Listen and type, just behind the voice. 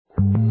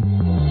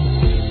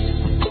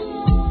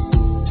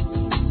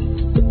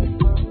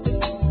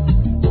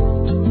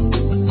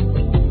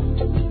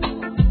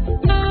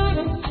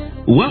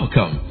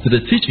Welcome to the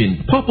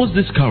teaching, purpose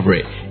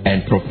discovery,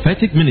 and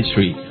prophetic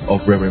ministry of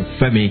Reverend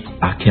Femi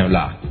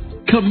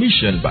Akinola,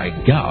 commissioned by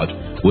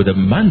God with a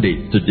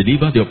mandate to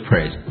deliver the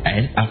oppressed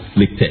and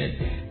afflicted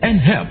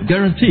and help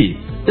guarantee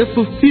the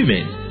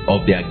fulfillment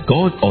of their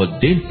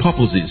God-ordained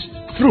purposes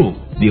through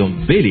the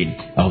unveiling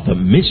of the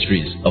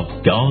mysteries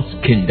of God's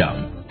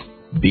kingdom.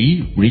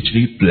 Be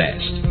richly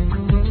blessed.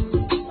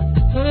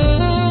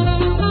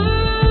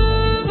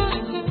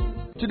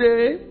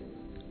 Today,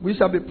 we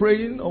shall be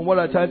praying on what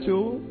I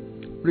title,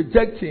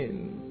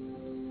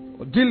 Rejecting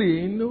or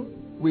Dealing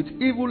with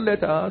Evil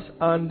Letters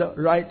and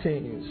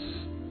Writings.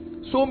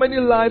 So many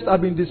lives have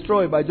been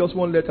destroyed by just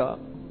one letter.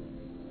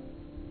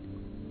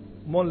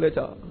 One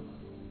letter.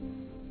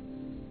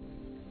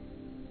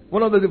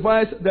 One of the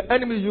devices the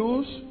enemy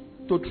used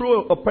to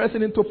throw a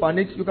person into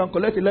panic, you can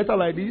collect a letter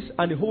like this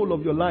and the whole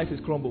of your life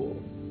is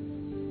crumbled.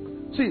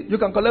 See, you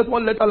can collect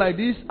one letter like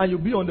this and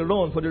you'll be on the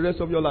run for the rest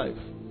of your life.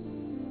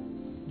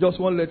 Just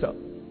one letter.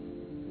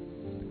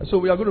 And so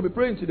we are going to be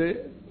praying today.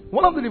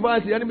 One of the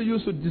devices the enemy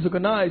used to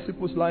disorganize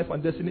people's life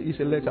and destiny is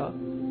a letter.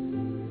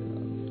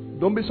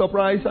 Don't be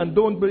surprised and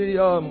don't be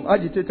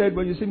agitated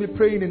when you see me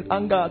praying in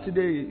anger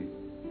today.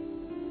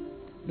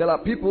 There are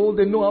people,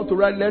 they know how to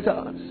write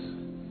letters.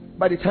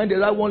 By the time they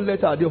write one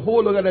letter, the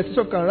whole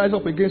organization can rise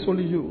up against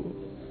only you.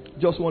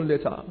 Just one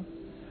letter.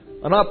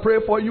 And I pray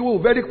for you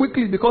very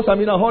quickly because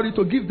I'm in a hurry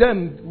to give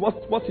them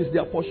what is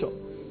their portion.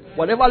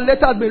 Whatever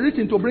letter has been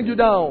written to bring you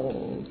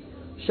down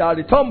shall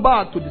return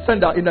back to the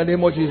sender in the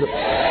name of Jesus.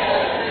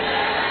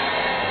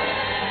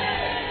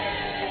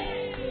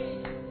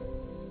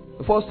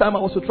 The first time I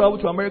was to travel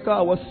to America,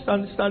 I was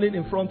standing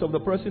in front of the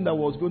person that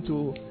was going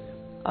to,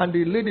 and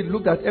the lady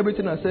looked at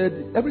everything and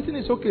said, everything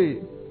is okay.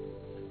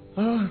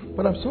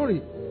 But I'm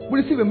sorry. We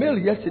received a mail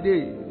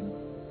yesterday.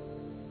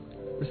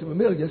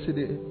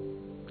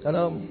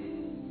 And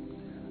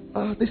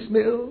this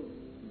mail,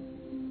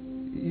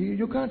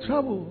 you can't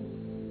travel.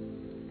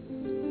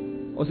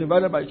 I was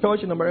invited by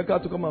church in America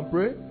to come and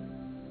pray.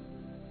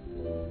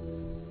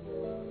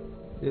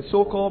 The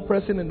so-called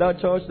person in that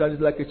church that is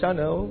like a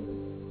channel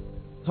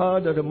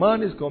heard that the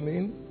man is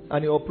coming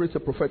and he operates a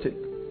prophetic.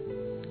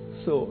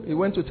 So he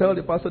went to tell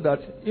the pastor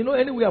that,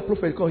 anywhere a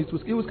prophet comes,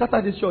 he will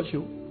scatter this church.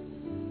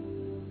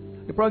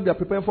 The project they are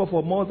preparing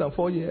for more than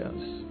 4 years.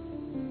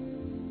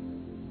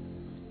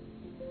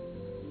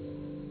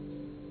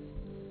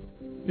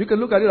 You can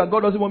look at it and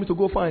God doesn't want me to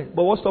go fine.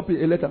 But what stops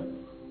it? A letter.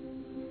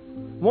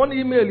 One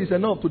email is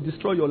enough to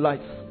destroy your life.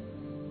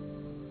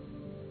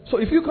 So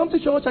if you come to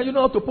church and you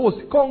know how to post,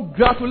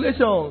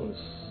 congratulations.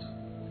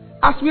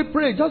 As we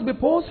pray, just be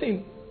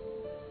posting.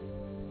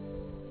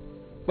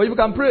 But if you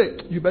can pray,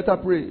 you better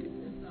pray.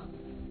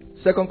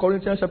 2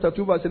 Corinthians chapter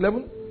 2 verse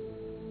 11.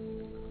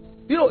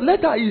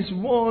 Letter is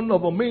one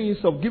of the means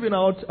of giving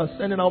out and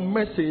sending out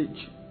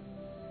message.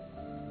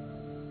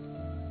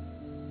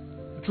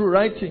 Through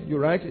writing, you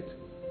write it.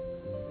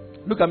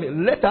 Look at me.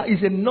 Letter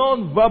is a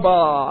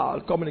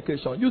non-verbal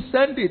communication. You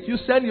send it. You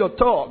send your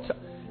thoughts.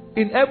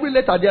 In every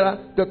letter, there are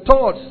the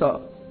thoughts,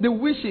 the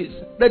wishes,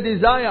 the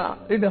desire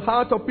in the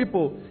heart of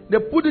people. They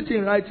put it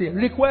in writing.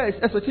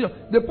 Requests, expectation.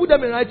 They put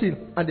them in writing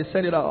and they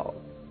send it out.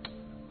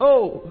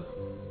 Oh,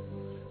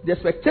 the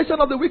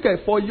expectation of the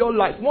wicked for your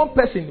life. One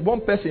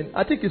person,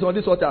 I think it's on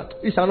this altar.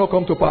 It shall not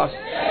come to pass.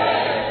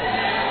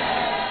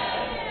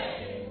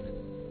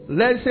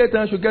 Let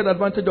Satan should get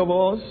advantage of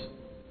us.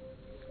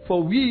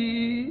 For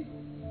we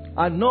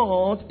are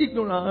not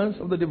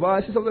ignorant of the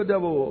devices of the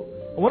devil.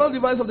 One of the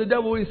devices of the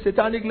devil is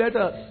satanic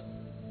letters.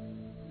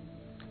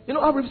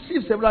 I've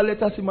received several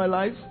letters in my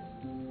life.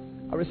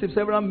 I've received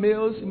several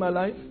mails in my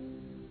life.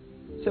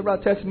 Several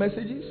text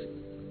messages.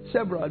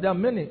 Several. There are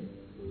many.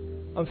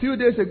 A few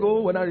days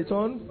ago, when I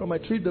returned from my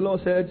trip, the Lord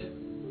said,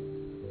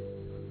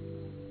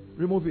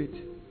 remove it.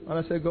 And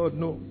I said, God,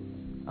 no.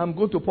 I'm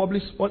going to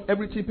publish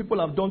everything people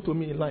have done to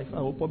me in life.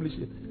 I will publish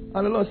it.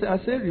 And the Lord said, I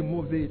said,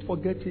 remove it.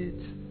 Forget it.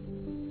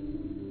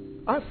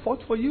 I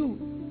fought for you.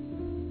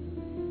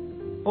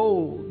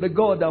 Oh, the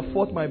God that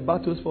fought my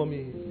battles for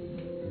me.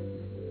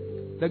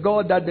 The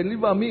God that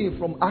delivered me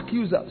from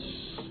accusers.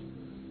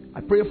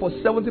 I pray for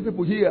 70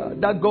 people here.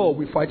 That God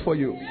will fight for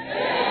you.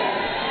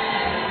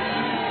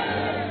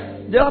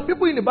 There are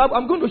people in the Bible,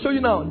 I'm going to show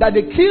you now, that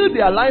they killed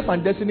their life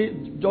and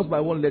destiny just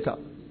by one letter.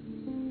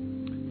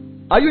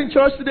 Are you in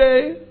church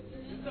today?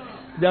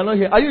 They are not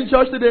here. Are you in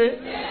church today?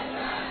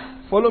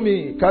 Follow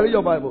me. Carry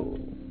your Bible.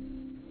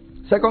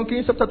 2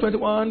 Kings chapter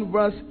 21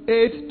 verse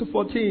 8 to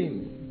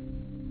 14.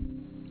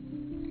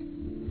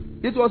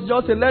 It was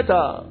just a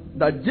letter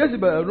that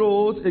Jezebel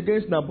wrote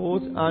against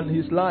Naboth and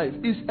his life.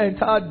 His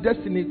entire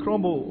destiny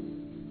crumbled.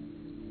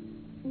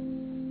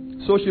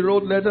 So she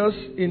wrote letters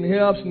in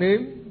Ahab's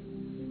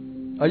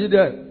name. Are you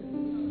there?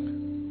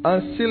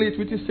 And seal it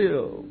with a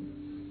seal.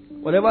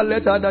 Whatever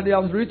letter that they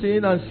have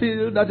written and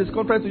sealed that is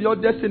contrary to your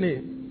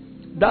destiny,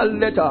 that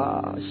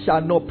letter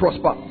shall not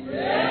prosper.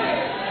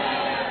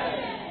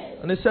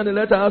 And they sent a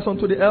letter out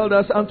unto the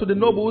elders and to the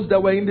nobles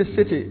that were in the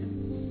city,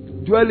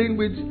 dwelling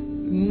with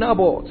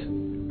Naboth.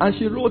 And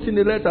she wrote in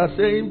the letter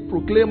saying,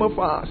 proclaim a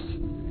fast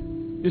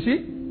You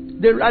see?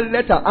 They write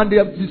letter and they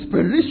are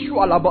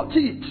spiritual about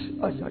it.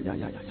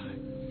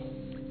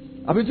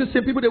 I've been to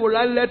see people, they will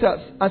write letters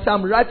and say,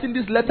 I'm writing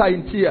this letter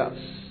in tears.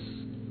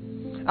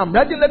 I'm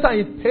writing letter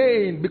in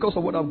pain because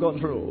of what I've gone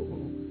through.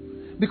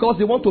 Because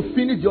they want to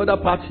finish the other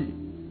party.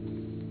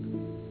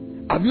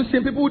 Have you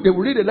seen people, they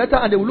will read a letter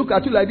and they will look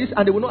at you like this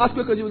and they will not ask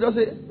you because you will just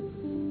say,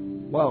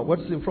 wow, what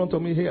is in front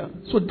of me here?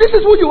 So this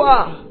is who you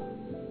are.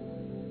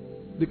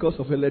 Because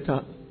of a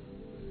letter.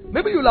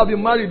 Maybe you will have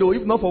been married though,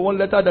 if not for one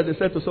letter that they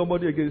sent to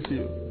somebody against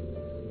you.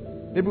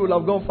 Maybe you will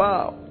have gone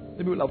far.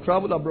 Maybe you will have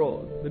traveled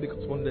abroad. Maybe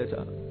because one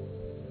letter.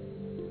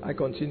 I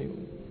continue.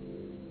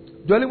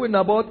 Dwelling with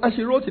Naboth, and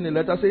she wrote in a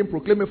letter saying,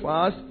 proclaim a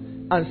fast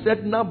and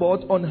set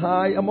Naboth on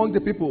high among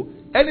the people.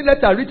 Any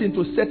letter written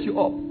to set you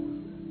up.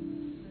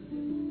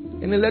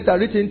 Any letter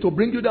written to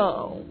bring you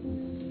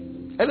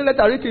down. Any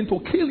letter written to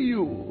kill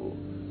you.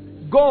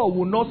 God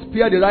will not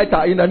spare the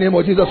writer in the name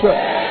of Jesus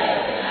Christ.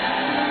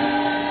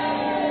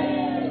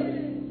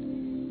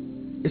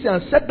 He said,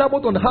 and set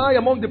Naboth on high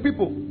among the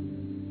people.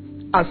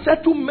 And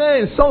set 2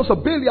 men, sons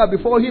of Belial,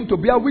 before him to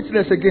bear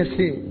witness against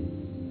him.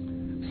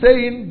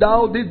 Saying,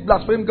 thou didst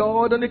blaspheme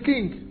God and the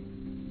king.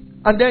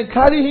 And then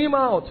carry him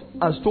out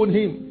and stone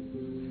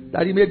him,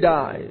 that he may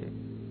die.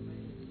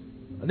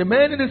 And the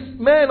men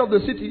of the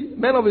city,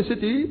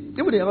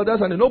 even the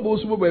elders and the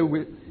nobles who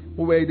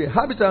were the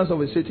inhabitants of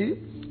the city,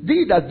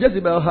 did as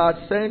Jezebel had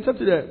sent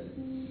unto them.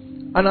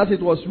 And as it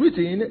was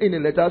written in the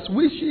letters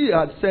which she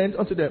had sent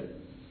unto them.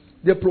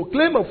 They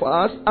proclaimed of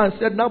us and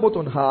set Naboth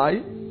on high.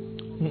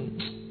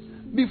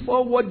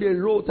 Before what they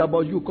wrote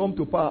about you come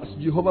to pass,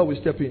 Jehovah will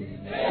step in.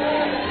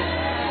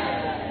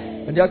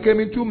 And there came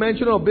in 2 men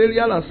of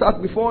Belial and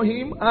sat before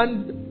him,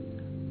 and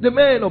the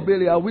men of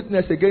Belial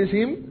witnessed against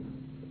him,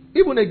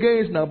 even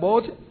against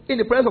Naboth, in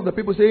the presence of the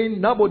people, saying,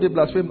 Naboth did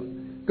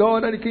blaspheme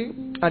God and the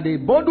king. And they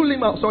bundled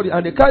him out,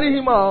 and they carried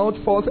him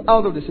forth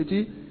out of the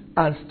city,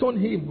 and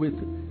stoned him with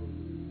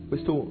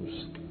stones,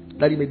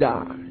 that he may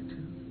die.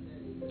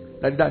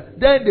 Like that.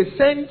 Then they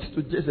sent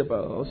to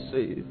Jezebel,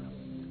 say,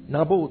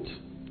 Naboth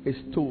is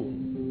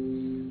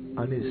stoned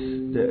and is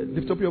dead.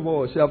 Lift up your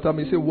voice. Say after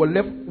me, say,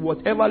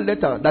 whatever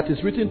letter that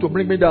is written to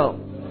bring me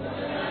down.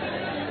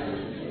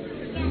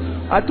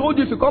 I told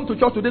you if you come to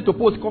church today to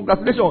post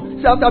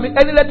congratulations, say after me,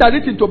 any letter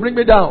written to bring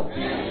me down.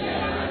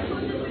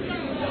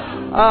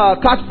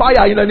 Catch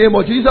fire in the name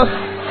of Jesus.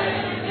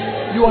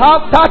 You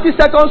have 30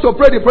 seconds to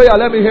pray the prayer.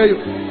 Let me hear you.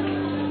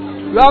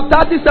 You have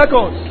 30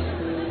 seconds.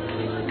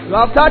 You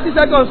have 30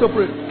 seconds to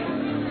pray.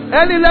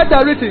 Any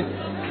letter written.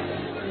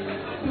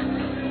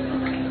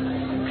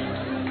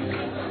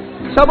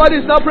 Somebody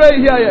is not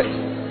praying here yet.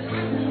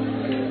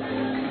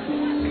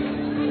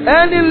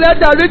 Any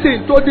letter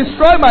written to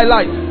destroy my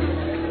life.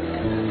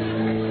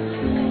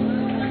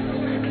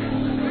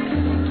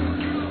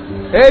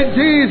 In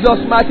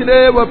Jesus' mighty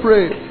name we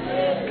pray.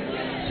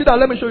 Sit down,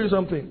 let me show you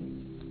something.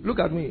 Look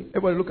at me.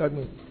 Everybody look at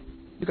me.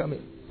 Look at me.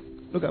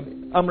 Look at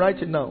me. I'm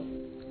writing now.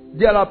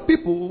 There are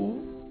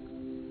people,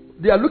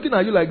 they are looking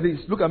at you like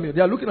this. Look at me.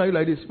 They are looking at you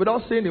like this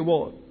without saying a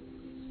word.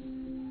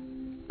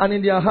 And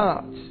in their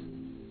heart,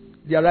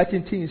 they are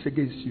writing things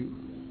against you.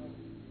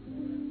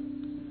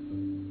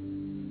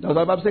 That's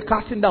why the Bible says,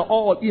 casting down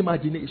all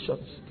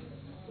imaginations.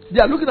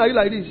 They are looking at you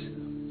like this.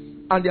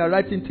 And they are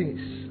writing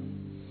things.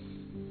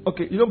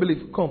 Okay, you don't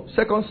believe? Come.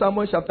 2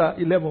 Samuel chapter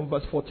 11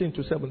 verse 14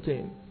 to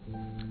 17.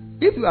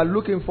 If you are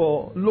looking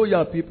for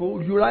loyal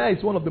people, Uriah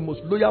is one of the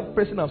most loyal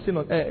person I've seen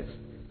on earth.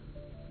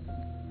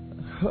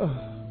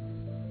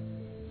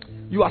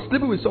 You are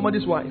sleeping with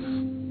somebody's wife.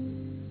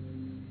 And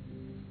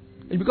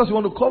because you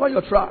want to cover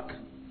your track,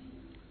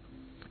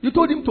 you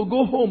told him to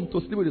go home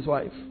to sleep with his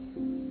wife.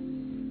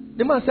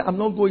 The man said, I'm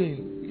not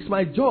going. It's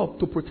my job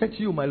to protect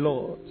you, my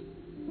Lord.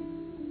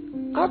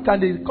 How can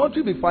the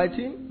country be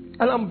fighting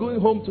and I'm going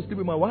home to sleep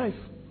with my wife?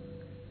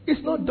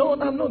 It's not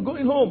done. I'm not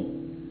going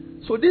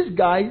home. So this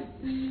guy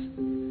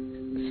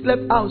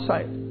slept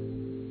outside.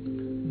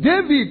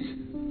 David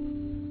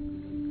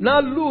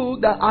now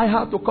look that I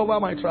have to cover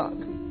my track.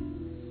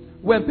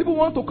 When people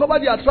want to cover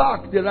their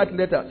track, they write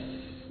letters.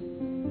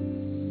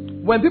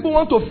 When people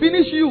want to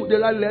finish you, they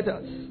write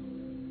letters.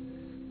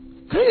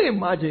 Can you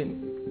imagine?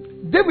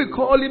 David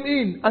called him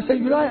in and said,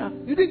 Uriah,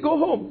 you didn't go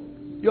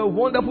home. You're a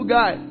wonderful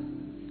guy.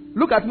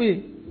 Look at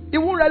me. He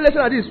won't write letters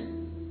like this.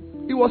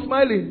 He was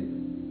smiling.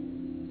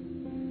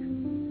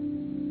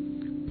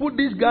 Put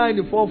this guy in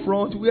the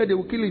forefront where they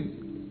will kill him.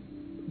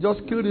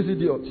 Just kill this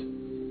idiot.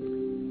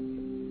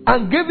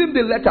 And gave him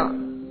the letter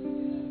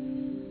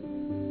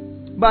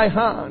by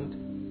hand.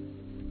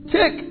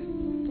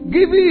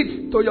 Give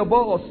it to your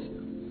boss.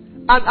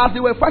 And as they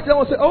were fighting, I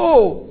would say,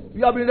 oh,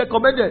 you have been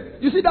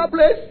recommended. You see that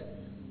place?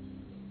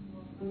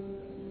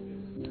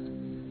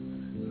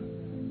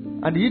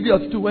 And the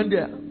idiots too went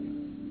there.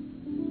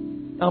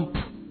 And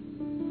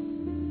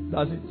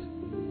that's it.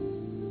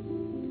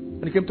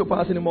 And it came to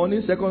pass in the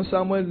morning, 2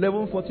 Samuel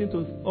 11, 14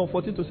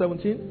 to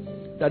 17,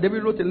 that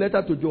David wrote a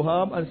letter to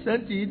Joab and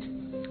sent it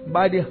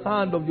by the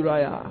hand of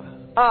Uriah.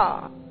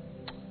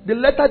 The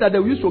letter that they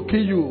used to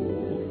kill you.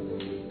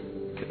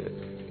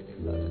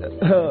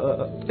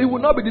 It will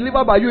not be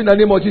delivered by you in the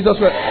name of Jesus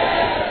Christ.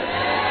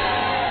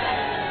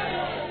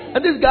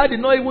 And this guy did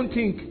not even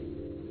think.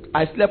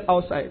 I slept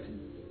outside.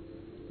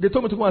 They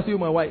told me to go and see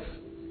my wife.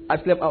 I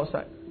slept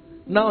outside.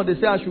 Now they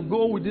say I should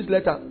go with this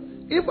letter.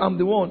 If I'm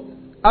the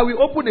one, I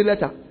will open the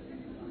letter.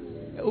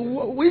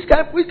 Which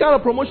kind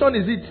of promotion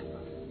is it?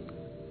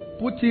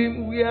 Put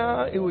him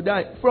where he will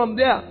die. From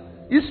there,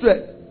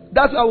 Israel.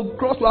 That's why I will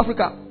cross to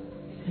Africa.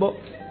 But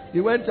he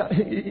went,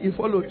 he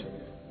followed.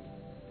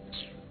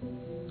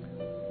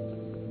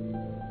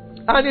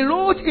 And he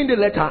wrote in the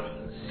letter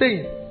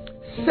saying,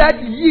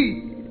 set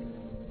ye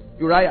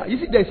Uriah. You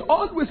see, there's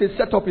always a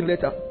setup in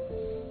letter.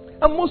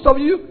 And most of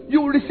you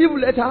will receive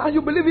letter and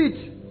you believe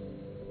it.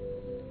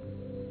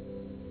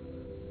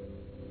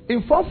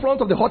 In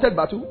forefront of the hottest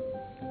battle,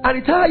 and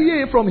retire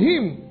ye from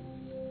him,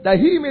 that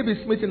he may be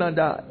smitten and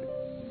die.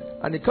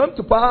 And it came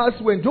to pass,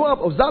 when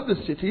Joab observed the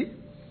city,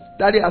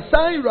 that he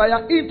assigned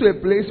Uriah into a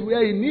place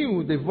where he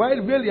knew the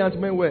valiant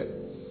men were.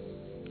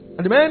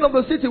 And the men of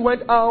the city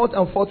went out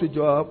and fought with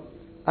Joab,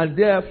 and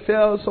there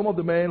fell some of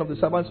the men of the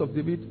servants of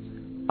David,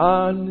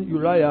 and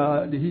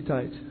Uriah the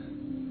Hittite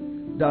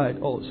died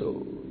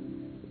also.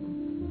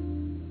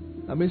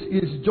 That means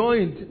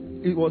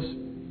it was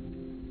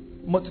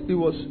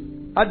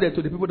added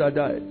to the people that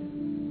died.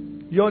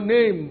 Your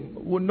name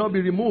will not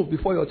be removed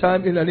before your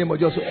time in the name of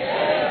Jesus.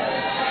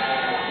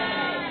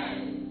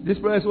 This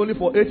prayer is only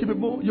for 80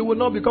 people. You will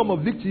not become a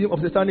victim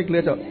of satanic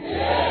letter.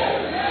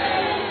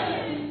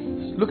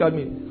 Look at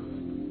me.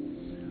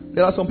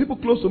 There are some people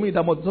close to me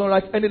that must not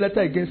write any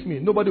letter against me.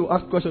 Nobody will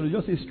ask questions. You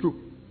just say it's true.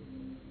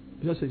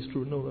 You just say it's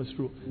true. No, it's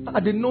true. I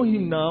didn't know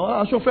him now.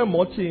 I should find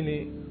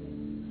Martini.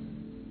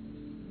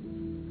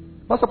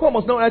 Pastor Paul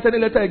must not write any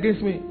letter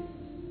against me.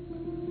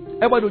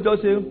 Everybody will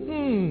just say,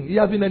 he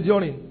has been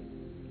enduring.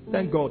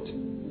 Thank God.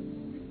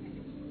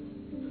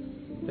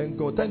 Thank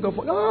God. Thank God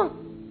for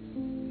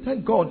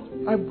thank God.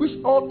 I wish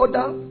all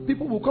other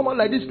people will come out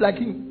like this, like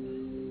him.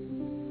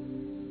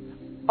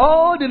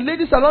 All the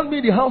ladies around me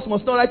in the house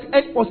must not write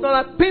pimp.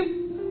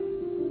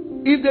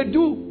 If they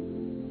do,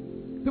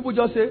 people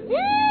just say,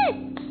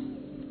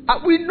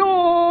 we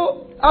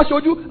know. I'll show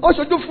you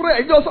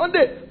Friday or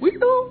Sunday. We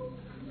know.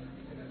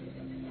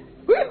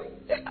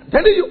 I'm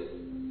telling you.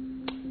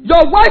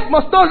 Your wife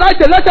must not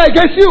write a letter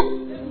against you.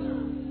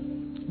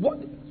 What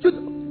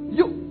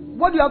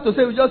do you have to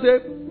say? You just say,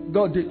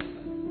 God did.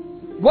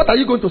 What are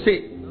you going to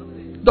say?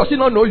 Does she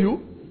not know you?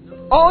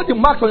 All the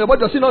marks on your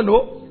body, does she not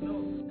know?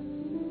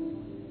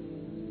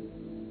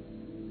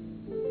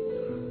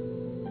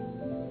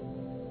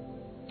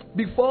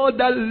 Before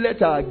that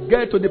letter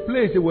get to the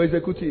place they will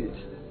execute it.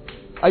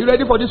 Are you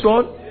ready for this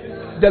one?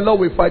 The Lord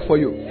will fight for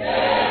you.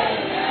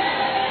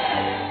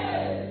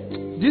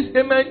 This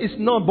amen is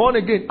not born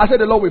again. I said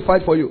the Lord will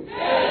fight for you.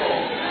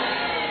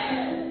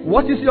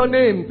 What is your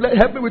name?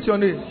 Help me with your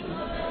name.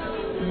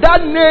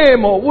 That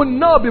name will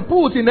not be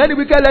put in any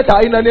wicked letter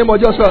in the name of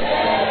Jesus.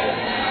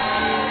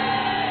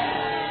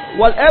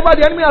 Whatever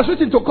the enemy has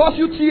written to cause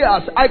you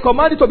tears, I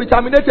command it to be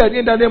terminated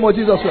in the name of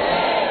Jesus.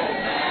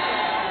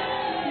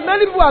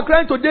 Many people are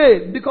crying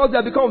today because they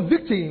have become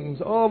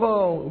victims of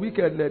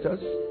wicked letters.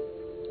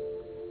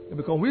 They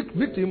become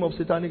victims of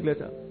satanic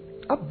letter.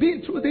 I've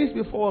been through this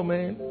before,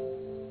 man.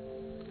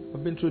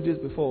 I've been through this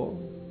before.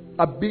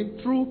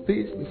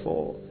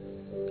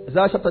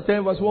 Isaiah chapter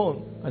 10 verse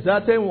 1.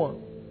 Isaiah 10:1.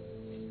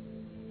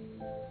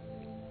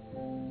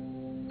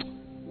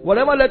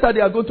 Whatever letter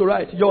they are going to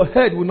write, your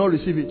head will not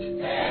receive it.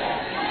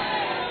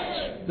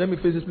 Let me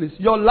face this, please.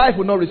 Your life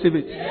will not receive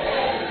it.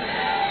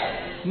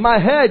 My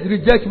head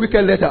rejects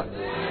wicked letter.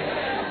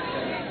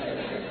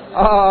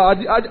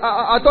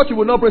 I thought you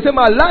would not pray. Say,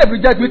 my life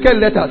rejects wicked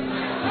letters.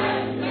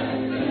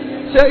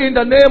 Say, in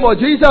the name of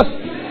Jesus.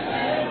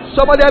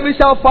 Somebody help me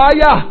shout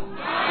fire.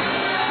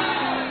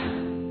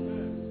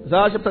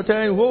 Isaiah chapter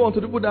 10. Woe unto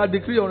the people that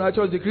decree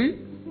unrighteous decree.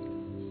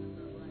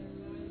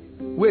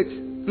 Wait,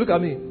 look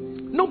at me.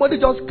 Nobody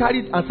just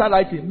carried and started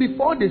writing.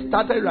 Before they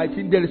started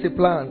writing, there is a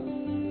plan.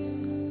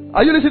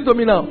 Are you listening to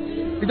me now?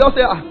 You just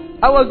say,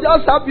 I was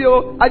just happy.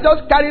 I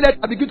just carried it.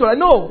 I begin to write.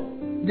 No.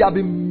 They have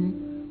been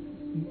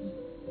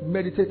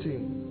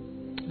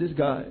meditating. This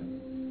guy.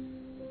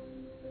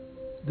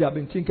 They have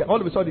been thinking. All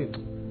of a sudden,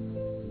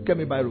 get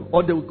me Bible.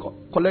 Or they will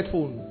collect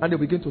phone and they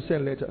begin to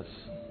send letters.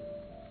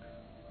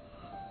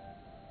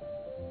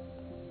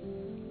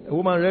 A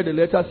woman read a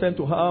letter sent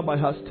to her by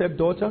her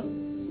stepdaughter.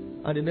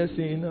 And the next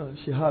thing,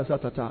 she has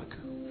that attack.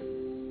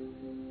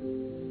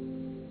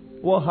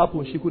 What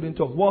happened? She couldn't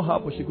talk.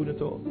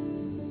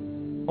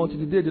 Until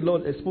the day the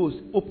Lord exposed,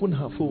 opened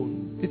her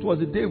phone. It was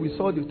the day we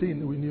saw the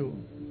thing we knew.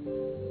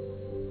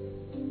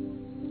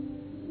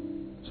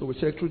 So we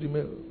checked through the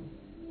mail.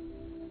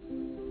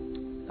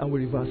 And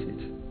we reverse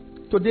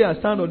it. Today I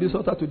stand on this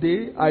altar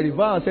today. I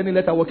reverse any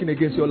letter working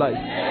against your life.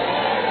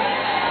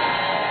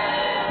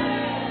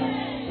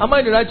 Am I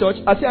in the right church?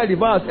 I say I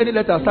reverse any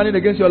letter standing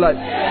against your life.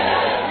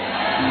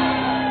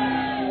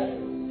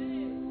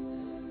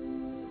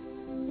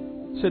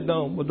 Sit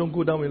down, but don't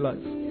go down in life.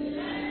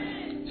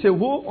 Say,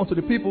 woe unto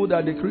the people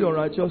that decree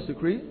unrighteous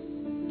decree.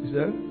 Is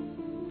there?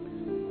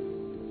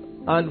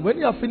 And when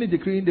you have finished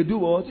decreeing, they do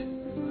what?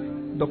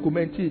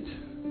 Document it.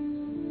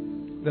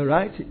 They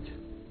write it.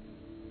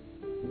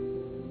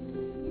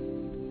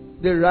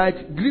 They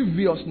write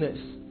grievousness.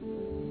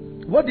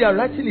 What they are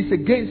writing is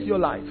against your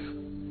life.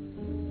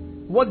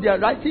 What they are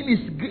writing is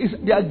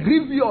they are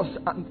grievous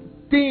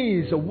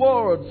things,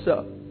 words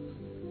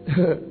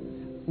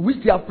which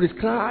they have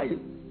prescribed.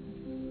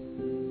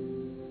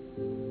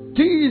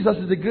 Jesus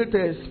is the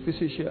greatest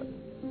physician.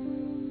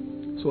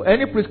 So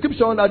any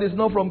prescription that is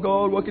not from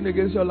God working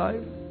against your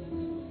life,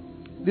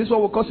 this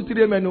one will cause you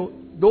to amen.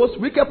 Those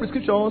wicked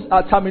prescriptions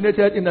are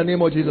terminated in the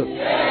name of Jesus.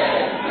 Amen.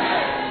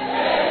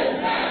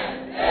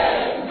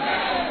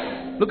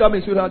 Look at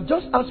me, sweetheart.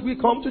 Just as we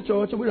come to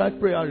church and we write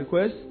prayer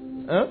requests,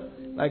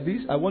 like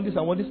this, I want this,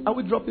 and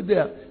we drop it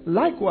there.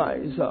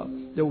 Likewise,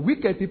 the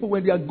wicked people,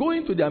 when they are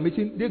going to their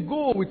meeting, they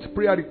go with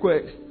prayer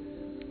requests.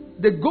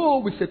 They go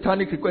with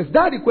satanic requests.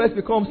 That request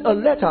becomes a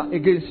letter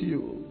against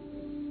you.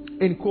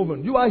 In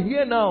Coven. You are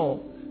here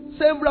now.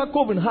 Several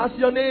Coven has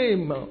your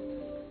name.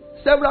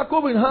 Several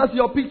Coven has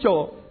your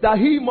picture. That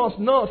he must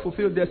not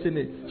fulfill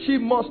destiny. She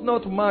must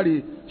not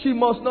marry. She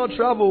must not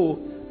travel.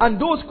 And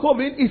those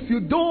Coven, if you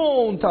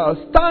don't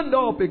stand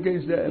up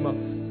against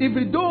them, if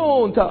you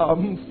don't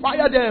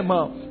fire them,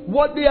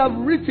 what they have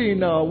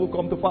written will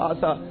come to pass.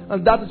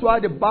 And that is why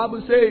the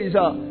Bible says,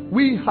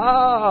 we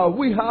have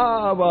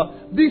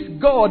this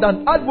God,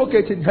 an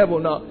advocate in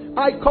heaven.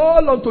 I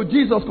call unto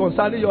Jesus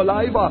concerning your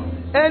life.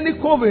 Any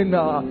Coven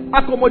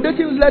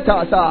accommodating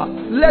letters,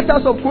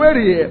 letters of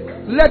query,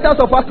 letters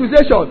of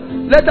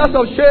accusation, letters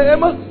of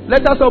shame,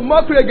 letters of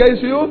mockery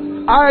against you,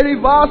 I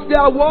reverse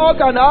their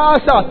work and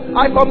ask,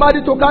 I command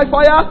it to catch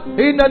fire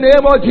in the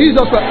name of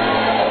Jesus Christ.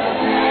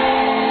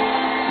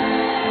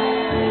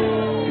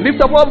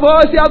 Lift up your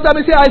voice after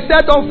me, say, I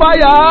set on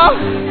fire.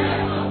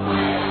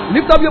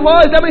 Lift up your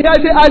voice, let me hear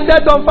you say, I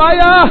set on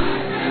fire.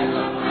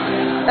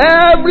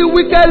 Every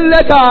wicked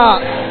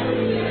letter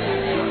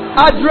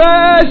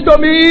addressed to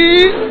me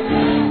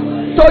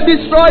to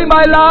destroy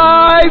my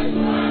life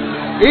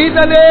in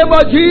the name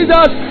of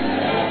Jesus.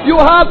 You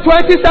have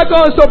 20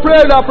 seconds to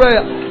pray that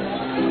prayer.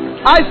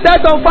 I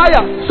set on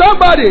fire.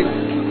 Somebody.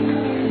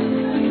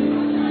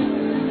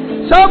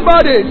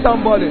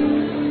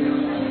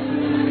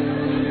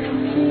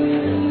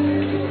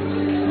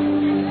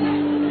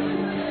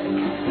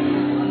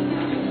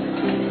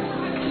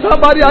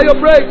 Somebody, are you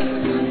praying?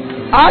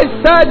 I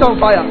set on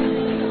fire.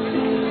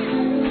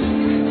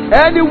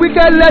 Any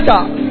wicked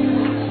letter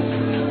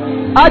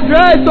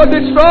addressed to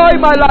destroy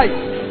my life.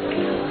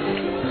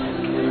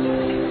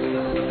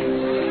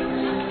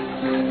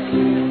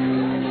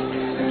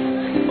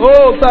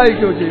 Oh,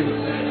 thank you, Jesus.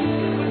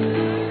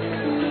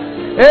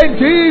 In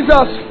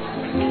Jesus'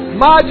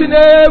 mighty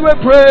name we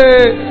pray.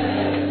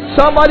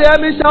 Somebody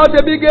help me shout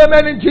a big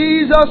amen. In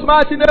Jesus'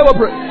 mighty name we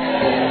pray.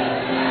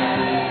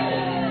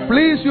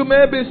 Please, you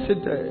may be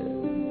seated.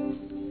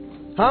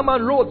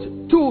 Haman wrote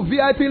 2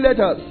 VIP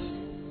letters.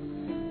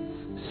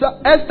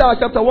 Esther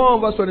chapter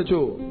 1 verse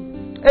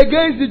 22.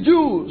 Against the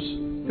Jews,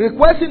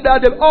 requesting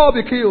that they all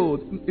be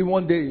killed in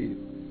one day.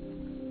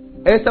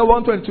 Esther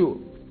 1:22.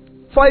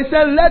 For he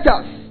sent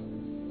letters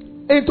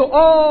into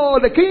all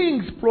the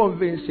king's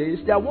provinces.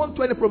 There are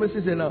 120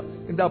 provinces in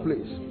that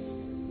place.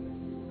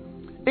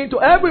 Into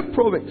every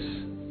province,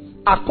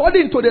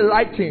 according to the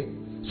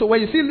writing. So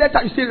when you see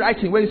letter, you see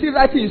writing. When you see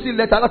writing, you see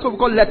letter. That's what we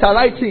call letter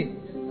writing.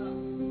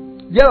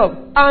 Yeah.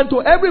 And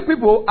to every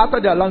people after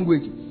their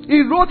language. He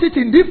wrote it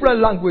in different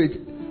language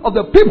of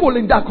the people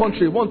in that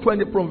country,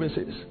 120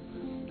 provinces.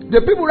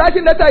 The people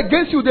writing letter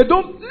against you, they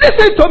don't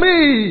listen to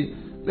me.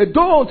 They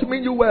don't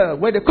mean you well.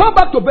 When they come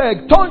back to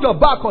beg, turn your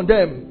back on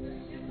them.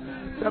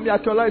 Tell me,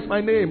 actualize my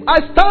name. I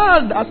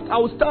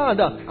will stand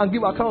and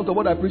give account of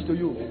what I preach to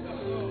you.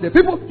 The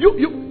people,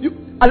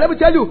 and let me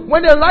tell you,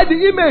 when they write the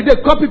email, they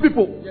copy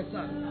people. Yes,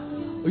 sir.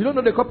 You don't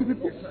know they copy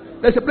people? Yes, sir.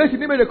 There's a place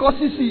in email they call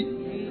CC.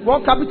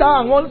 One capital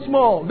and one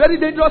small. Very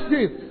dangerous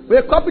thing.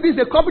 They copy this,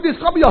 copy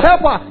your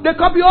helper. They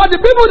copy all the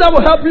people that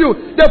will help you.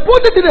 They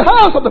put it in the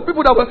house of the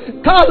people that will.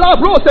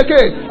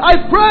 I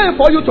pray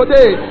for you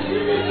today.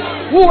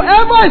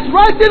 Whoever is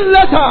writing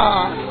letter,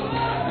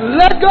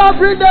 let God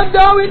bring them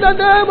down in the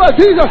name of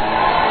Jesus.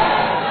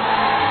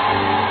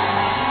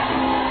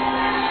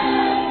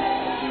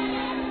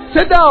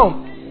 Sit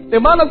down. A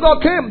man of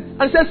God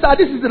came and said, sir,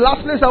 this is the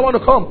last place I want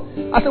to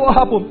come. I said, what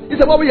happened? He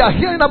said, what we are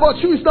hearing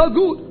about you is not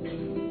good.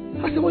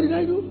 I said, what did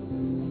I do?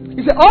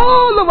 He said,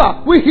 all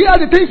over, we hear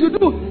the things you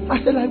do. I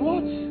said, like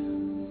what?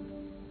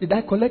 Did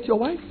I collect your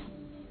wife?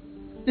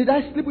 Did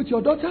I sleep with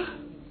your daughter?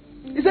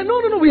 He said,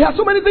 no, we have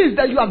so many things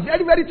that you are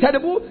very, very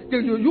terrible.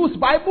 You use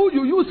Bible,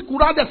 you use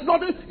Quran, there's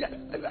nothing.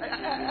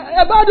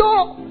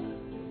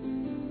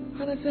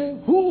 And I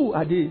said, who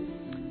are they?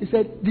 He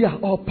said, they are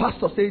all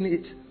pastors saying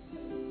it.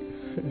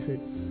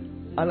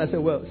 And I said,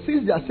 well,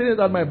 since they are saying it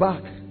on my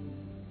back,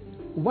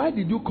 why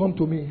did you come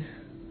to me?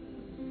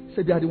 He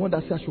said, they are the one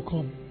that said I should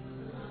come.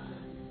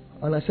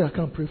 And I said, I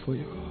can't pray for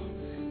you.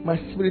 My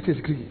spirit is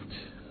grieved.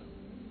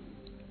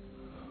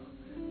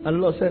 And the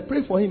Lord said,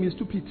 pray for him, he's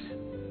stupid.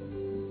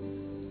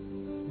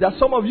 There are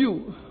some of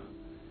you,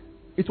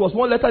 It was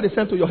one letter they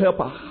sent to your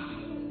helper.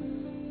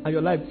 And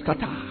your life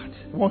scattered.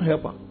 One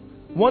helper.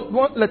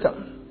 One letter.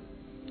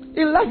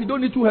 In life, you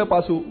don't need two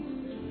helpers. So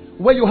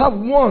when you have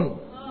one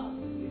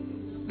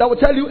that will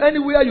tell you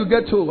anywhere you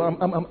get to,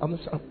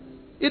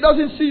 he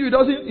doesn't see you.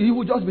 He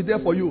will just be there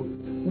for you.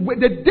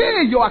 The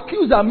day your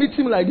accuser meets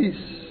him like this,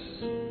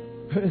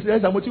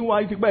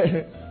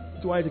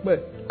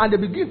 and they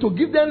begin to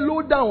give them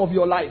lowdown of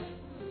your life.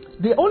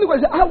 The only way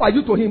is, how are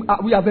you to him?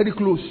 We are very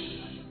close.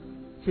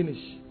 Finish.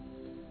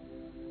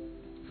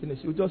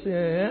 You just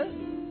say,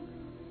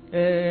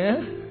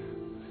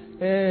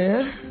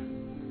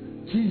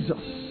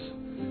 Jesus.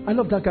 I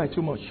love that guy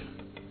too much.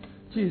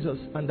 Jesus.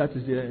 And that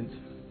is the end.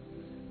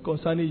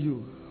 Concerning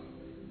you.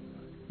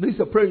 This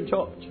is a praying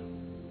church.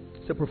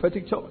 It's a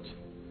prophetic church.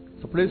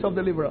 It's a place of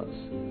deliverance.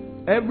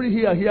 Every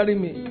here hearing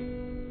me,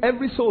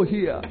 every soul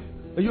here,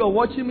 and you are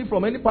watching me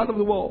from any part of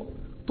the world,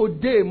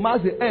 today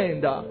marks the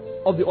end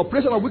of the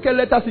operation of wicked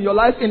letters in your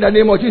life in the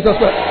name of Jesus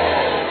Christ.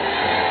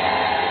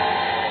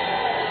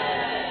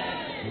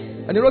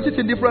 And he wrote it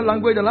in different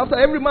language. And after,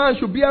 every man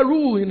should be a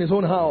rule in his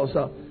own house,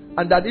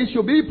 and that it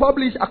should be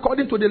published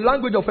according to the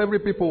language of every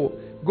people.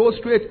 Go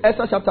straight,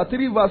 Esther chapter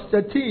 3 verse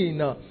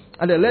 13.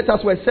 And the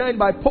letters were sent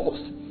by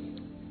post.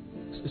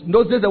 In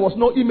those days there was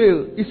no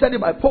email. He sent it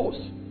by post.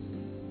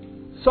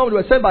 Some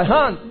were sent by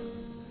hand.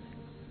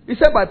 He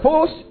sent by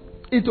post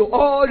into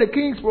all the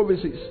king's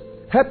provinces.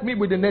 Help me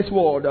with the next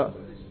word.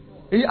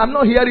 I'm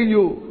not hearing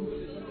you.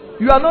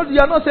 You are not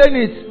saying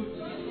it.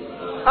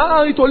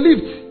 To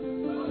lift.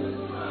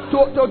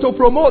 To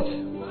promote.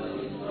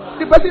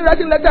 The person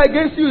writing letter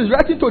against you is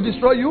writing to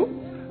destroy you.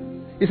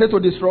 He said to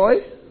destroy.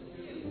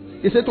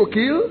 He said to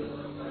kill.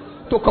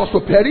 To cause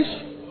to perish.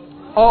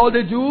 All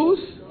the Jews,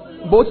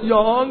 both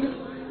young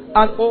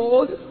and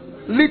old,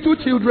 little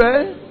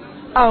children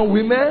and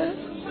women,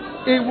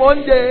 in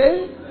one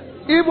day,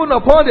 even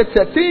upon the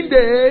 13th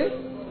day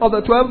of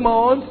the 12th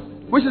month,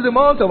 which is the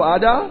month of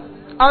Adar,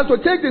 and to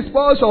take the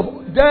spoils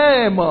of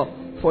them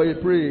for a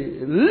prey.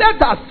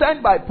 Letters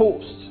sent by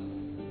post.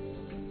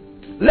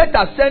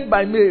 Letters sent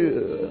by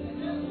mail.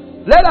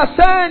 Letters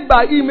sent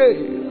by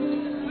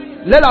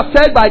email. Letters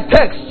sent by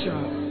text.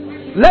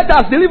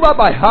 Letters delivered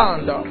by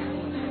hand.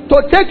 To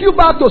take you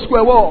back to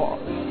square one.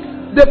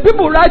 The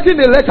people writing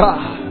the letter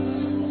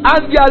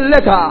and their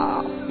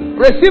letter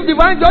receive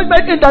divine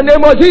judgment in the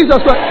name of Jesus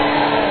Christ.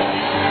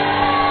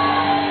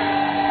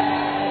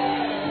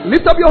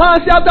 Lift up your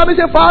hands, say after me,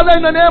 say, Father,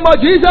 in the name of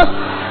Jesus.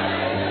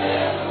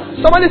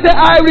 Somebody say,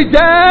 I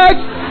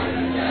reject.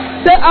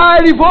 Say, I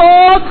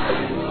revoke.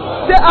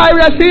 Say, I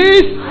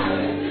resist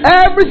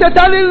every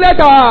satanic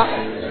letter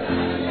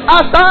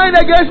assigned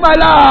against my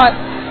life.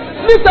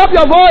 Lift up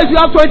your voice. You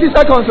have 20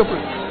 seconds to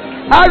pray.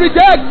 I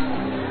reject.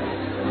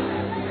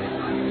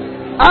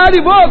 I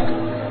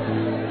revoke.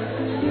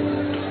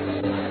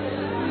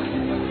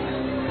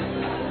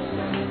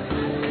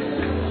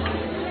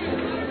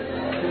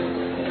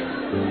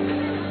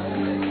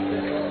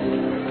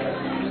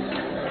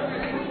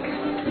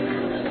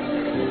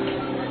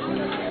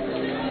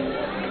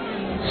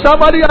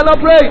 Somebody are not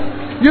praying.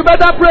 You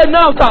better pray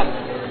now, sir.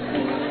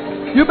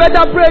 You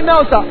better pray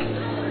now, sir.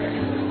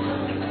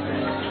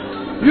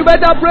 You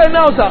better pray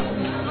now, sir.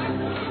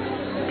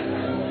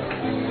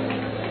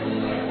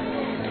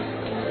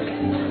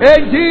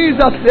 In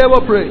Jesus' name we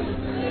pray.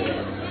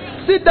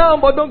 Sit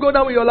down, but don't go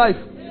down with your life.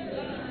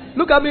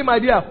 Look at me, my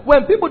dear.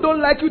 When people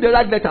don't like you, they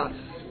write letters.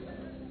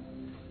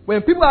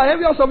 When people are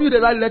envious of you, they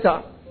write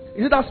letter.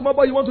 Is it that small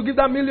boy you want to give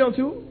that million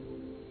to?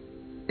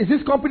 Is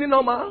this company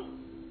normal?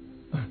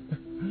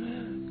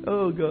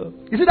 Oh God.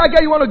 Is it that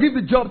guy you want to give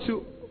the job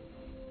to?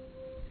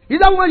 Is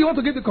that one you want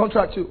to give the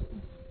contract to?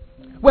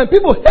 When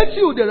people hate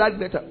you, they write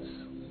letters.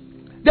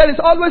 There is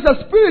always a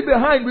spirit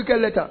behind wicked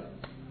letter.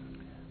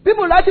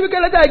 People writing wicked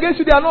letter against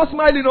you, they are not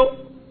smiling, no.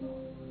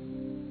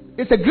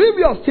 It's a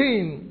grievous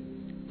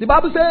thing. The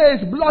Bible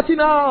says, blotting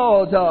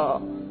out.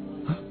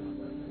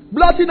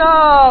 Blotting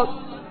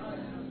out.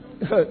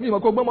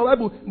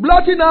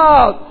 Blotting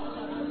out.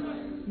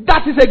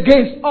 That is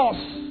against us.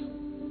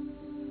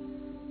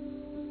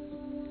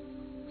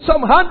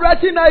 Some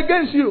handwriting are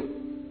against you.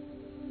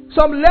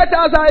 Some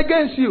letters are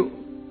against you.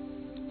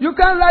 You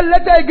can't write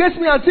letter against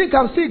me and think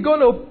I'm still going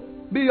to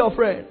be your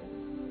friend.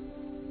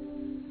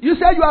 You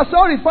said you are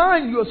sorry,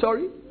 fine, you are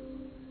sorry.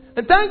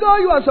 And thank God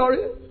you are sorry.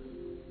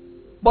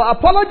 But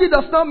apology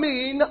does not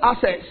mean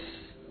access.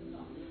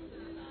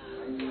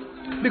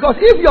 Because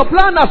if your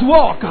plan has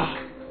worked,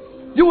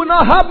 you will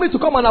not have me to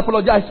come and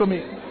apologize to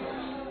me.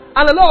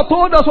 And the Lord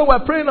told us when we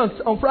were praying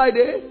on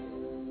Friday,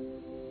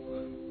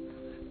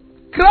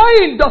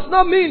 crying does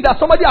not mean that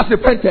somebody has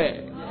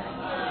repented.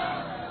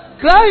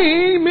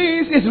 Crying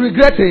means it's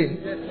regretting.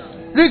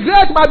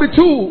 Regret might be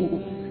true.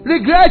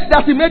 Regret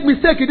that he made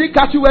mistake, he didn't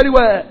catch you very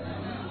well.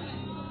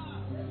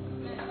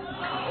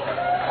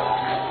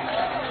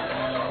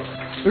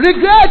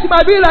 Regret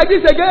might be like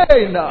this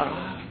again.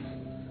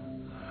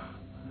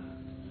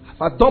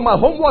 If I've done my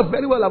homework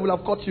very well, I will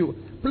have caught you.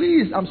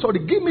 Please, I'm sorry,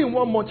 give me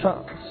one more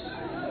chance.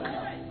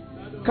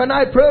 Can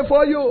I pray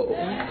for you?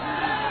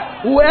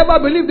 Whoever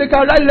believes they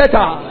can write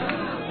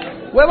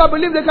letter. Whoever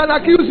believes they can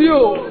accuse you.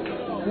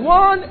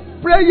 One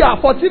prayer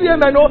for TVM.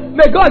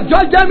 May God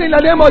judge them in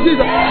the name of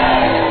Jesus.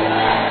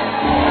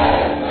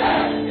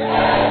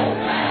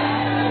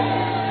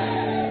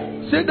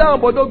 Sit down,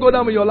 but don't go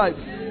down with your life.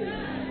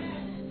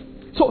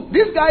 So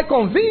this guy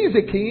convinced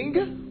the king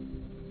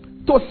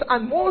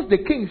and once the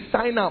king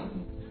signed up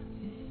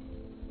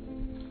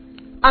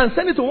and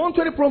sent it to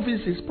 120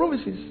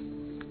 provinces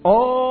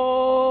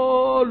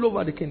all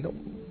over the kingdom,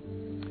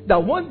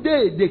 that one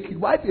day they could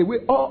wipe away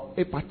all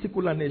a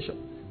particular nation.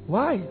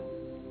 Why?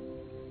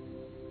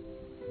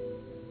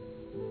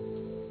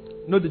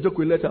 No, the joke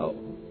will let out.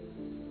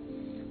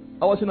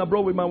 I was in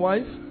abroad with my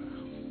wife.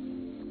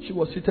 She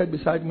was seated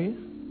beside me,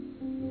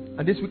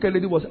 and this wicked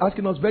lady was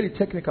asking us very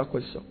technical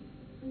questions.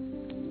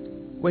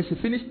 When she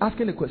finished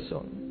asking the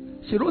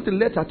question, she wrote a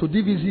letter to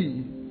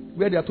DVZ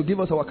where they had to give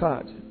us our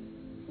card.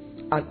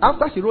 And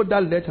after she wrote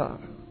that letter,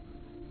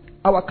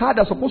 our card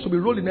that's supposed to be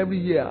rolling every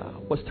year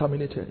was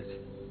terminated.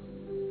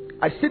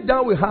 I sit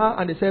down with her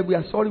and they said, we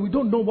are sorry, we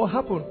don't know what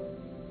happened.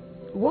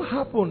 What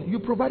happened? You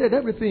provided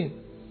everything.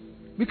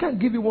 We can't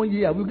give you 1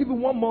 year. We'll give you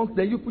 1 month,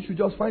 then you should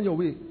just find your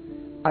way.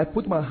 I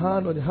put my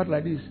hand on the heart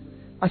like this.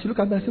 And she looked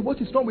at me and said,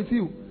 what is wrong with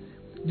you?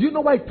 Do you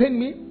know why it pained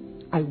me?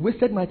 I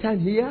wasted my time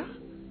here,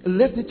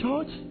 left the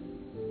church.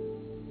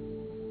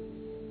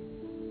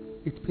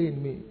 It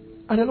pained me.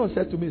 And the Lord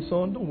said to me,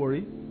 son, don't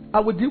worry. I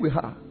will deal with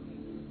her.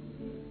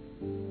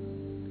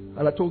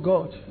 And I told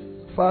God,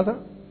 Father,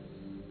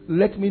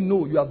 let me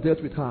know you have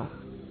dealt with her.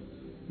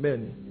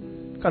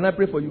 Amen. Can I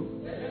pray for you?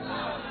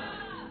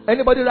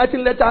 Anybody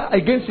writing letter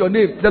against your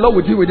name, the Lord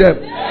will deal with them.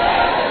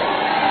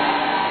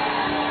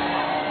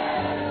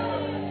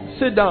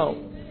 Sit down.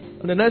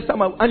 And the next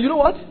time and you know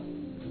what?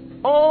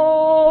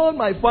 All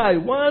my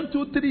 5, 1,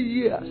 2, 3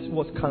 years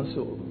was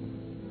cancelled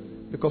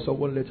because of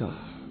one letter.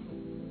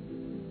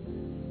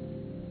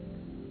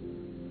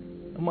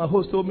 And my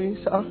host told me,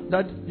 sir,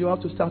 that you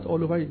have to start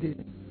all over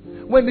again.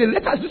 When the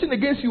letter is written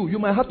against you, you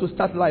might have to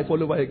start life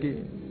all over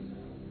again.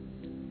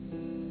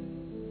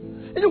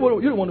 You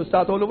don't want to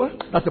start all over?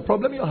 That's the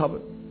problem you're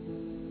having.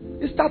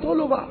 You start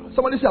all over.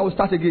 Somebody say, I will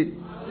start again.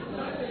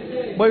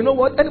 But you know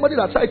what? Anybody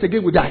that tries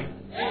again will die.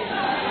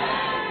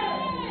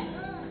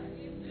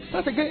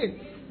 Start again.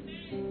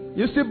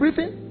 You still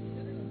breathing?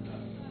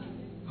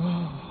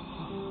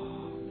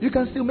 You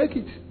can still make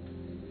it.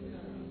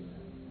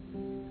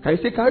 Can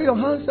you say carry your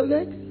hands and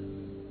leg?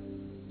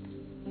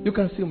 You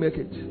can still make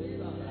it.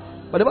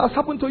 Whatever has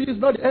happened to you is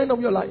not the end of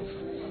your life.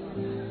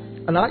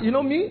 And you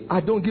know me,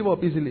 I don't give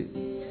up easily.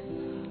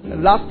 The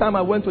last time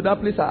I went to that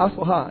place, I asked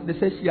for her. They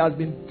said she has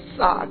been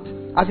sacked.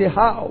 I said,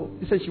 how?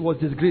 They said she was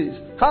disgraced.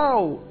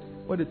 How?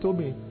 When they told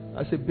me,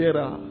 I said,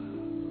 better.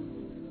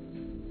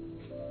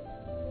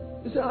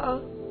 He said,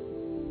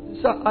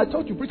 sir, I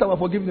thought you preached about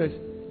forgiveness.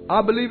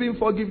 I believe in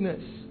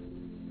forgiveness.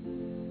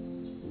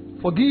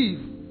 Forgive.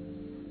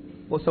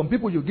 But some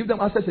people, you give them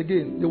access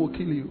again, they will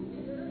kill you.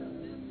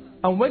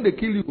 And when they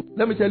kill you,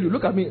 let me tell you,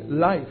 look at me,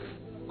 life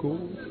goes.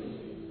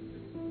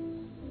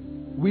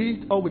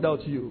 With or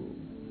without you.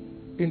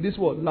 In this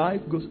world,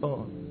 life goes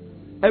on.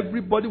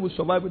 Everybody will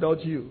survive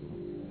without you.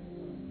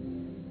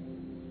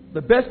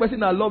 The best person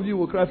that loves you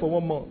will cry for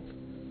 1 month.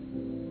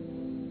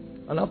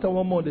 And after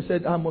 1 month, they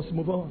said, I must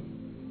move on.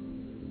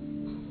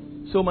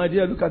 So my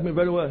dear, look at me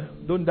very well.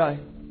 Don't die.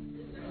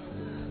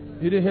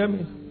 You didn't hear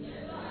me?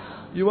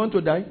 You want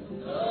to die?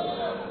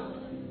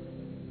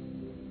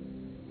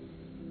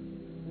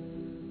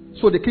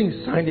 So the king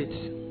signed it.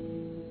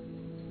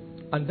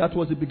 And that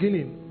was the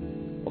beginning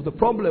of the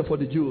problem for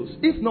the Jews.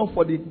 If not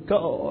for the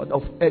God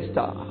of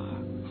Esther.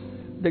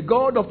 The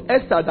God of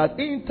Esther that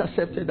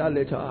intercepted that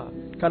letter.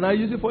 Can I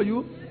use it for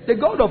you? The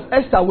God of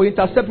Esther will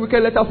intercept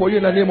wicked letter for you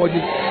in the name of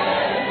Jesus.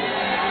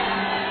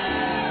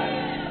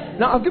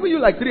 Now I've given you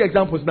like 3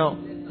 examples now.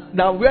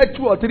 Now where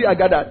 2 or 3 are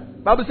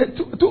gathered. Bible said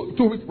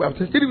 2 well,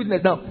 3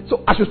 witnesses now.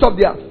 So I should stop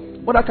there.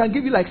 But I can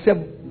give you like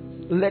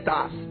 7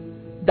 letters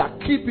that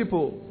kill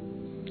people.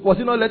 Was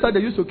it not letter they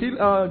used to kill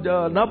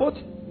Naboth?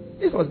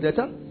 It was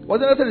letter. Was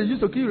it letter they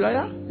used to kill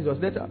Uriah? It was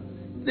letter.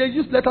 They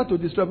used letter to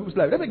destroy people's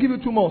life. Let me give you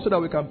 2 more so that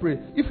we can pray.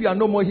 If you are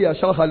no more here,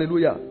 shout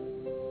hallelujah.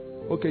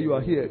 Okay, you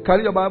are here.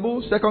 Carry your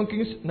Bible, 2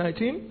 Kings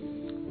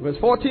 19, verse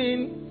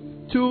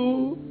 14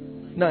 to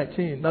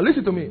 19. Now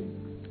listen to me.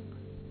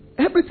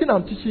 Everything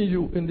I'm teaching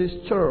you in this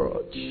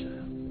church,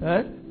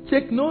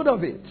 take note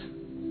of it.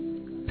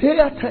 Pay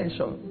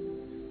attention.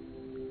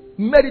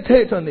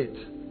 Meditate on it.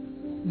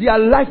 They are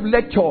life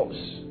lectures.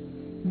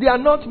 They are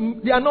not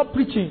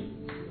preaching.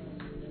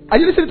 Are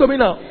you listening to me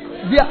now?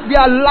 They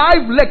are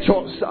live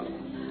lectures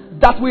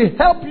that will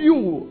help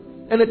you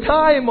in a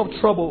time of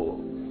trouble.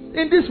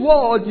 In this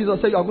world, Jesus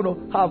said you are going to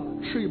have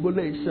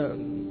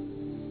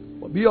tribulation.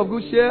 But be of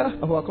good cheer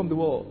and overcome the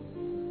world.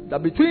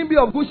 That between be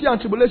of good cheer and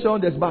tribulation,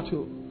 there's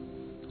battle.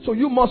 So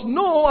you must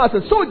know as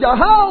a soldier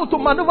how to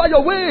maneuver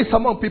your ways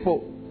among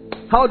people.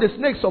 How the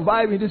snakes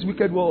survive in this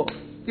wicked world.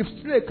 If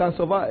snake can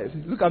survive,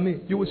 look at me,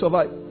 you will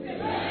survive.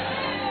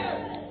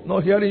 Amen.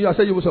 Not hearing you, I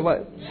say you will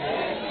survive.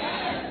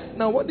 Amen.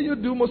 Now, what do you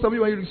do most of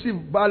you when you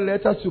receive bad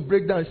letters? You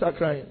break down and start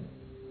crying.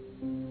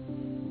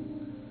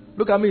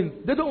 Look, I mean,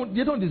 they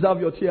don't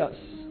deserve your tears.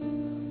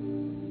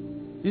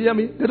 You hear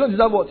me? They don't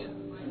deserve what?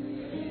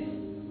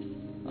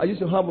 I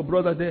used to have a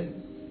brother then.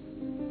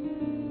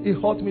 He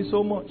hurt me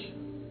so much.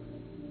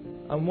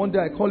 And one day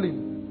I called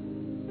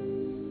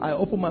him. I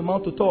opened my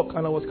mouth to talk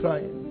and I was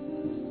crying.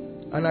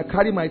 And I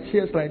carried my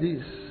tears like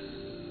this.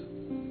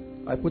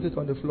 I put it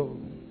on the floor.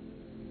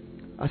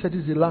 I said,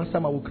 this is the last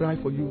time I will cry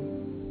for you.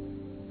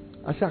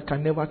 I said, I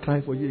can never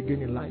cry for you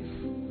again in life.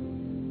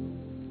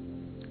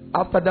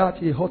 After that,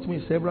 he hurt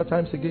me several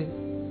times again.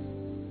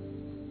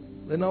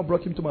 They now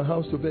brought him to my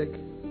house to beg.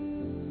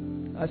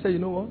 I said, you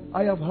know what?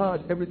 I have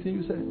heard everything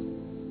you said.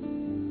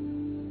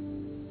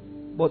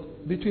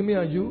 But between me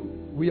and you,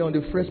 we are on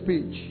the first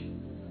page.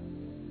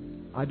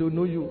 I don't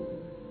know you.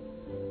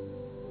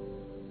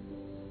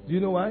 Do you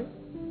know why?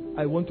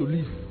 I want to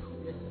live.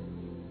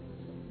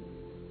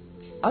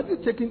 Have you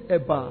taken a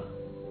bar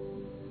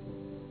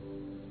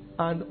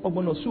and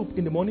ogbono soup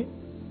in the morning?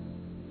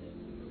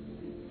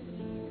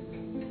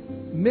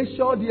 Make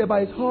sure the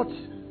eba is hot.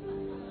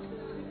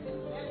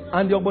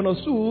 And the ogbono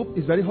soup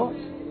is very hot.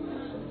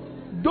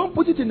 Don't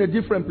put it in a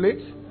different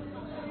plate.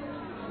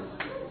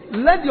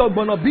 Let the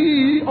ogbono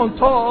be on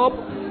top,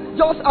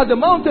 just as the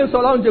mountains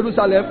around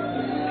Jerusalem.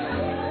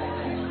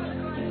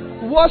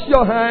 Wash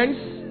your hands.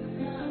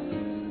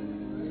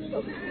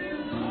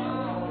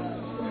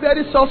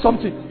 Very soft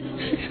something.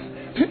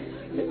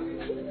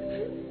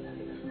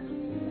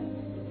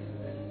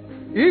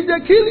 If they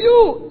kill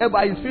you,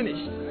 eba is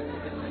finished.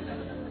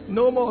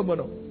 No more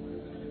ogbono.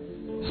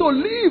 So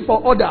live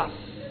for others.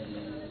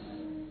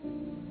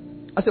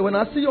 I said, when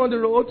I see you on the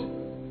road,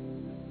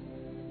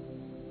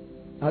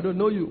 I don't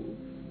know you.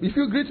 If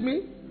you greet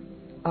me,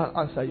 I'll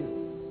answer you.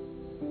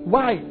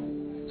 Why?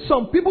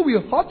 Some people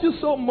will hurt you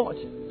so much.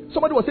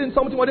 Somebody was saying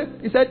something one day.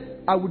 He said,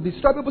 I will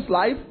destroy people's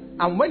life,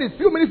 and when it's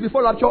few minutes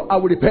before rapture, I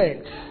will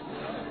repent.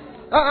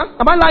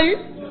 Am I lying?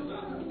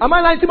 Am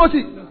I lying,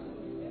 Timothy?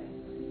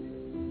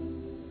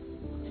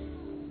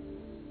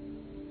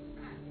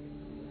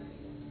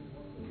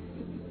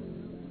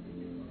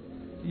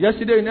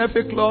 Yesterday in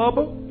FA Club,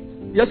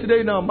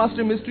 yesterday in our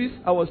Master Mysteries,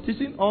 I was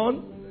teaching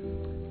on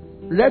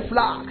red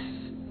flags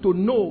to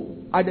know,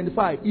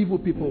 identify evil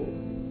people.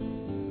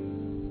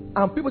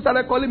 And people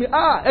started calling me,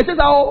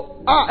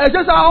 Echesao,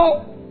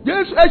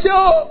 yes,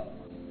 Echesao.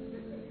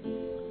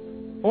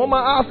 One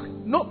man asked,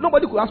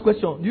 nobody could ask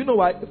questions. Do you know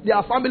why? There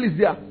are families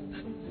there.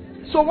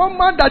 So one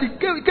man that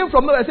came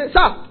from nowhere said,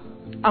 sir,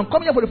 I'm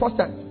coming here for the first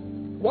time.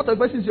 What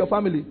advice is your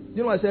family?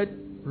 You know what I said?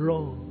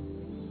 Wrong.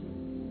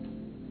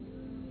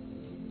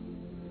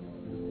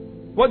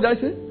 What did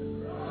I say?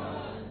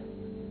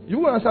 You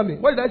won't answer me.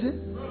 What did I say?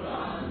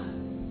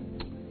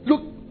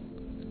 Look,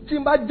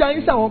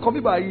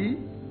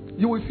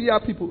 you will fear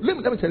people. Let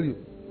me tell you.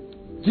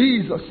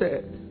 Jesus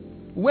said,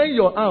 when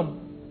your arm,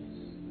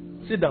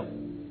 sit down,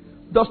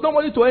 does not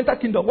want you to enter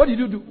kingdom, what did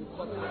you do?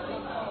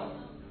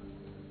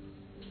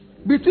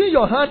 Between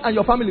your hand and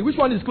your family, which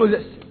one is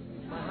closest?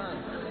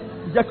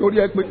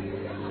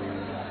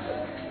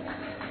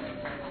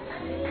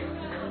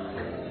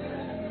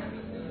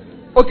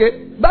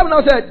 Okay, Bible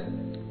now said,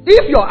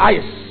 if your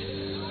eyes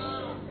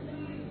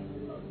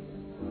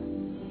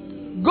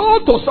go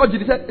to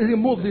surgery, said,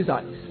 remove these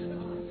eyes.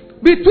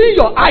 Between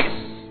your eyes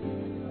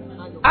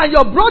and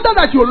your brother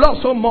that you love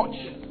so much,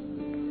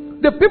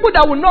 the people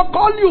that will not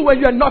call you when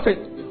you are nothing,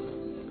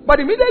 but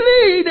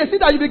immediately they see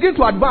that you begin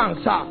to advance,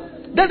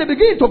 then they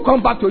begin to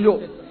come back to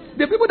you.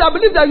 The people that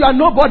believe that you are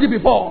nobody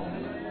before,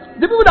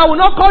 the people that will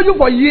not call you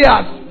for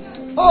years.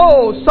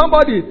 Oh,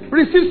 somebody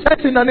receive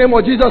sense in the name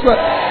of Jesus.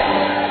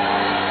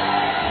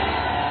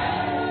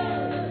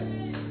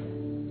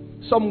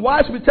 Some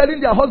wives will be telling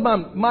their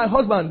husband, my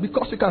husband,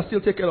 because you can still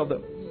take care of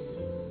them.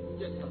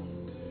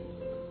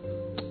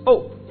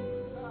 Oh.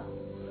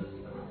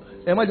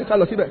 Don't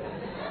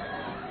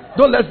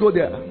let's go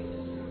there.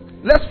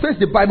 Let's face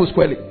the Bible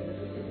squarely.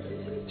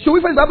 Should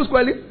we face the Bible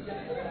squarely?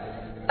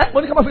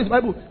 When you come and face the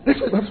Bible, let's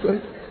face the Bible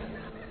squarely.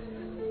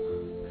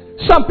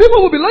 Some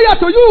people will be loyal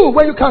to you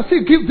when you can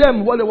still give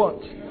them what they want.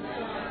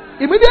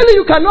 Immediately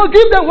you cannot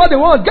give them what they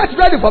want. Get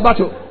ready for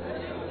battle.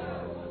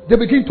 They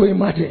begin to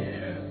imagine.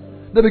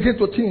 They begin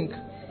to think,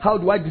 how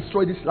do I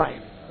destroy this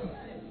life?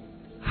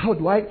 How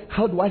do I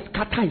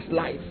scatter his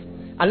life?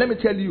 And let me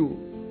tell you,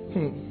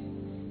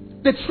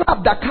 the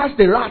trap that catch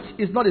the rat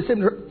is not the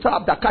same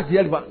trap that catch the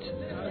elephant.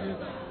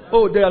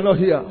 Oh, they are not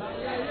here.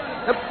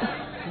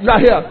 You are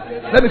here.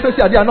 Let me say,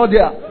 they are not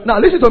there. Now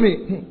listen to me.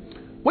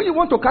 When you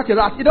want to catch a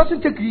rat, it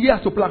doesn't take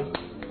years to plan.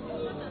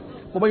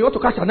 But when you want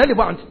to catch an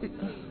elephant,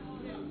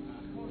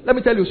 let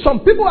me tell you,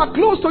 some people are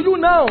close to you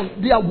now.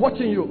 They are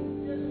watching you.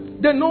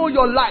 They know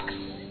your likes.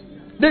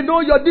 They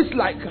know your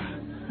dislike.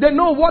 They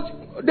know what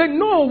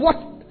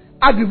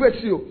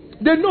aggravates you.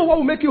 They know what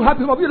will make you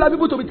happy. You like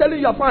people to be telling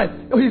you are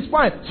fine. Oh, he's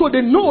fine. So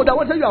they know that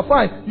when they tell you are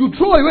fine, you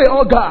throw away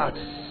all guards.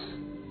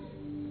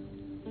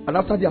 And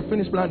after they have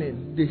finished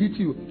planning, they hit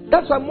you.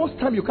 That's why most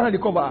time you can't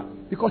recover,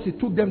 because it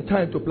took them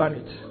time to plan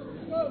it.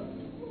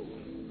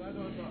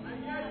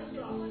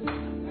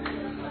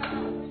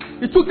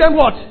 It took them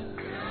what?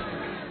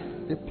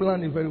 They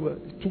planned it very well.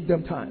 It took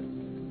them time.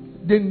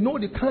 They know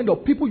the kind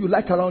of people you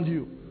like around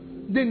you.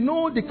 They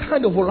know the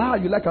kind of aura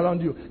you like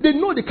around you. They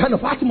know the kind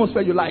of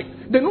atmosphere you like.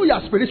 They know you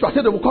are spiritual. I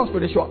said they will come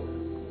spiritual.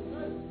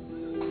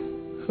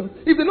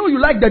 If they know you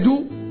like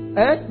Bedu,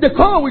 they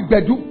come with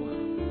Bedu.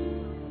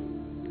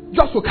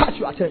 Just to catch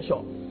your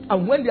attention.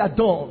 And when they are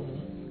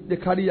done, they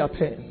carry your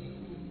pen.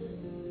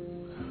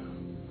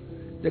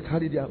 They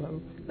carry their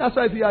pen. That's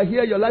why if you are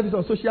here, your life is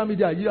on social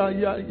media.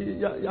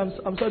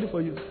 I'm sorry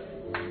for you.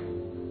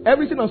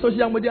 Everything on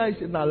social media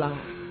is a lie.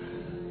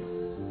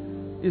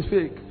 It's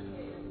fake.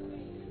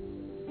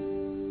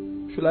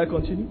 Should I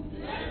continue?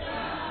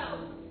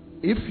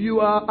 If you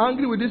are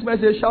angry with this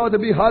message, shout a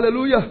big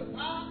hallelujah.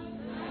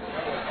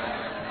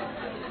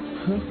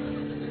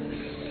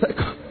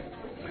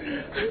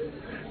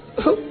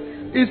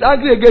 He's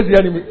angry against the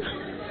enemy.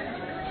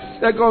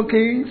 2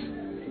 Kings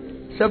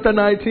chapter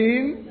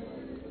 19,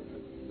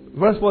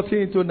 verse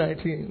 14 to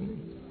 19.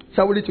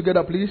 Shall we read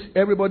together, please?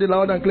 Everybody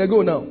loud and clear.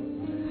 Go now.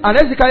 And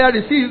Hezekiah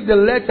received the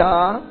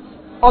letter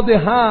of the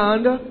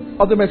hand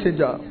of the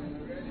messenger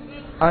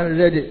and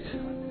read it.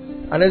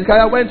 And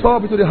Hezekiah went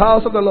up into the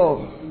house of the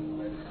Lord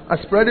and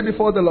spread it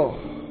before the Lord.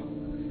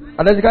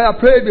 And Hezekiah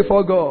prayed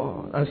before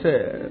God and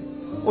said,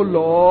 O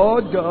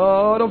Lord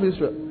God of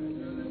Israel,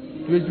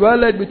 which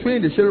dwelleth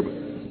between the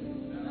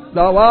cherubim,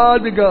 thou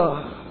art the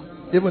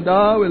God, even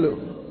thou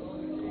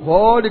alone, of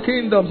all the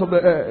kingdoms of the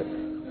earth,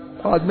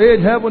 thou hast made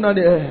heaven and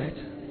the earth.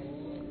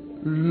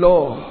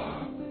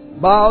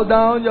 Lord, bow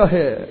down your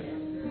head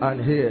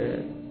and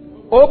hear.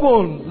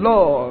 Open,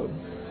 Lord,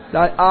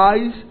 thy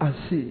eyes and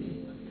see.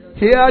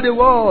 Hear the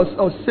words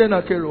of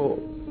Sennacherib,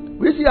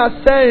 which he has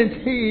sent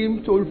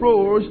him to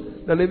reproach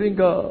the living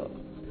God.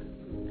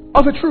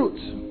 Of a truth,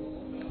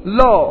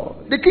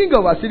 Lord, the king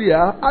of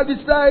Assyria hath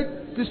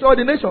destroyed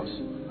the nations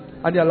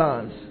and their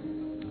lands,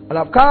 and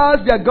have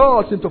cast their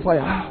gods into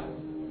fire.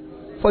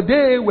 For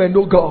they were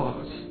no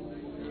gods,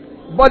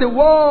 but the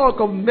work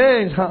of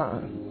men's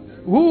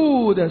hand,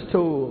 wood and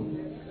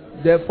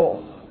stone.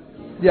 Therefore,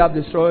 they have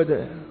destroyed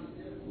them.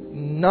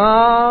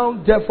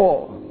 Now,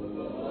 therefore,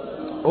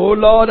 O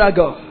Lord our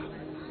God,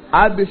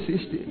 I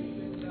beseech thee,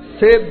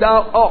 save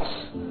thou us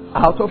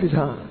out of his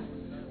hand.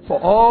 For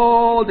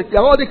all the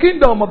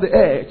kingdom of the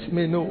earth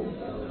may know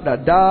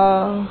that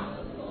thou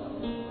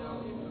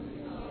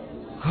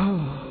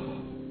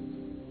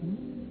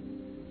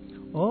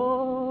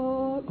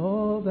all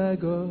of thy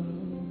God.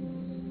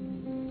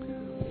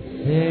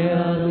 They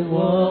are the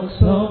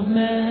works of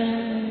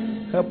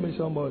men. Help me,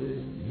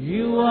 somebody.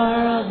 You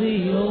are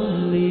the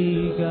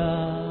only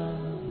God.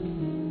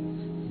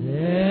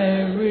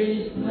 There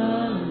is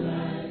none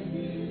like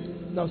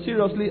you. Now,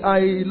 seriously,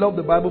 I love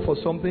the Bible for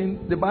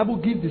something. The Bible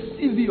gives the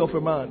CV of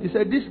a man. He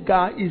said, this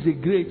guy is a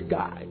great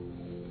guy.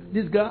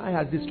 This guy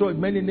has destroyed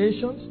many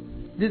nations.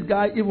 This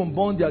guy even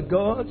burned their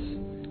gods.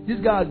 This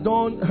guy has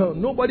done,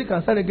 nobody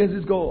can stand against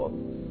this God.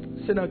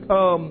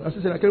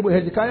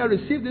 Hezekiah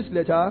received this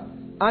letter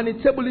and he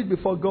tabled it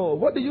before God.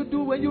 What do you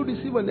do when you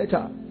receive a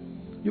letter?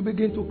 You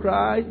begin to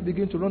cry, you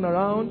begin to run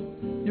around.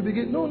 You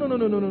begin, no.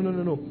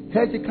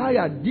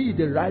 Hezekiah did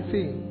the right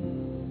thing.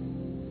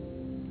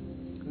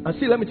 And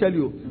see, let me tell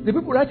you, the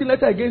people writing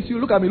letter against you,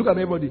 look at me,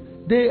 everybody.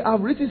 They have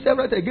written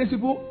several letters against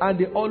people and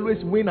they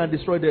always win and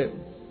destroy them.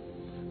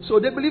 So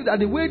they believe that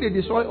the way they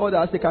destroy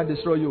others, they can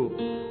destroy you.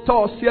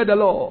 Thus, fear the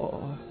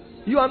Lord.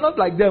 You are not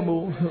like them.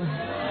 Oh.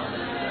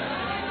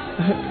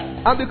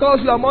 And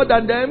because you are more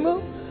than them,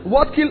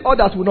 what kill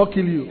others will not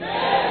kill you.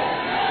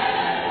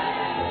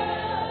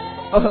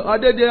 Are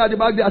they there at the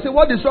back there? I say,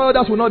 what destroy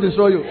others will not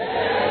destroy you.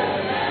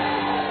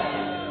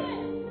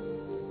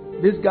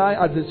 This guy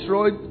has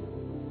destroyed.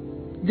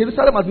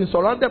 Jerusalem has been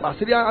surrounded by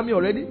Syrian army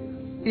already.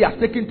 He has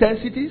taken 10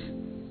 cities.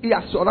 He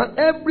has surrounded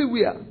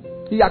everywhere.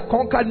 He has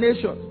conquered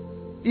nations.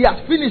 He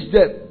has finished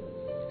them.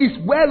 It's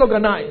well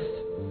organized.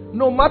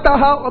 No matter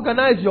how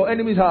organized your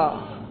enemies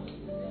are,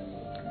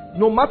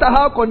 no matter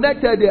how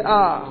connected they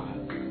are,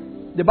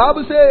 the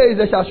Bible says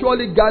they shall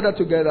surely gather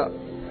together.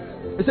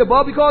 It said,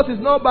 but because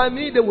it's not by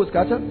me, they will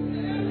scatter.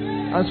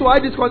 And so I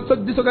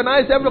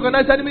disorganize every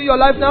organized enemy in your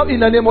life now in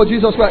the name of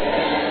Jesus Christ.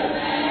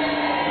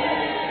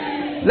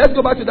 Let's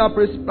go back to that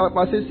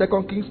passage,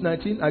 2 Kings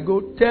 19. I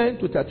go 10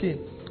 to 13.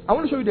 I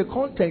want to show you the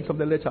content of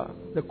the letter.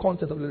 The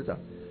content of the letter.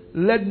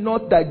 Let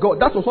not thy God.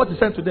 That was what he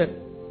sent to them.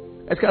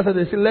 Hezekiah said,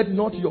 they say, let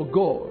not your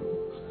God,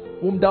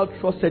 whom thou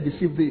trusted,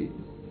 deceive thee.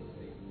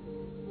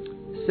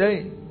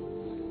 Saying,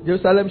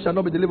 Jerusalem shall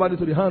not be delivered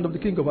into the hand of the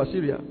king of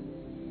Assyria.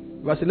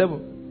 Verse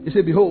 11. He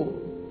said, behold,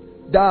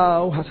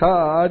 thou hast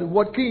heard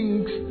what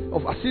kings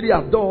of Assyria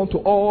have done to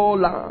all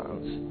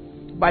lands,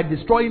 by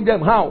destroying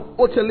them. How?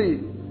 Utterly.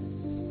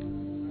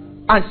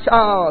 And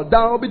shall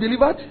thou be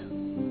delivered?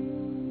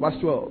 Verse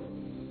 12.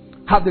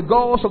 Have the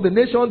gods of the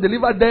nation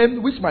delivered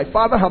them which my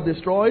father have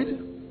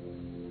destroyed?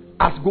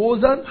 As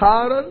Gozan,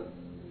 Haran,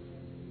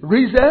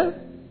 Rezeh,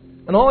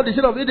 and all the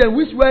children of Eden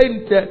which were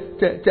in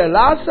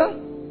Telassa?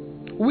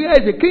 Where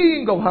is the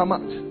king of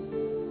Hamath,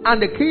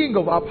 and the king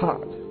of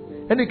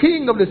Arpad, and the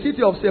king of the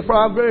city of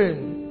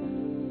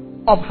Sepharvaim?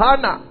 of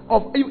Hannah.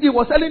 He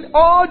was telling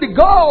all the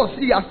gods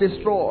he has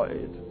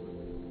destroyed.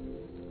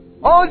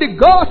 All the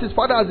gods his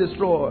father has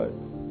destroyed.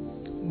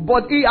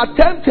 But he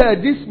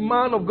attempted this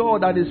man of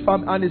God and his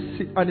family and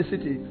his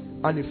city,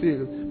 and he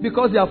failed.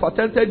 Because they have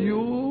attempted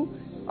you,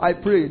 I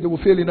pray they will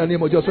fail in the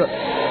name of Jesus.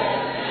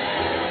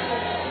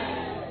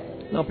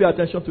 Now pay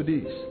attention to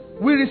this.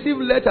 We receive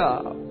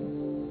letter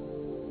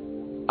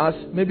as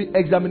maybe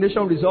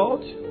examination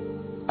result.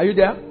 Are you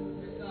there?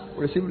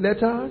 We receive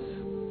letters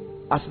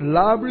as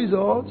lab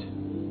result,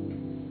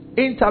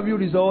 interview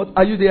result.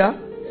 Are you there?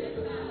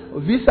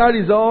 Visa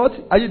result.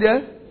 Are you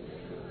there?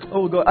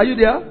 Oh God, are you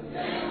there?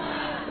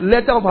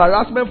 Letter of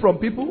harassment from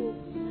people.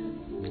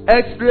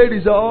 X-ray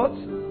result.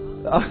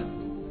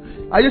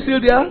 Are you still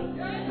there?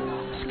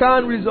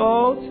 Scan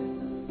result.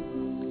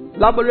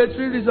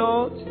 Laboratory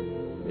result.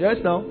 Yes,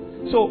 now.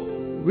 So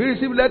we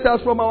receive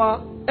letters from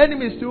our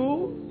enemies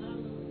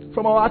too,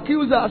 from our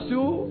accusers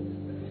too.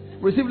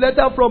 We receive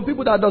letter from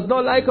people that does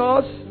not like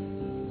us.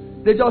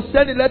 They just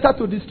send a letter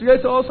to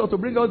distress us or to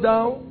bring us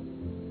down.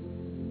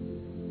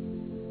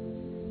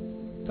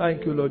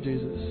 Thank you, Lord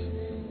Jesus.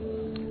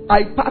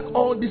 I pack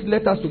all these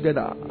letters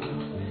together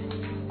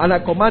and I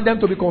command them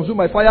to be consumed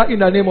by fire in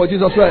the name of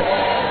Jesus Christ.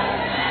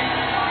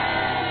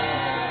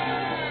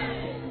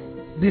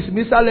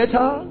 Dismissal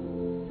letter.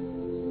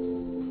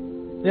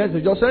 Yes,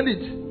 they just send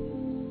it.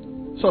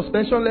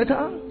 Suspension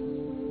letter.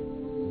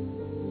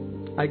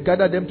 I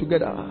gather them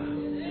together.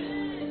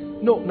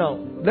 No, now,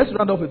 let's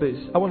round off with this.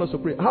 I want us to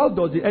pray. How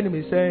does the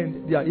enemy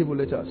send their evil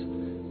letters?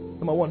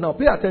 Number one, now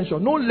pay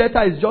attention. No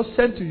letter is just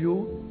sent to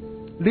you.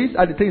 These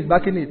are the things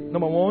backing it.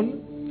 Number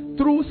one,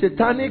 through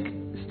satanic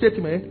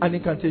statement and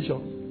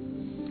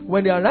incantation.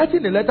 When they are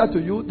writing a letter to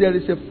you, there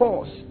is a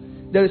force.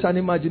 There is an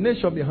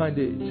imagination behind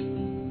it.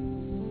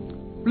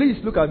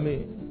 Please look at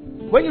me.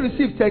 When you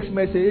receive text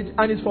message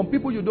and it's from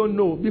people you don't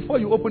know, before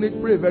you open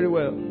it, pray very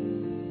well.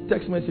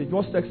 Text message.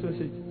 What's text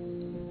message?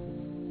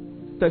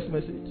 Text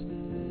message.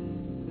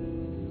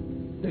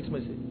 Text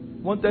message.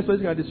 One text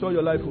message can destroy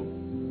your life.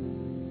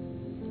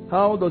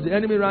 How does the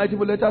enemy write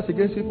evil letters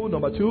against people?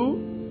 Number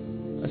two,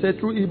 I said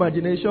through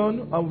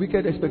imagination and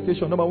wicked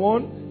expectation. Number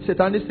one,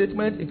 satanic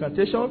statement,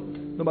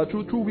 incantation. Number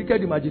two, through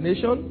wicked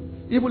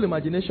imagination, evil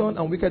imagination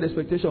and wicked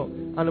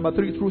expectation. And number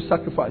three, through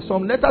sacrifice.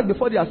 Some letters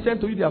before they are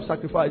sent to you, they have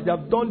sacrificed. They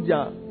have done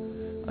their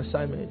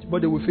assignment,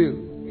 but they will fail.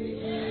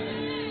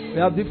 We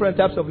have different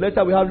types of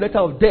letter. We have letter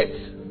of death.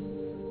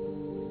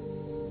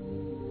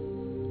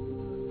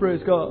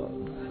 Praise God.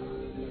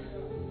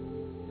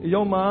 A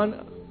young man,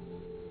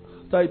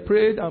 after he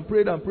prayed and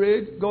prayed and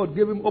prayed, God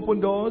gave him open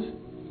doors.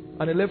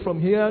 And he left from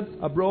here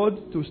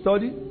abroad to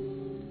study.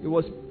 It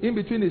was in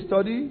between his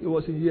study. It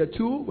was in year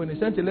 2 when he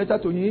sent a letter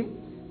to him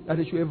that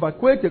he should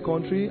evacuate the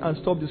country and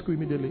stop the school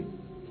immediately.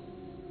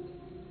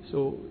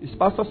 So his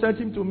pastor sent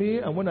him to me,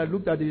 and when I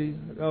looked at his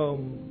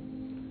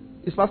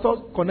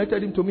pastor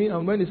connected him to me,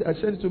 and when he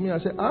sent it to me, I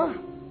said,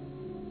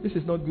 this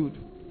is not good.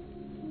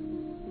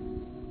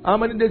 How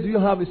many days do you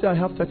have? He said, I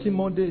have 13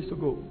 more days to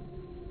go.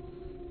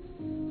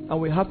 And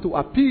we have to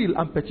appeal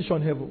and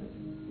petition heaven.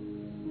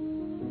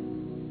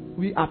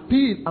 We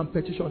appealed and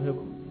petitioned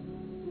heaven.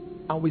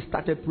 And we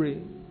started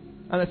praying.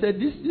 And I said,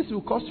 this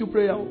will cost you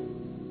prayer.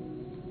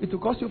 It will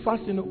cost you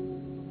fasting.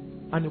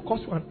 And it will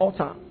cost you an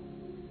altar.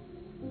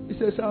 He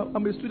says,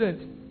 I'm a student.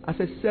 I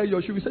said, sell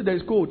your shoe. He said, there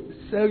is code.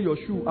 Sell your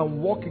shoe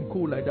and walk in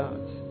cold like that.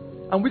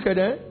 I'm wicked,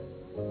 eh?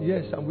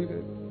 Yes, I'm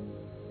wicked.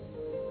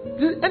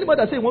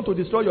 Anybody that say you want to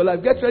destroy your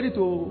life, get ready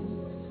to...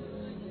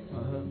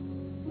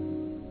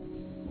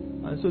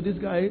 And so this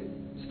guy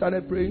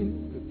started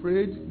praying. We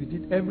prayed. We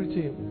did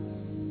everything.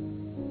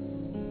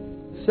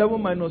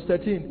 7 minus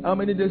 13. How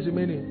many days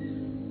remaining?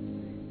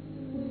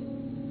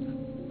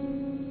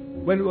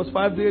 When it was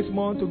 5 days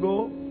more to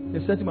go, they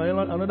sent him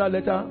another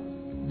letter.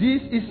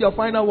 This is your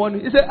final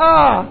warning. He said,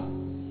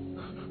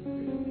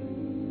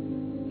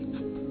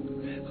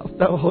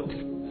 After all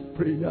these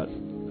prayers.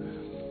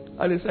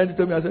 And he sent it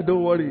to me. I said,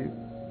 don't worry.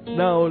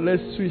 Now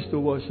let's switch to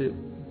worship.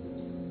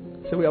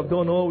 So we have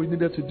done all we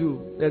needed to do.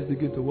 Let's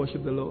begin to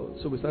worship the Lord.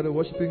 So we started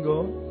worshiping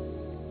God.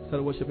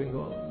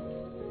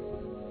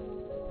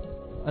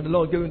 And the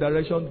Lord gave him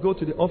direction, go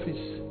to the office.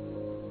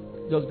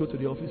 Just go to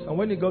the office. And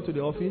when he got to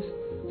the office,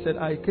 he said,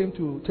 I came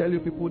to tell you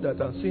people that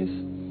since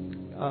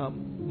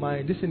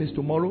my destiny is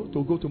tomorrow,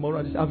 to go tomorrow.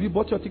 And he said, have you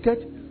bought your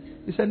ticket?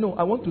 He said, no,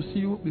 I want to see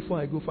you before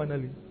I go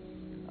finally.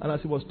 And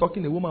as he was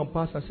talking, a woman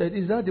passed and said,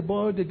 is that the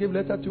boy they gave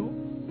letter to?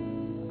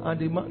 And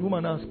the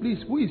woman asked,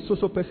 please, who is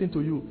so person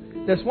to you?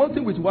 There's one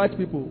thing with white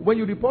people. When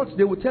you report,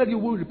 they will tell you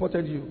who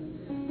reported you.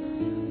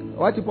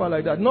 White people are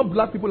like that. Not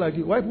black people like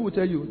you. White people will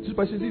tell you, this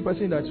person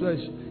that's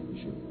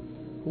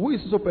who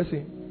is so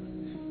person?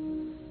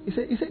 He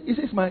said,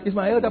 it's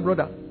my elder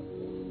brother.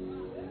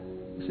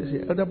 He says,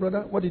 your elder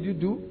brother, what did you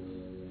do?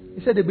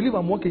 He said, they believe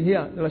I'm working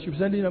here, that I should be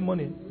sending them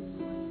money.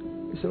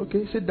 He said,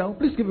 okay, sit down.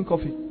 Please give him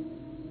coffee.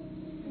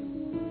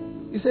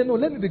 He said, no,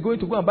 let me be going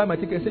to go and buy my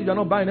ticket. He said, you're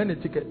not buying any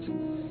ticket.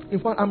 In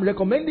fact, I'm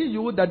recommending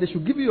you that they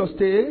should give you your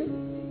stay.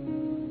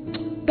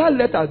 That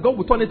letter, God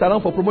will turn it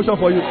around for promotion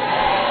for you.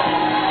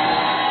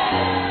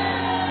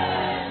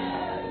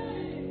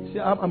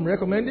 I'm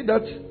recommending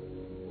that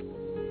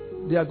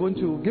they are going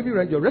to give you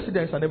your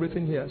residence and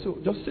everything here. So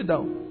just sit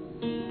down.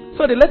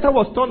 So the letter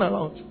was turned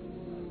around.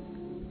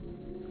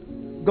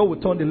 God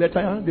will turn the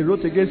letter. They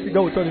wrote against it.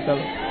 God will turn it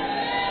around.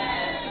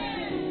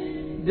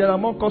 There are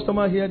more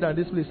customers here than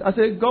this place. I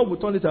said, God will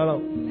turn it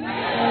around.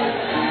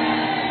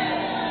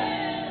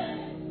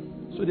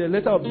 So the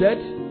letter of death,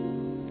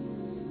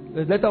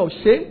 the letter of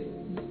shame,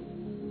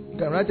 you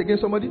can write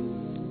against somebody.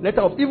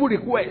 Letter of evil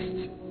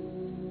request,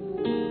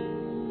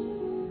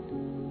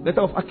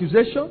 letter of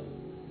accusation,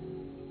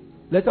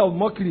 letter of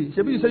mockery.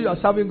 Maybe you say you are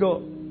serving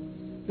God.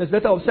 There's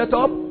letter of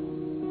setup.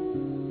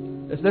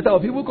 There's letter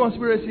of evil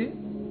conspiracy.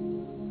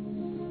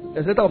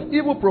 There's letter of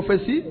evil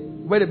prophecy,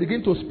 where they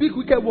begin to speak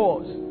wicked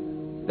words.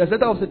 There's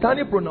letter of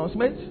satanic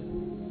pronouncement,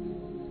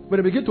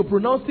 where they begin to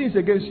pronounce things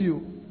against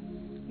you.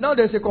 Now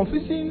there's a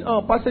confusing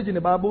passage in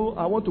the Bible.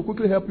 I want to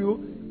quickly help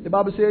you. The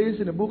Bible says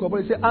in the book of God,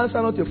 it says,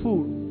 answer not a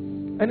fool.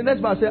 And the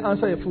next verse says,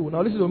 answer a fool.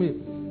 Now listen to me.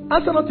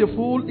 Answer not a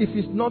fool if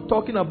it's not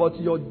talking about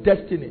your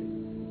destiny.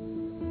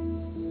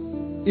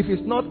 If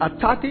it's not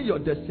attacking your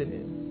destiny.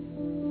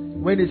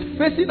 When it's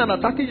facing and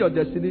attacking your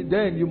destiny,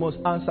 then you must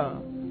answer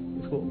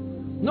the fool.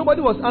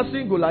 Nobody was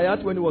answering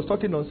Goliath when he was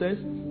talking nonsense.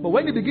 But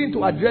when he began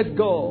to address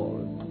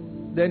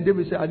God, then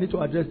David said, I need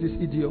to address this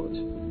idiot.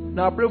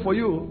 Now I pray for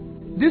you.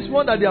 This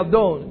one that they have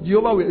done,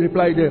 Jehovah will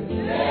reply them.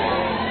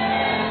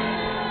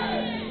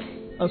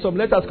 And some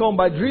letters come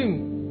by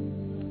dream.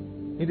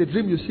 In the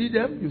dream you see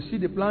them, you see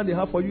the plan they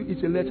have for you,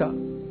 it's a letter.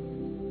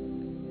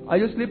 Are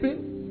you sleeping?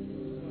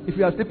 If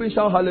you are sleeping,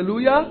 shout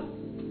hallelujah.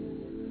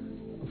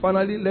 And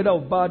finally, letter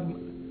of bad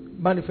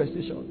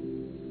manifestation.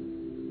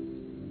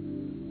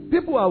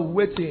 People are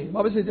waiting.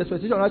 Bible says the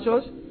expectation of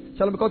righteous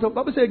shall be cut off.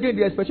 Bible says again,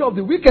 the expectation of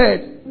the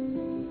wicked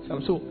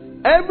shall so.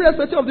 Every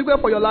expectation of the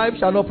wicked for your life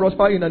shall not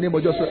prosper in the name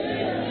of Jesus.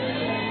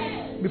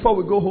 Before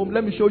we go home,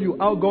 let me show you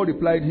how God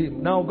replied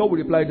him. Now God will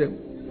reply them.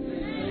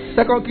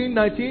 2 Kings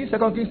 19,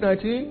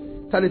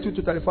 32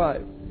 to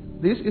 35.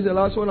 This is the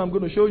last one I'm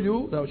going to show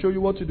you. I'll show you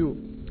what to do.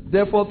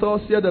 Therefore,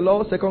 thus saith the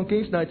Lord, 2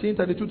 Kings 19,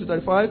 32 to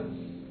 35.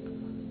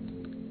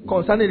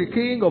 Concerning the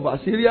king of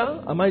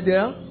Assyria. Am I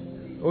there?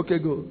 Okay,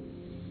 good.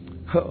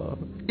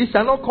 He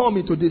shall not come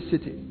into this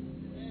city,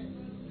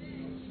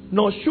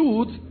 nor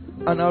shoot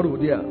an arrow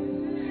there,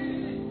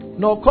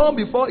 nor come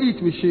before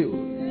it with shield.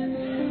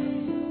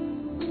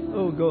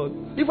 Oh God.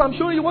 If I'm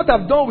showing you what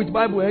I've done with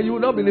Bible, you will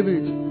not believe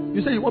it.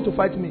 You say you want to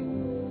fight me.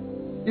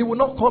 He will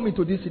not come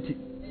into this city.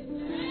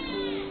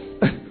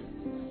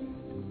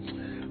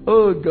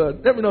 Oh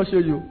God. Let me not show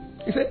you.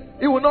 He said,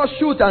 he will not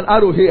shoot an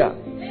arrow here,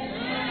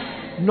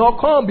 nor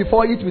come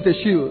before it with a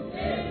shield,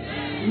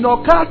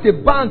 nor cast a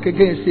bank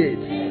against it.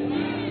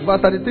 Verse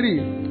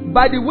 33.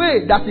 By the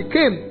way that he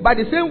came, by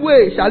the same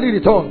way shall he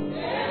return.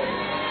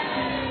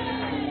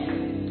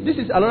 This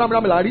is Alaram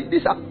Ramalari.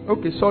 This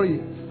okay,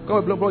 sorry.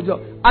 God bless you.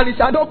 And he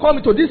shall not come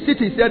into this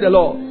city, said the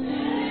Lord.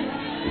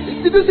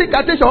 Did you see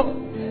incantation?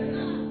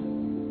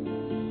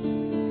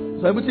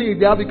 So everything is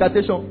there,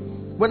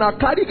 incantation. When I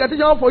carry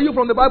incantation for you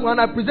from the Bible and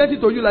I present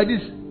it to you like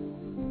this,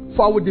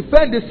 for I will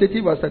defend this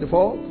city, verse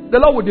 34, the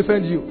Lord will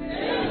defend you.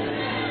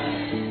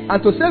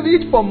 And to save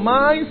it for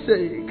my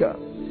sake,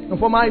 and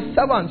for my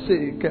servant's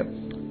sake.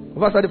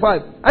 Verse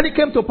 35. And it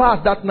came to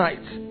pass that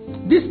night.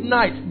 This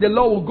night the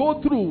Lord will go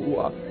through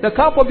the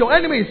camp of your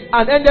enemies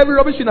and end every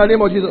rubbish in the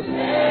name of Jesus.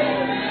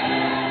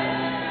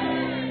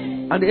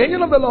 And the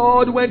angel of the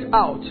Lord went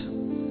out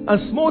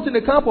and smote in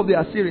the camp of the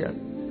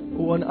Assyrian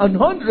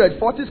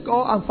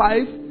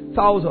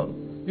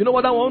 145,000. You know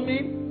what that one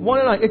means?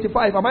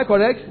 185. Am I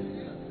correct?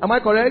 Am I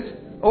correct?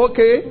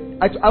 Okay.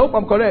 I hope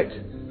I'm correct.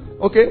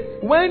 Okay.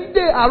 When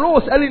they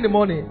arose early in the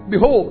morning,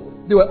 behold,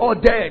 they were all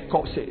dead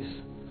corpses.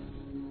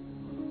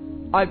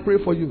 I pray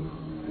for you.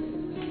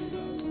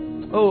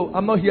 Oh,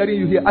 I'm not hearing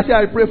you here. I say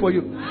I pray for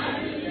you.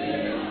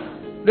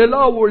 The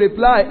Lord will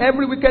reply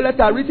every wicked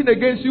letter written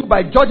against you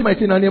by judgment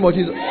in the name of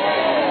Jesus.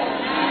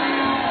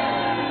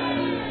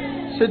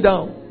 Sit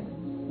down.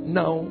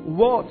 Now,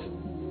 what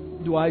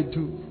do I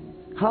do?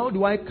 How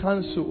do I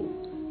cancel?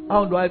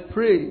 How do I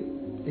pray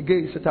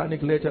against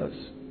satanic letters?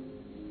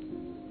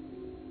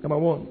 Number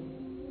one,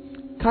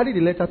 carry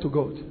the letter to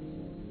God.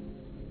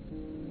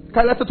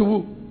 Carry letter to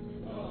who?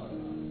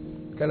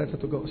 Carry letter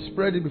to God.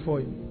 Spread it before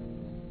Him.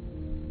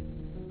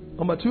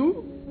 Number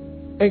two,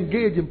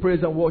 engage in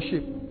praise and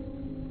worship.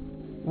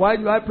 Why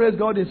do I praise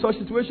God in such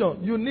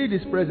situation? You need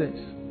His presence.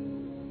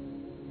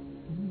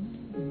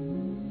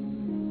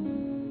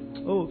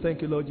 Oh,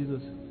 thank you, Lord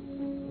Jesus.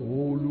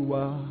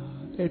 Olúwa,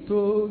 ẹ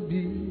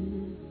tóbi,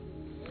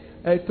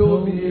 ẹ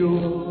tóbi o,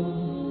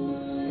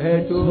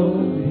 ẹ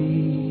tóbi.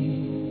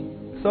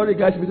 Sorry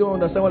guys, if you don't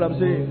understand what I'm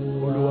saying.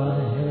 Olúwa,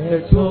 ẹ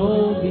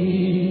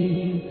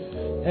tóbi,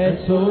 ẹ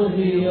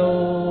tóbi o,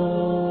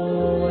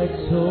 ẹ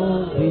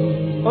tóbi.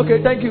 Okay,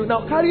 thank you.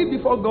 Now carry it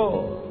before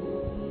God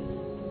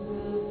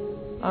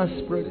and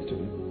spread it to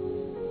Him.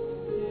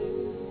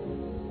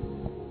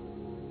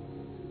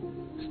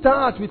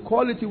 Start with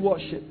quality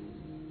worship.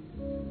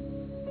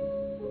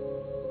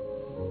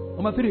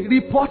 Number three,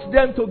 report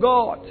them to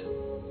God.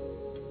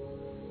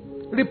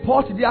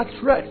 report their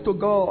threats to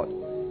God.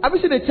 Have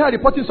you seen a child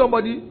reporting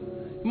somebody?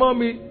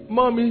 Mommy,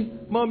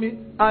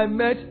 I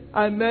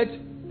met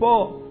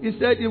Paul. He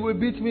said he will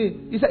beat me.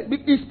 He said,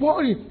 he's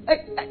pouring.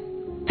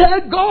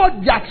 Tell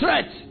God their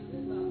threat.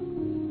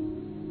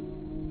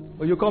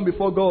 When you come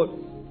before God,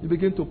 you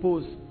begin to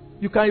pose.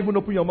 You can't even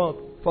open your mouth.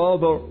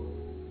 Father,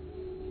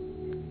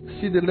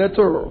 see the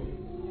letter.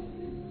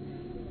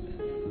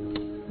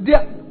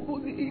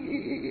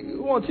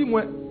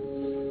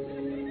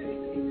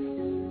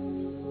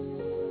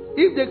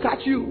 If they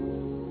catch you,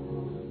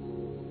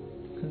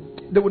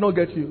 they will not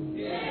get you.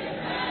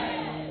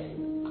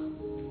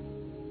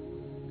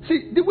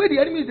 See, the way the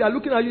enemies they are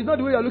looking at you is not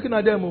the way you are looking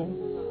at them. Oh.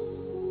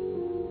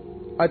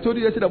 I told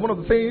you yesterday that one of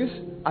the things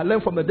I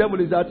learned from the devil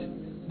is that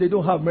they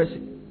don't have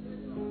mercy.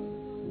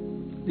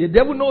 The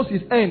devil knows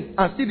his end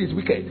and still is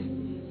wicked.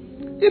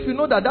 If you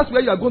know that that's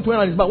where you are going to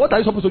end and his mouth, what are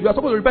you supposed to do? You are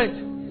supposed to repent.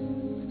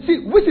 See,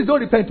 witches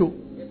don't repent too.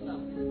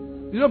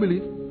 You don't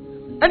believe?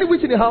 Any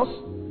witch in the house,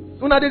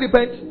 when they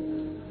repent?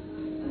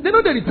 They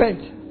know they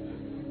repent.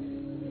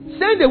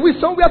 Send the witch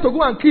somewhere to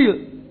go and kill.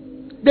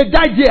 They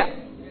died there.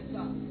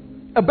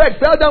 A bird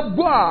fell down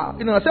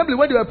in an assembly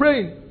when they were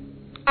praying.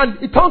 And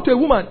it turned to a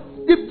woman.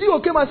 The devil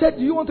came and said,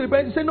 do you want to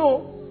repent? He said,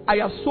 no, I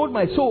have sold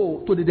my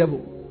soul to the devil.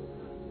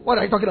 What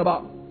are you talking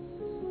about?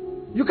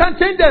 You can't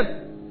change them.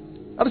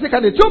 I said,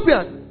 can the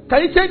Ethiopian,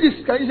 can you change this?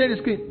 Can you change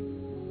the skin?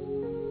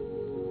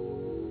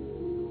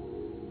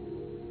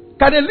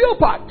 Can a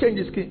leopard change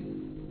his skin?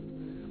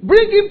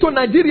 Bring him to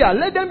Nigeria.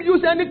 Let them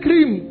use any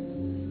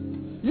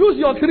cream. Use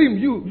your cream.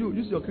 You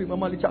use your cream,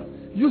 Amalicha.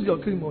 Use your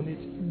cream on it.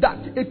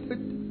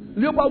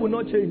 Leopard will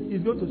not change.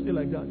 It's going to stay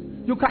like that.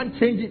 You can't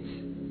change it.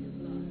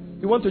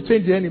 You want to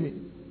change the enemy.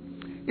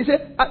 He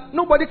said,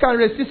 nobody can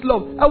resist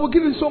love. I will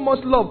give you so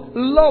much love.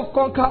 Love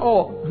conquer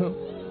all.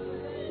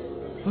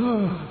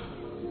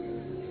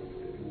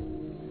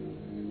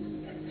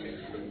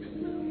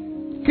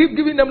 Keep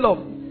giving them love.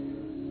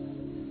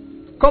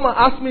 Come and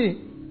ask me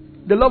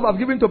the love I've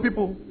given to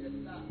people.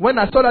 When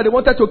I saw that they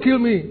wanted to kill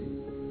me,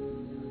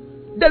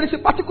 there is a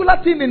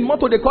particular thing in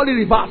motor they call it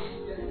reverse.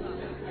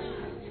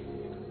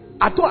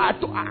 I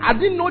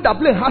didn't know that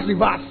plane has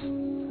reverse.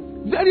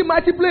 Very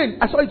mighty plane.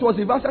 I saw it was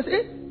reverse. I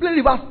said, plane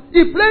reverse.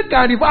 If plane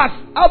can reverse,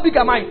 how big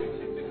am I?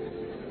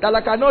 That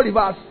I cannot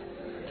reverse.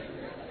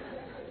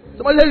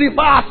 Somebody say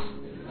reverse.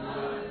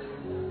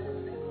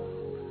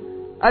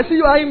 I see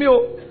you eyeing me.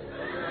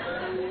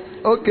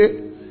 Okay.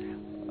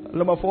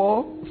 Number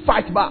 4,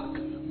 fight back.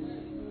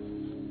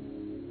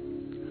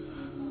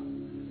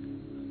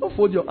 Don't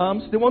fold your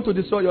arms. They want to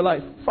destroy your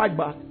life. Fight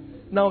back.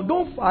 Now,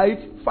 don't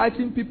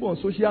fighting people on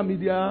social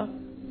media,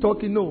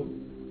 talking. No.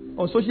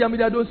 On social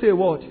media, don't say a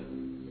word.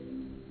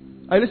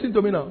 Are you listening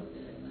to me now?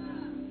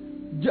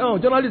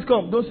 Journalists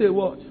come, don't say a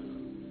word.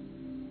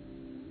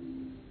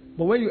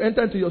 But when you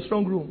enter into your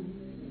strong room,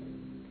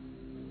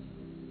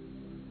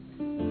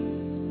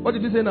 what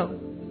did you say now?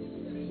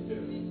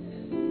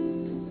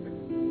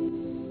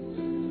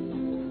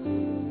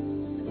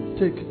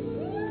 Take.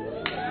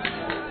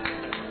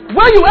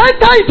 When you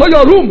enter into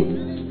your room,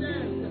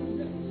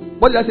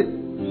 what did I say?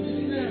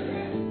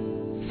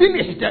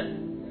 Finish them.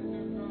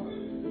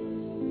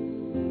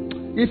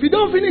 If you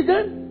don't finish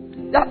them,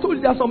 I told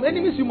you there are some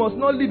enemies you must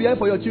not leave behind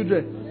for your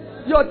children.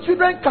 Your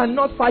children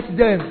cannot fight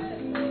them.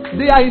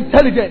 They are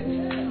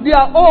intelligent. They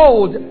are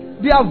old.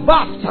 They are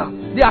vast.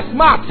 They are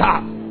smart.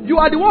 You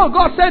are the one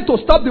God sent to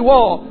stop the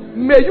war.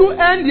 May you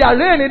end their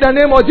reign in the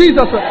name of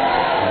Jesus.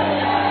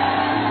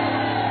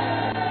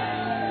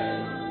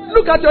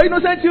 Look at your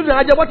innocent children.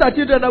 What are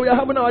children that we are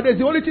having nowadays?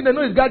 The only thing they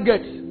know is God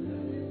gets.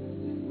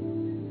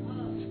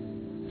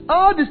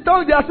 All the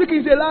tongue they are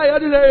speaking is a lie. All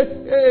they say,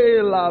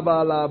 hey,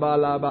 laba, laba,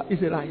 laba.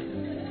 It's a lie.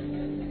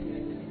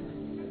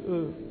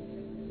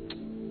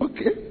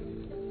 Okay.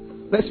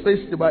 Let's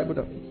face the Bible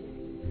now.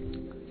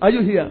 Are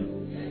you here?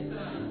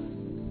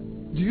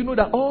 Do you know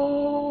that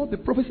all the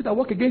prophecy that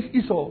worked against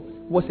Esau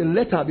was a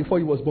letter before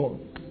he was born?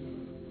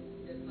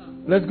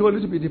 Let's go a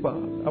little bit deeper.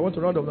 I want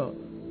to round up now.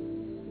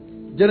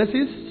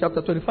 Genesis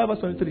chapter 25 verse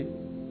 23.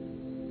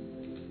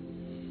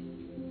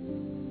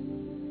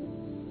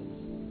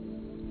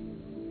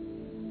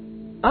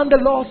 And the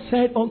Lord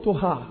said unto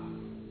her,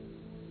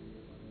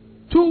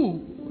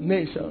 2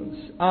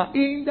 nations are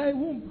in thy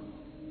womb,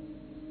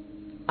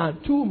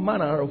 and 2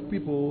 manner of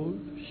people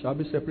shall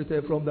be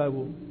separated from thy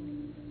womb.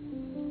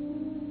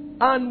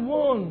 And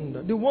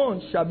the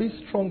one shall be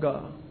stronger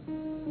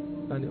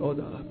than the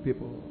other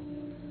people.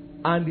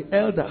 And the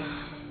elder.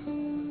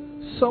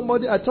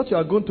 Somebody, I thought you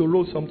are going to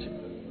roll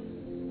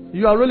something.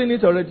 You are rolling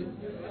it already.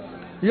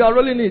 You are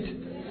rolling it.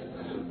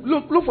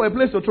 Look for a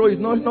place to throw it,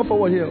 not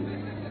forward here.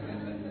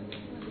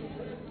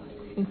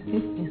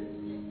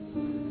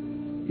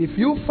 If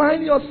you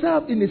find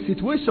yourself in a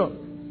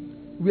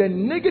situation where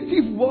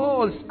negative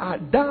walls are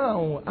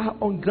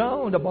on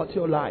ground about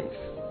your life,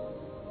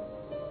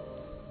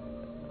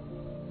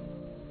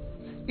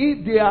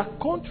 if they are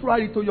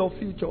contrary to your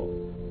future,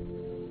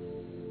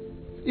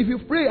 if you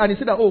pray and you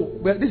say that,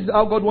 this is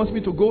how God wants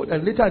me to go,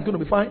 and later it's going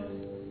to be fine.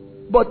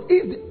 But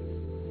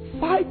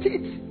fight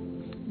it.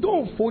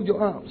 Don't fold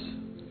your arms.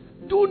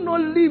 Do not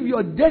leave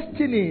your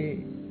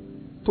destiny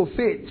to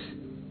fate.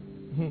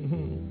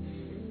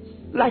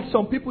 Like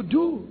some people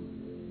do.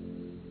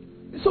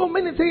 So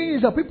many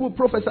things that people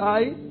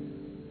prophesy.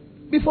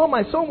 Before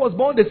my son was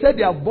born, they said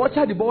they have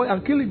butchered the boy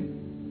and killed him.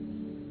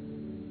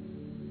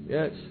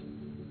 Yes.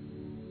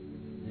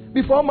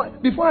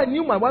 Before I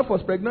knew my wife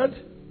was pregnant,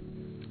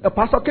 a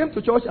pastor came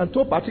to church and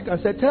told Patrick and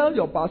said, tell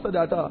your pastor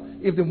that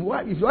if your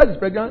wife is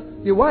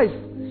pregnant, the wife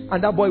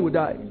and that boy will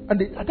die. And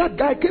that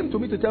guy came to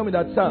me to tell me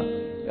that, sir,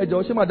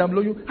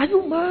 are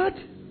you mad?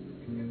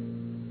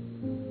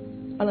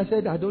 And I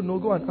said, I don't know.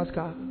 Go and ask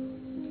her.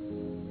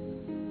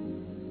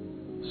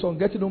 So I'm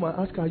getting home and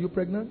asked her, are you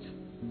pregnant?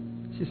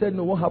 She said,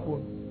 no, what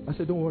happened? I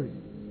said, don't worry.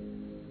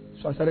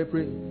 So I started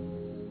praying.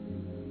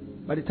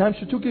 By the time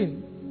she took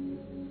in,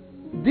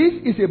 this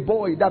is a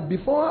boy that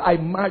before I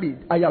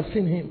married, I have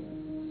seen him.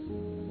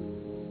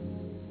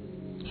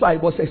 So I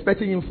was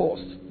expecting him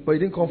first, but he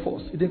didn't come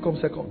first. He didn't come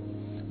second.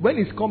 When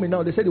he's coming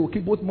now, they said they will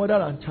keep both mother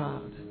and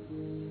child.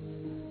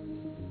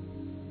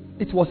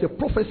 It was a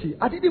prophecy.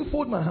 I didn't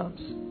fold my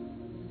hands.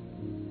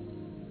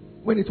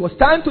 When it was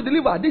time to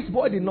deliver, this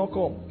boy did not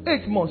come.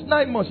 8 months,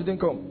 9 months, he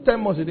didn't come. 10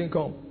 months, he didn't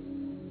come.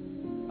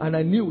 And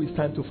I knew it's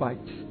time to fight.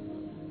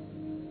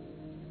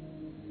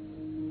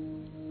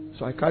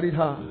 So I carried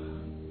her.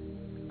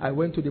 I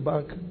went to the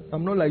bank.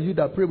 I'm not like you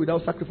that pray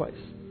without sacrifice.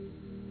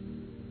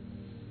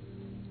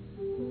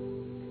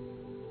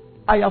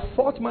 I have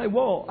fought my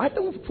war.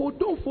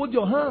 Don't fold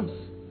your hands.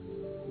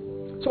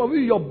 So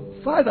if your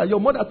father, your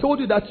mother told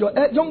you that your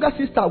younger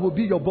sister will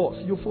be your boss,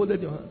 you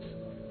folded your hands.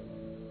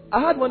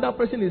 I heard one that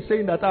person is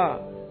saying that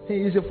he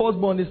is a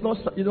firstborn, he's not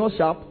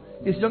sharp.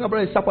 His younger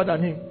brother is sharper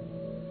than him.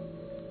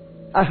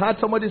 I heard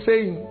somebody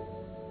saying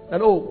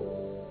that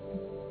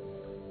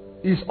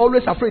he's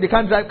always afraid he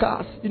can't drive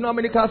cars. You know how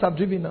many cars I've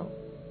driven now?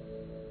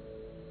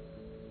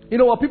 You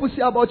know what people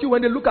say about you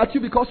when they look at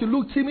you because you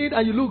look timid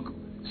and you look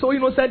so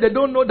innocent, they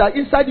don't know that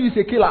inside you is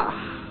a killer.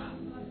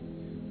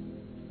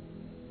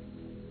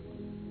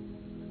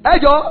 Hey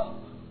Joe,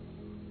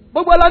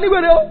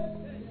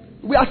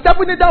 we are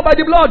stepping it down by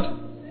the blood.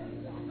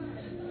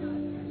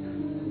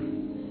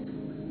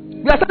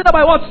 We are stepping down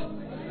by what?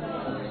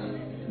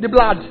 The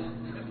blood.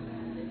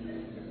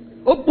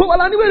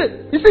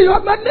 You see, you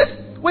have madness.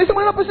 When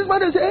someone else is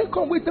mad, they say, hey,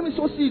 come, wait, let me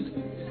sow seed.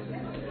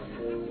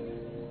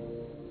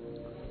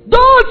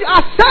 Don't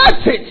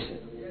accept it.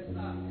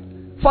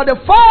 For the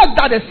fact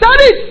that they said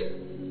it.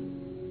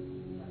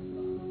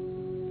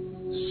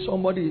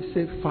 Somebody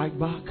say, fight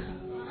back.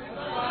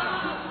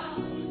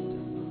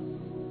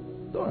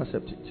 Don't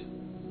accept it.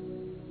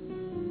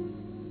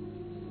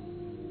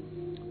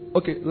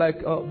 Okay,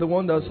 like the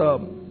one that's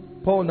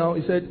Paul now,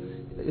 he said,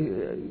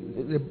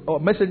 a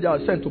messenger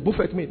sent to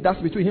buffet me.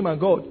 That's between him and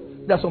God.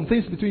 There are some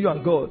things between you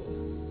and God.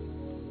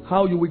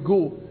 How you will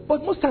go.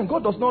 But most time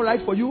God does not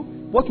write for you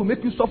what will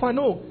make you suffer.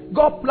 No.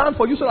 God planned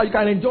for you so that you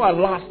can enjoy at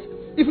last.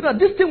 If you know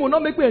this thing will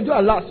not make me enjoy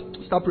at last,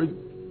 stop praying.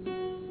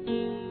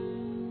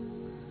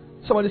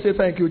 Somebody say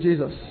thank you,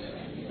 Jesus.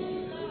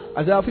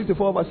 Isaiah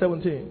 54 verse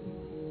 17.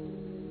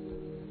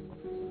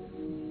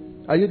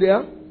 Are you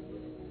there?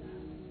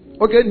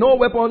 Okay, no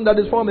weapon that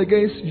is formed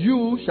against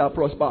you shall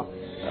prosper.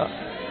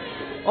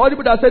 All the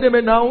people that said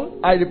amen now,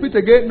 I repeat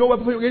again, no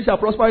weapon against shall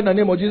prosper in the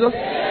name of Jesus.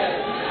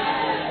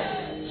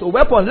 So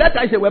weapon, let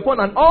I say weapon,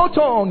 and all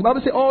tongue. The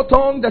Bible says all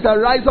tongue that shall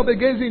rise up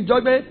against in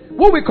judgment,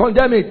 who will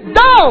condemn it?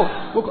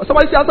 Thou!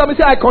 Somebody say after me,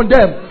 say I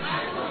condemn.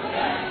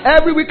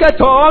 Every wicked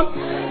tongue,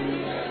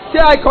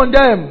 say I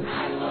condemn.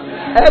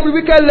 Every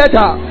wicked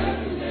letter,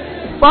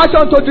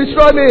 passion to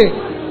destroy me,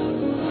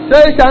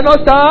 say it shall not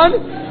stand,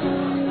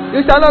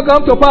 it shall not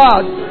come to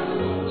pass.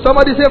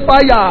 Somebody say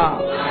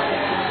fire.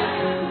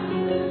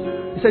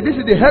 He said, this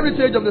is the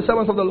heritage of the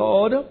servants of the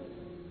Lord,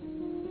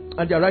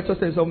 and their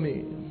righteousness of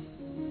me.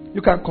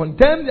 You can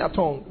condemn their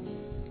tongue.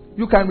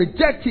 You can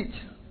reject it.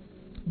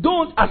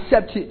 Don't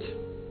accept it.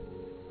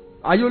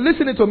 Are you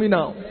listening to me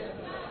now?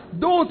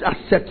 Don't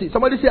accept it.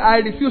 Somebody say, I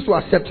refuse to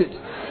accept it.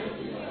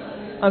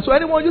 And so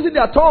anyone using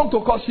their tongue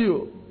to curse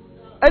you,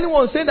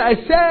 anyone saying that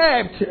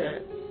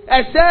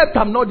except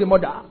I'm not the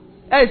mother,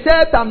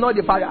 except I'm not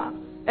the father,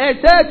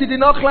 except he did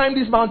not climb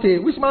this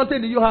mountain. Which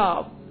mountain do you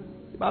have?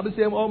 The Bible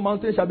says all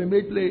mountains shall be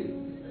made plain.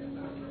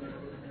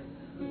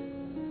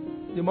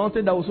 The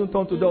mountain that will soon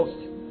turn to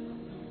dust.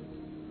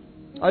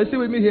 Are you still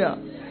with me here?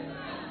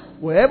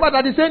 Wherever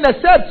that is saying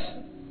except,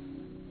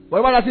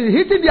 wherever that is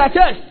hitting their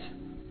chest,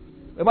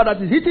 wherever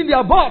that is hitting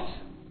their butt,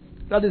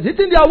 that is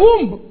hitting their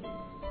womb,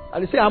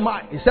 and they say, am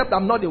I? Except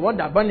I'm not the one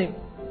that burning.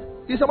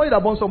 It's somebody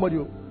that burns somebody.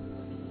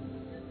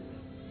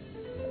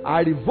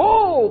 I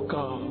revoke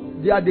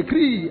their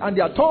decree and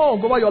their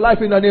tongue over your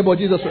life in the name of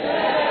Jesus.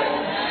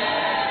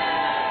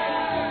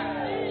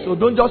 So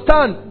don't just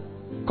stand.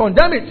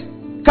 Condemn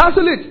it.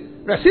 Cancel it.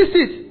 Resist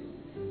it.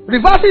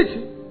 Reverse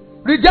it.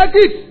 Reject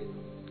it.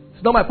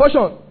 It's not my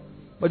portion.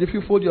 But if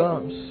you fold your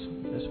arms,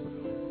 yes,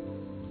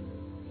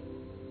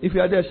 if you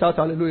are there, shout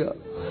hallelujah.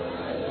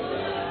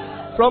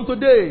 From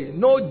today,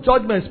 no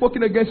judgment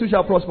spoken against you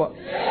shall prosper.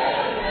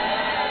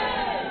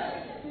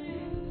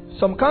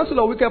 Some council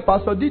of wicked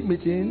pastors did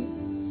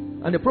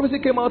meeting, and the prophecy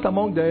came out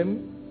among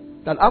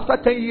them that after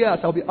 10 years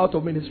I'll be out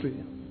of ministry.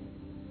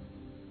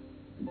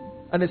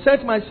 And they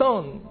sent my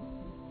son.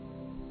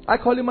 I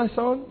call him my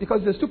son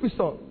because he's a stupid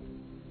son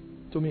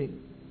to me.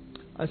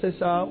 I said,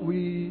 sir,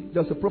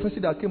 there's a prophecy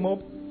that came up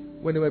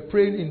when they were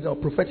praying in the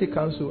prophetic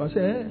council. I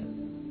said,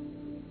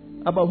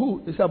 about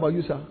who? They said, about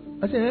you, sir.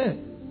 I said,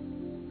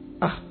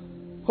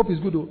 hope it's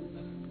good though.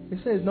 He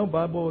said, it's not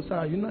bad, but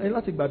sir, you're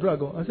not a bad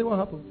dragon. I said, what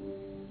happened?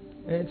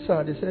 And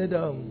sir, they said,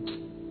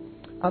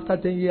 after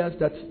 10 years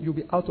that you'll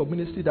be out of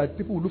ministry, that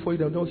people will look for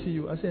you and don't see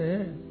you. I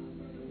said,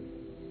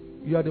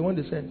 you are the one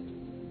they sent.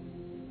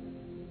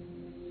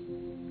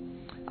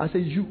 I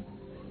said, you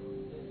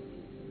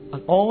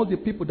and all the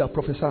people that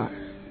prophesy,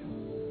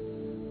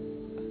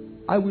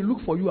 I will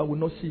look for you, I will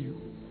not see you.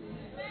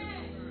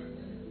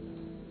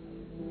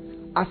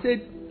 I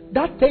said,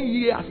 that 10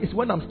 years is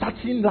when I'm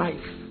starting life.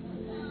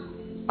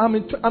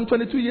 I'm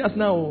 22 years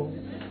now.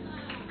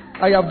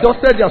 I have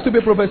dusted their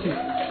stupid prophecy.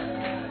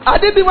 I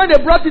didn't even when they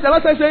brought it, the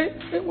last time saying,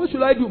 hey, what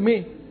should I do?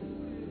 Me.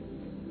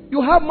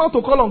 You have mouth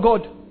to call on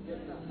God.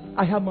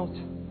 I have mouth.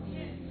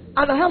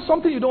 And I have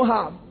something you don't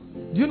have.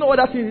 Do you know what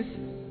that thing is?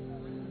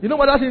 You know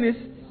what that thing is?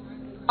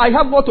 I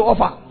have what to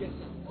offer.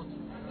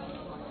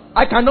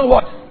 I can know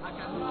what?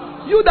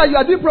 You that you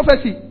are doing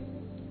prophecy.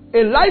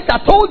 Elisha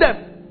told them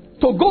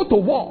to go to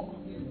war,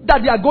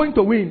 that they are going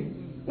to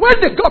win. When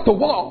they got to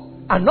war,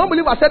 an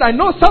unbeliever said, I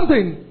know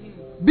something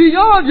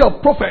beyond your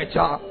prophet.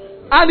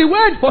 And he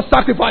went for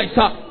sacrifice.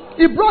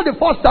 He brought the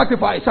first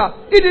sacrifice.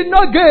 He did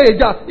not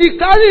gauge. He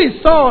carried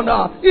his son.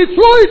 He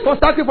threw it for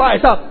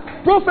sacrifice.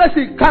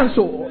 Prophecy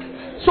cancelled.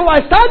 So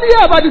I stand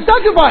here by the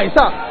sacrifice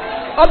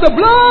of the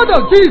blood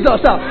of Jesus.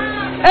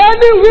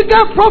 Any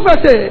wicked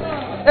prophecy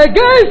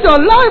against your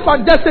life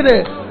and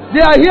destiny,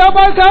 they are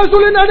hereby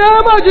cancelled in the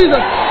name of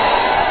Jesus.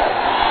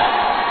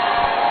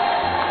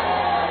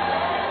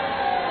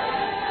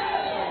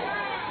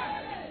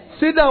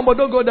 Sit down, but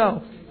don't go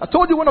down. I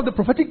told you one of the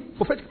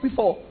prophetic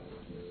before.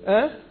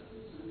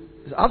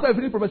 After I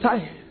finish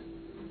prophesying,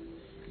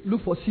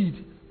 look for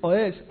seed, or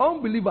else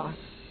unbelievers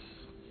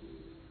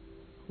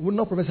will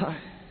not prophesy.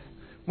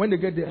 When they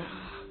get there,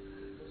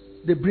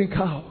 they bring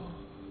cow,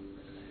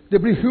 they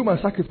bring human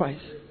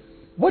sacrifice.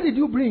 What did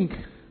you bring?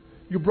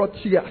 You brought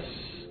tears.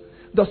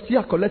 Does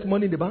tears collect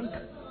money in the bank?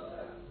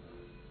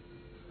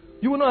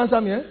 You will not answer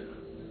me, eh?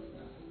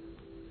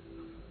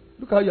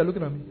 Look how you are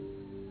looking at me.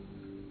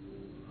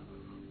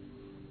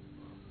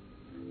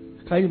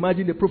 Can you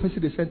imagine the prophecy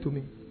they sent to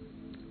me?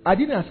 I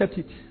didn't accept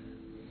it.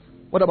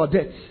 What about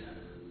death?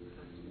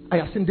 I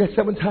have seen death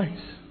 7 times.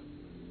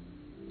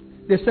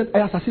 They sent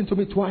assassin to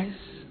me twice.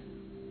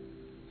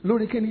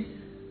 Lord Kenny.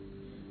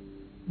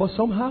 But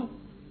somehow,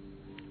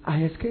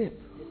 I escaped.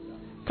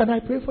 Can I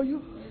pray for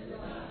you?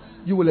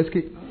 You will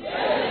escape.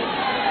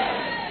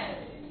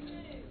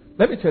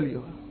 Let me tell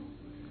you.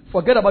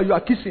 Forget about you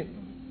are kissing.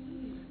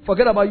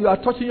 Forget about you are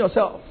touching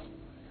yourself.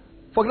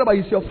 Forget about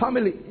it's your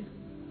family.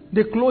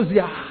 The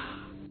closer,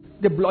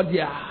 the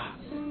bloodier.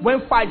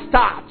 When fight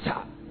starts,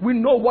 we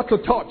know what to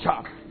touch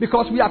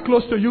because we are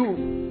close to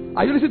you.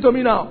 Are you listening to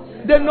me now?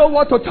 They know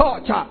what to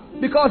touch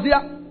because they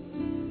are.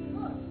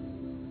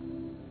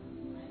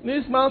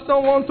 This master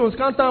wants to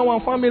scatter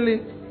one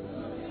family.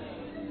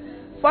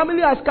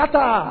 Family are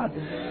scattered.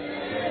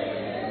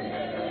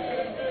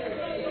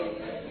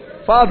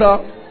 Father,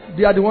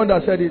 they are the one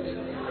that said it.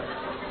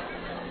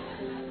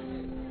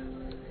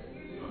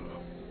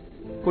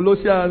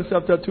 Colossians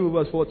chapter 2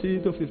 verse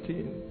 14 to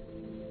 15.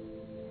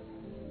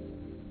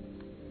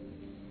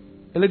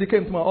 A lady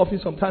came to my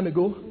office some time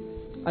ago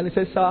and he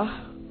said, sir,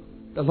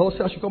 the Lord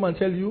said I should come and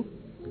tell you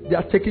they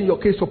are taking your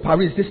case to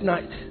Paris this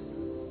night.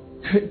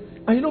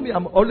 And you know me,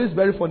 I'm always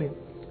very funny.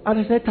 And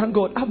I said, thank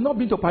God, I've not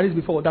been to Paris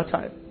before that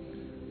time.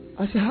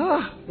 I said,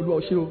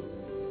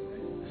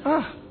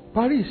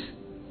 Paris.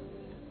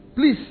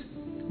 Please,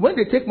 when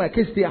they take my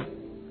case there.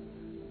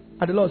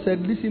 And the Lord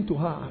said, listen to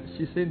her.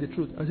 She's saying the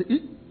truth. I said,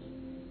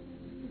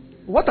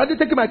 what are they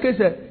taking my case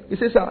there? He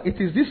says, sir, it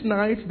is this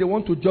night they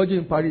want to judge you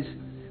in Paris.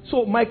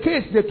 So my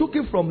case, they took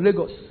it from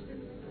Lagos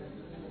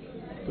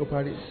to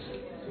Paris.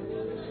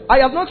 I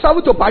have not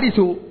traveled to Paris.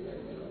 So.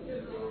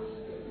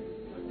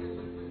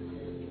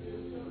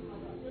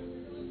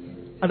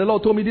 And the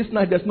Lord told me this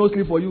night there's no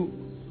sleep for you.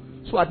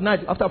 So at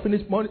night, after I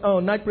finished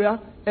night prayer,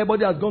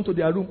 everybody has gone to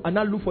their room and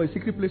I look for a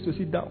secret place to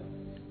sit down.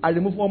 I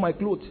removed all my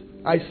clothes.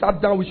 I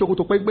sat down with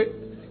Shokoto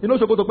Kwekwe. You know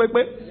Shokoto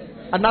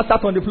Kwekwe? And I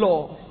sat on the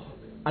floor.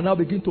 And now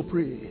begin to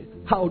pray.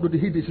 How do the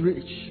heathens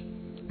reach?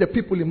 The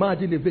people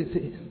imagine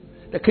everything.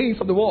 The kings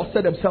of the world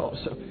set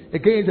themselves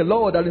against the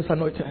Lord that is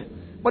anointed.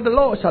 But the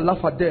Lord shall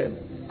laugh at them.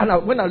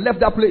 And when I left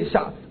that place,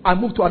 I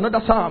moved to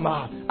another psalm.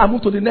 I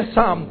moved to the next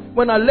psalm.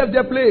 When I left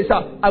that place,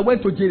 I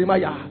went to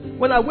Jeremiah.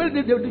 When I went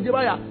to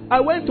Jeremiah,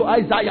 I went to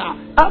Isaiah.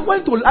 I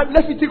went to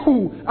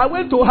Leviticus. I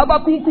went to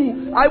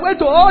Habakkuk. I went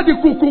to all the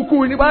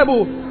kukuku in the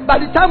Bible. By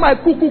the time I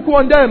kukuku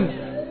on them,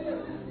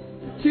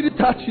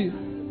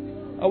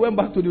 I went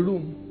back to the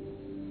room.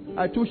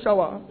 I took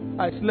shower.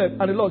 I slept.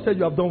 And the Lord said,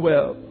 you have done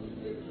well.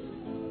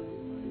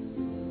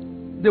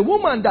 The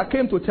woman that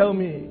came to tell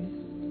me,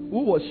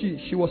 who was she?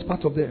 She was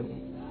part of them.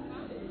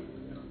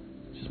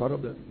 She's part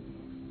of them.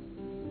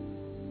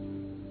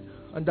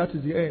 And that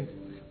is the end.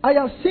 I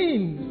have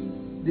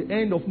seen the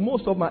end of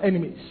most of my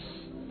enemies.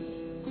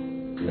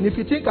 And if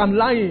you think I'm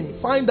lying,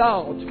 find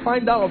out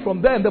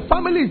from them, the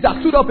families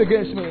that stood up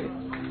against me.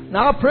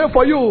 Now I pray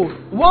for you.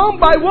 One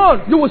by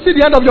one, you will see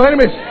the end of your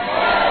enemies.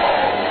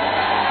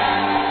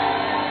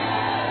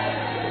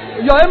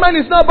 Your amen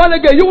is not born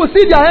again. You will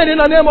see their end in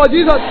the name of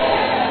Jesus.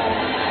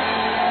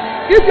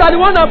 If you are the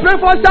one that pray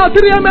for, shout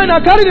 3 amen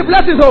and carry the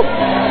blessings home.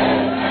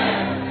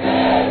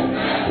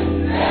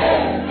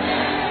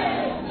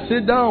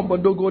 Sit down,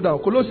 but don't go down.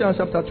 Colossians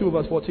chapter 2,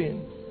 verse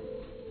 14.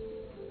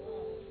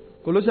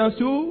 Colossians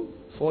 2,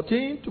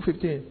 14 to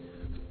 15.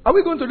 Are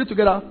we going to read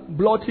together?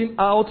 Blotting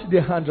out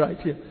the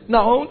handwriting.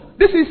 Now,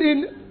 this is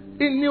in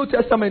New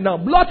Testament now.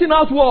 Blotting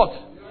out what?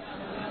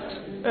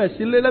 Yes,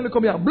 let me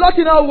come here.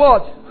 Blotting out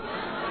what?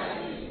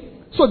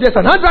 So there's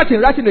an handwriting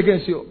writing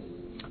against you.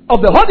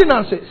 Of the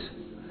ordinances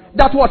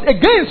that was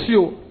against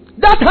you.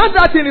 That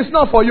handwriting is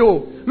not for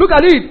you. Look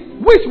at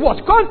it. Which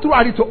was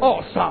contrary to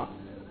us.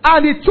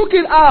 And he took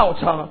it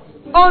out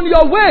on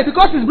your way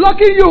because it's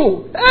blocking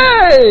you.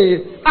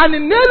 Hey! And he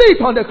nailed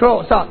it on the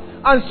cross.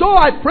 And so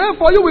I pray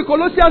for you with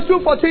Colossians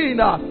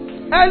 2:14.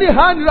 Any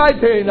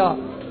handwriting,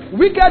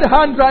 wicked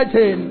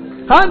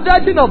handwriting,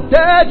 handwriting of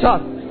death,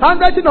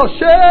 handwriting of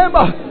shame,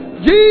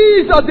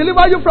 Jesus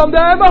deliver you from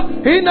them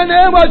in the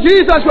name of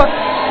Jesus.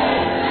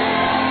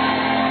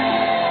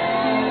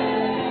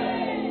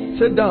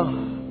 Sit down.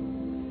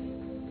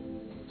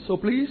 So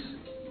please,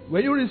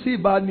 when you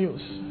receive bad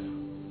news,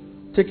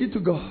 take it to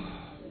God.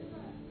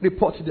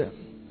 Report to them.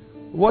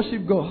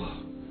 Worship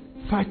God.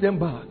 Fight them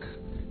back.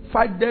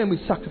 Fight them with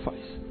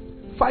sacrifice.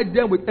 Fight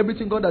them with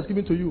everything God has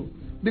given to you.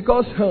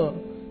 Because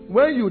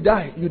when you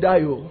die,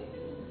 oh.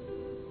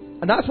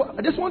 And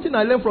that's one thing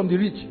I learned from the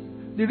rich.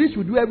 The rich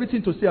will do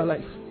everything to stay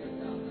alive.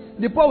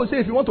 The poor will say,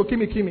 if you want to kill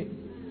me, kill me.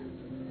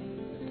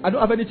 I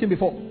don't have anything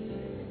before.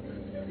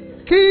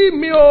 Kill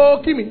me,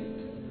 oh, kill me.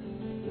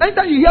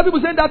 Anytime you hear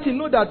people saying that, you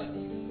know that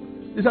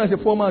this man is a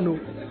poor man. No.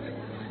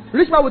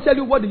 Rich man will tell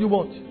you, what do you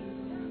want?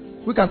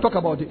 We can talk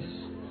about this.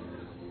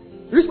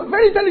 Rich man,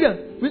 very intelligent.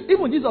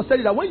 Even Jesus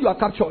said that when you are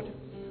captured,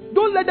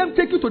 don't let them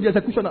take you to the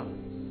executioner.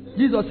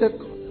 Jesus said,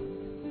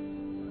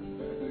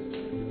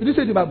 did you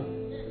say the Bible?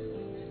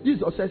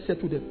 Jesus said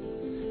to them,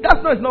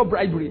 that's not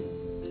bribery.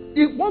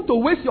 You want to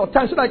waste your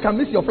time so that you can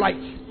miss your flight.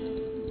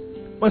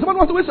 When someone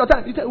wants to waste your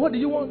time, you tell, what do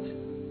you want?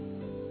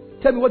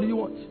 Tell me, what do you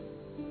want?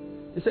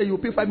 They say, you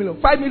pay 5 million.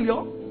 5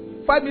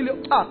 million? 5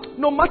 million?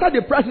 No matter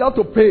the price you have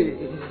to pay.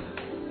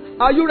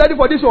 Are you ready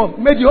for this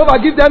one? May Jehovah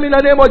give them in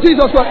the name of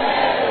Jesus Christ.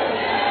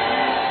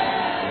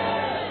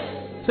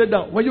 Sit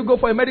down. When you go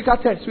for a medical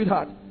test,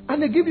 sweetheart,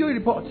 and they give you a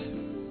report.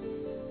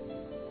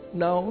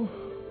 Now,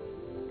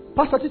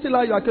 Pastor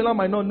Titila Yakela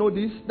might not know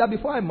this, that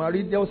before I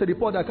married, there was a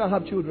report that I can't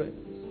have children.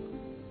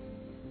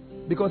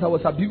 Because I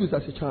was abused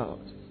as a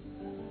child.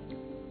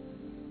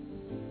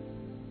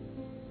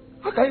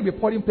 How can you be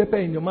pouring pepper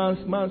in your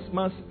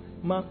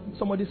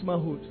somebody's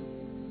manhood?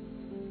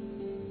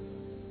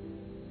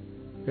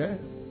 Yeah.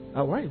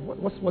 All right.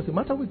 What's the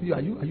matter with you?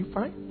 Are you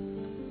fine?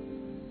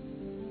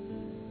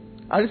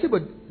 I received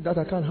that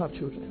I can't have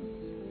children.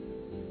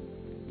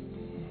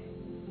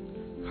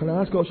 And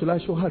I asked God, should I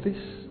show her this?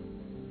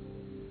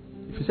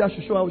 If you say I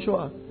should show her, I will show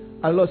her.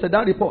 And the Lord said,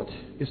 that report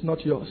is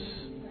not yours.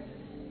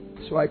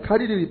 So I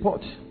carried the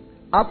report.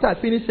 After I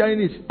finished hearing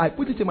it, I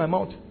put it in my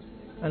mouth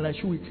and I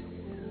chew it.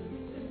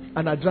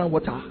 And I drank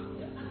water.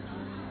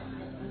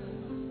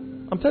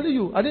 I'm telling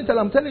you. I didn't tell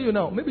her. I'm telling you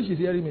now. Maybe she's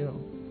hearing me now.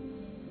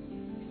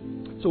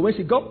 So when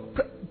she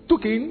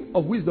took in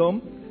of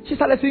wisdom, she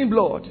started seeing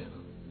blood.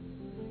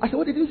 I said,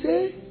 what did you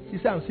say? She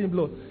said, I'm seeing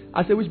blood.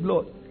 I said, which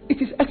blood?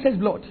 It is excess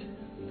blood.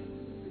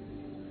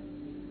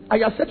 I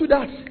have settled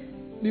that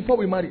before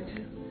we married.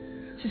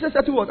 She said,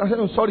 settle what? I said,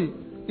 no, sorry.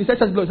 It's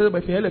excess blood. She said,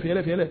 but I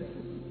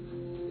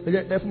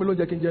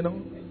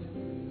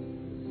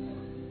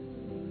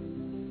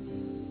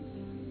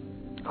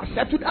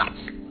settled that.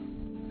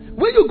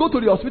 When you go to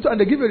the hospital and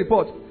they give you a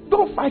report,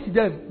 don't fight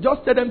them.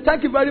 Just tell them,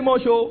 thank you very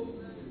much, oh.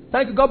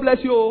 Thank you. God bless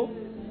you, oh.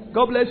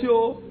 God bless you,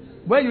 oh.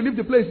 When you leave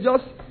the place,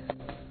 just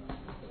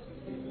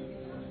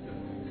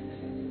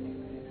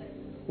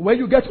when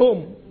you get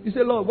home, you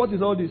say, Lord, what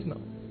is all this now?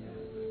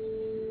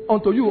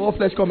 Unto you all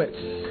flesh cometh.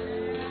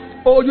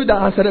 Oh, you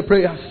that answer the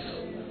prayers.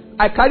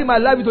 I carry my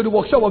life into the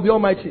workshop of the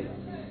Almighty.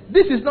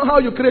 This is not how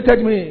you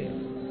created me.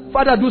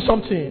 Father, do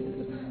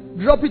something.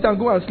 Drop it and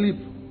go and sleep.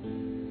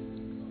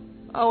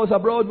 I was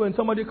abroad when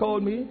somebody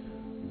called me.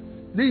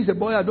 This is a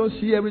boy I don't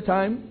see every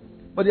time,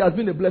 but he has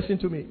been a blessing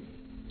to me.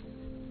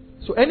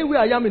 So anywhere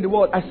I am in the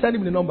world, I send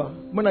him the number.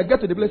 When I get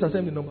to the place, I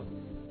send him the number.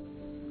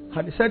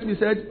 And he sent me,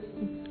 said,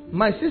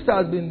 my sister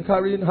has been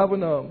having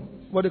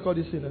what do you call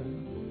this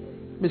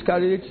thing?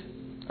 Miscarriage.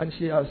 And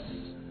she has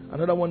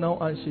another one now,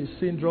 and she's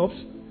seeing drops.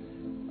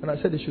 And I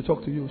said they should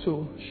talk to you.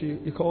 So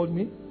he called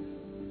me.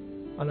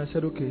 And I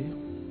said, okay.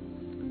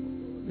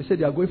 They said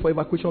they are going for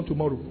evacuation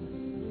tomorrow.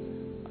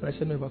 And I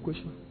said, no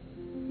evacuation.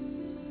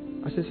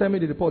 I said, send me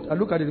the report. I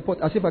look at the report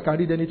as if I can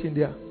read anything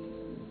there.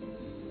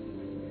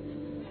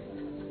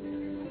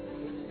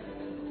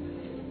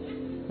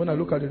 When I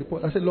look at the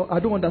report, I said, Lord, I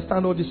don't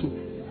understand all this.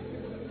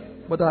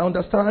 But I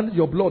understand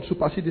your blood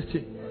supersedes this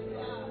thing.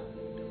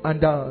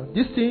 And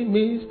this thing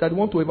means that we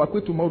want to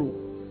evacuate tomorrow.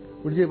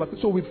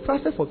 So we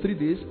fasted for 3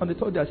 days. On the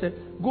third day, I said,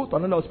 go to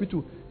another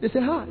hospital. They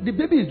said, the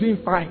baby is doing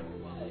fine.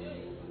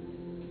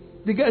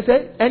 The guy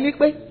said,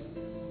 anyway.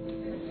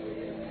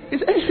 He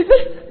said,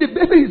 the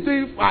baby is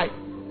doing fine.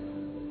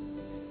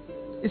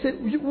 He said,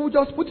 we'll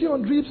just put you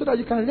on drip so that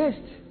you can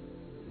rest.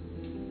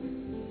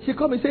 She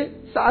come and say,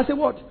 sir, I said,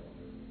 what?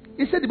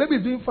 He said, the baby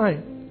is doing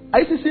fine.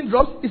 Are you seeing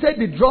drops? He said,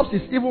 the drops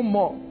is even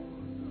more.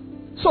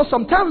 So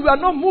sometimes we are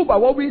not moved by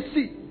what we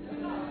see.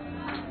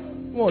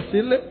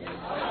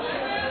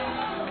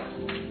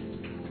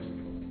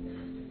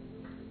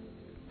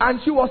 And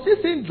she was still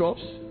seeing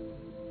drops.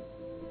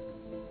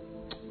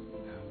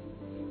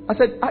 I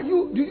said,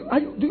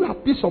 do you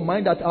have peace of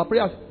mind that our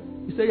prayers?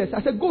 He said, yes.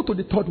 I said, go to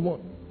the third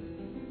one.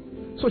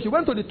 So she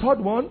went to the third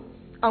one,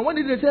 and when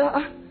they said,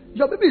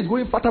 your baby is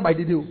going fatter by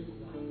the day.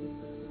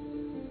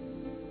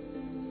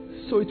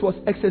 So it was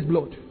excess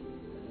blood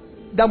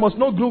that must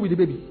not grow with the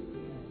baby.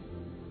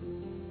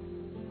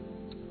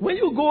 When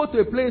you go to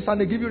a place and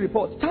they give you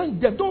reports,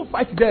 thank them, don't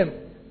fight them.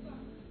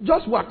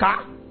 Just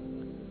waka.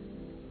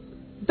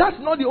 That's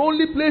not the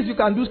only place you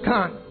can do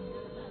scan.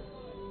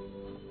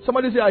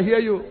 Somebody say, I hear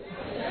you.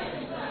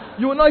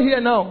 You will not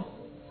hear now.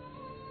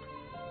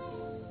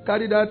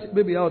 Carry that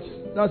baby out.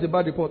 That's a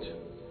bad report.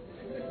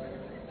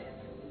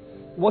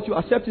 What you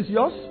accept is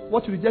yours.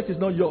 What you reject is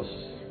not yours.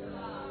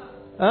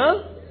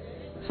 Huh?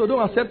 So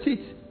don't accept it.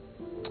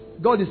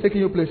 God is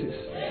taking you places.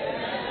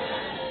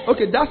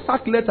 Okay, that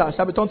sack letter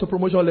shall be turned to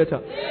promotion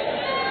letter.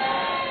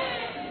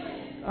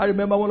 I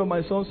remember one of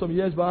my sons some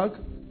years back.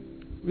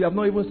 We have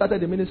not even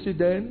started the ministry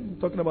then.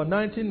 Talking about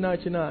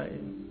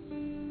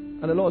 1999.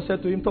 And the Lord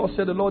said to him,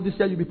 said the Lord, this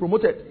year you'll be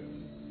promoted.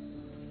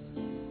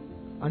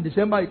 And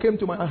December he came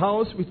to my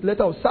house with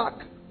letter of sack.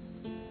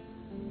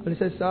 And he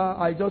said, sir,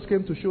 I just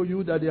came to show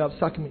you that they have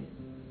sacked me.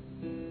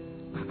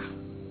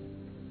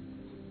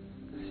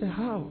 I said,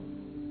 how?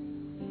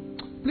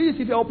 Please,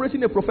 if you're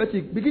operating a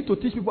prophetic, begin to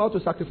teach people how to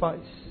sacrifice.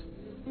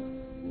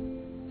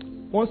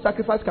 One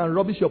sacrifice can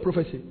rubbish your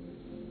prophecy.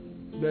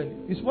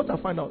 Then it's what I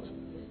find out.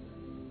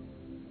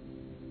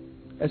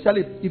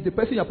 Especially if the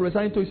person you're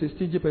prophesying to is a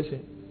stingy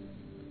person,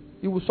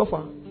 he will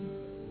suffer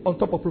on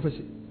top of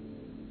prophecy.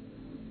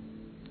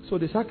 So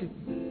they sack him.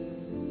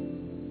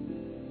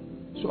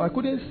 So I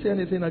couldn't say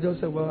anything. I just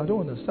said, well, I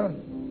don't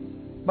understand.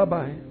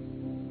 Bye-bye.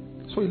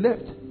 So he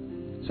left.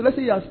 So let's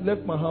say he has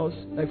left my house,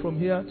 like from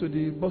here to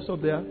the bus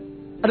stop there.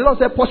 And the Lord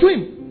said, pursue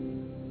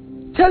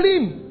him. Tell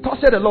him, thus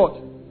said the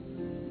Lord.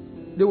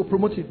 They will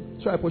promote him.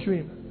 So I pursue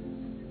him.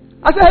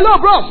 I said, hello,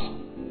 bros.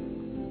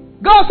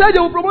 God said they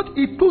will promote.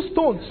 He threw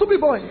stones.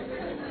 Stupid boy.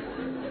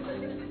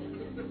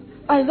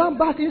 I ran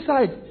back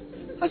inside.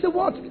 I said,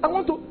 what? I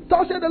want to.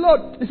 Thus said the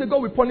Lord. He said,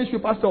 God will punish you,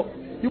 pastor.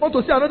 You want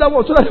to see another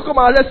one so that you come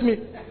and arrest me.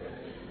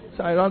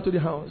 So I ran to the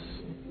house.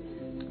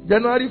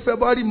 January,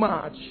 February,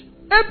 March,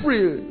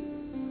 April.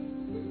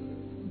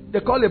 They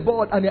call a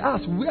board and they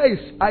ask, where is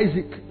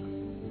Isaac?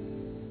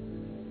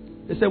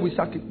 They said, we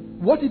sack him.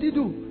 What did he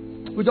do?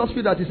 We just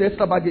feel that it's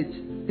extra baggage.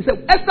 He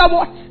said, extra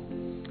what?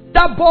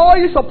 That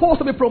boy is supposed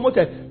to be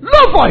promoted.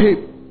 Look for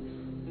him.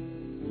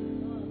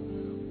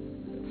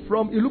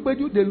 From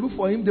Ilupeju, they look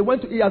for him.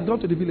 He has gone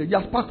to the village. He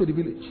has passed to the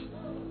village.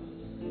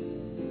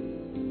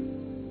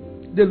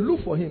 They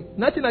look for him.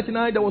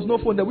 1999, there was no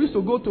phone. They used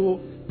to go to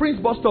Prince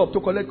bus stop to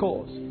collect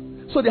calls.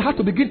 So they had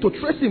to begin to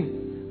trace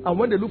him. And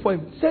when they look for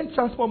him, send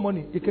transport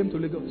money. He came to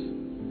Lagos.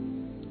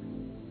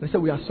 They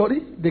said, we are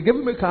sorry. They gave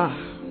him a car.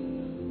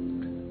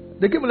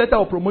 They gave him a letter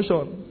of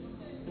promotion.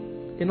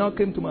 He now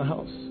came to my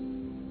house.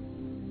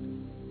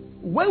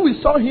 When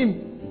we saw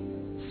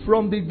him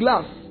from the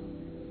glass,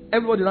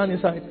 everybody ran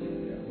inside.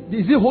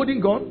 Is he holding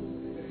gun?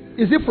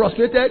 Is he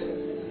frustrated?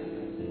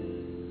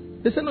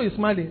 They said, no, he's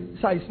smiling.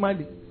 Sir, he's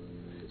smiling.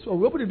 So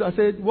we opened the door and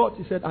said, what?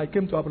 He said, I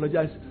came to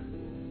apologize.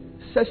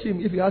 Search him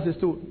if he has a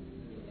stone.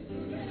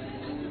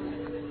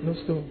 No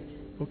stone.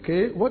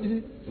 Okay, what did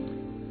he?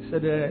 He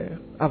said,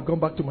 I've gone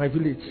back to my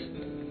village.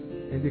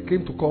 And they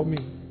came to call me.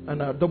 And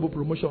a double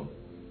promotion.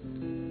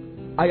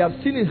 I have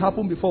seen it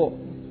happen before.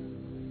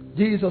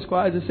 Jesus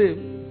Christ is the same.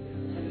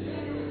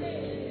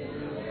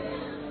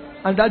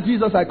 And that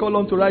Jesus I call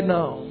on to right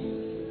now.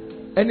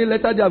 Any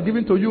letter they have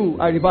given to you,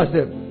 I reverse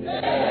them.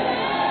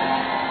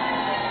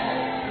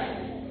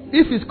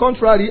 If it's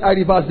contrary, I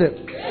reverse them.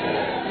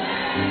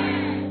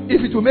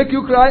 If it will make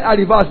you cry, I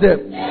reverse them.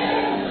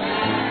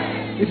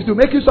 If it will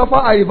make you suffer,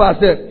 I reverse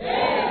them.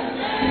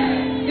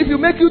 If it will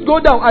make you go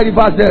down, I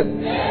reverse them.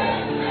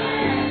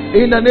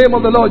 In the name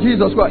of the Lord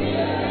Jesus Christ.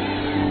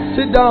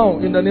 Sit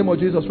down in the name of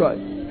Jesus Christ.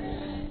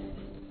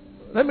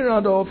 Let me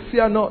round off.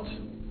 Fear not.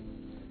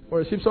 Or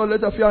receive some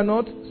letter, fear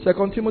not.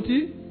 2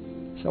 Timothy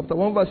chapter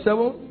 1 verse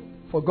 7.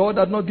 For God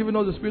hath not given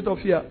us the spirit of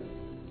fear,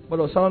 but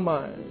of sound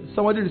mind.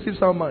 Somebody receive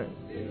sound mind.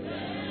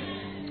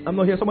 I'm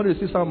not here. Somebody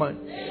receive sound mind.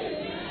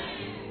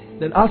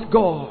 Then ask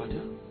God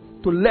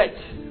to let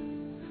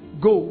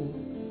go.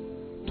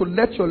 To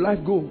let your life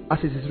go as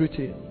it is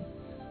written.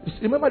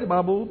 Remember the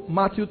Bible,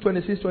 Matthew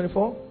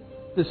 26:24?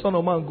 The Son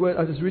of Man go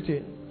as it is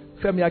written.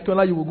 Femi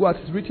Akinola, you will go as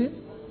it is written.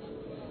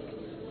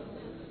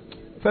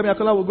 Femi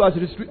Akinola will go as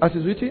it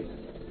is written.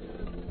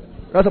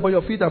 Rise up on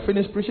your feet. I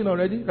finished preaching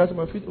already. Rise up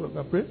on your feet. We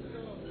can pray.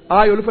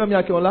 I, Olufemi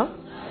Akinola,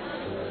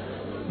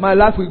 my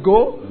life will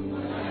go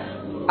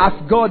as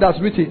God has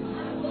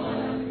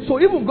written. So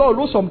even God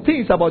wrote some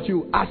things about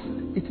you as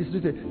it is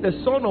written. The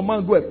Son of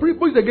Man go.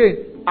 Preach again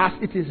as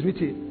it is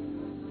written.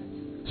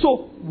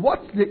 So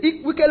what the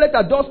wicked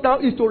letter does now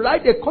is to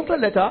write a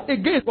contrary letter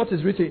against what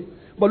is written.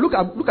 But look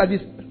at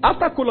this.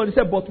 After colon, he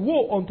said, "But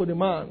woe unto the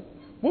man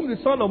whom the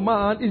Son of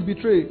Man is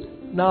betrayed."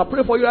 Now I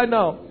pray for you right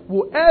now.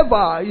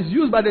 Whoever is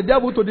used by the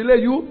devil to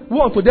delay you,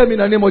 woe unto them in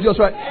the name of Jesus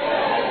Christ.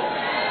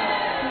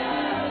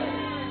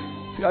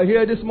 If you are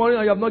here this morning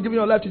and you have not given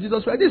your life to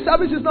Jesus Christ, this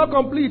service is not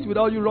complete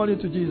without you running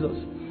to Jesus.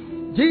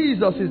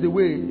 Jesus is the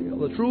way,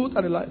 the truth,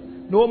 and the life.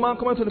 No man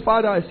cometh to the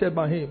Father except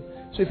by him.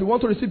 So if you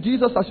want to receive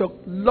Jesus as your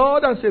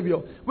Lord and Savior,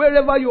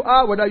 wherever you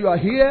are, whether you are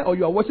here or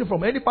you are watching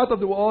from any part of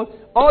the world,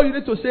 all you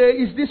need to say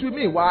is this with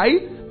me. Why?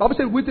 The Bible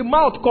says, with the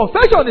mouth,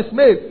 confession is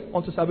made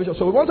unto salvation.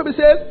 So we want to be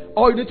saved.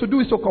 All you need to do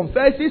is to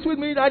confess this with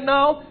me right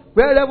now.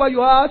 Wherever you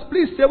are,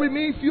 please say with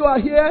me. If you are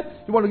here,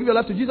 you want to give your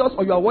life to Jesus,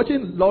 or you are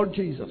watching, Lord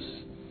Jesus,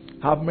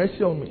 have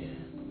mercy on me.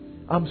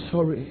 I'm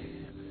sorry.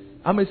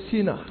 I'm a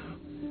sinner.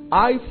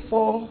 I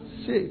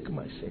forsake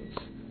my sins.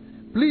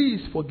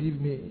 Please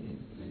forgive me.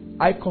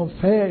 I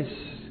confess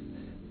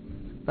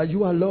that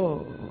you are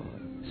Lord.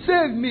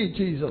 Save me,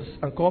 Jesus,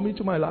 and come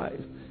into my life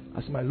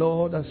as my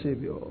Lord and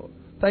Savior.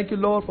 Thank you,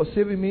 Lord, for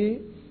saving me.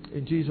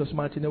 In Jesus'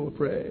 mighty name we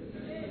pray.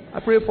 I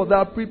pray for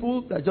that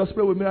people that just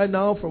pray with me right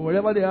now from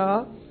wherever they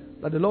are,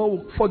 that the Lord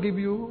will forgive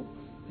you.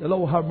 The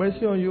Lord will have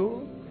mercy on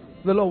you.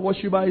 The Lord will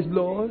wash you by His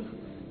blood.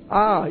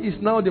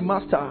 He's now the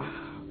master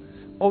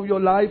of your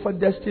life and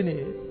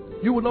destiny.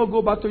 You will not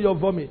go back to your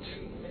vomit.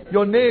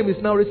 Your name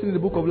is now written in the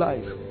book of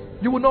life.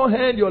 You will not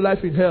end your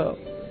life in hell.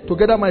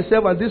 Together,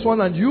 myself and this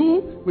one and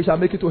you, we shall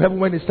make it to heaven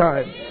when it's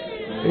time.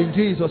 In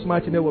Jesus'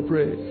 mighty name we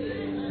pray.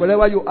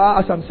 Wherever you are,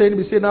 as I'm saying,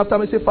 be saying after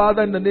me, say,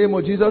 Father, in the name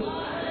of Jesus.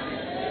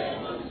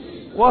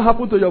 What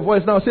happened to your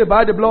voice now? Say,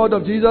 by the blood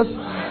of Jesus,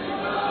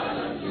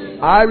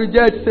 I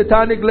reject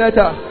satanic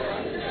letter.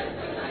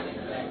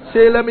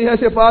 Say, let me hear,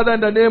 say, Father,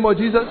 in the name of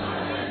Jesus.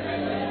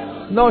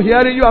 Not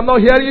hearing you. I'm not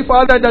hearing you,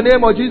 Father, in the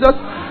name of Jesus.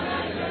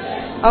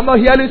 I'm not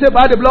hearing you, say,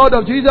 by the blood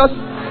of Jesus.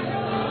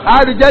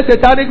 I reject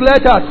satanic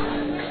letters.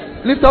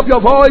 Lift up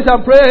your voice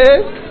and pray.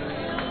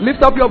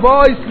 Lift up your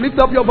voice. Lift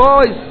up your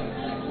voice.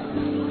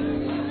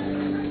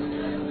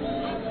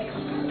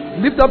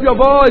 Lift up your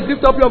voice.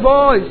 Lift up your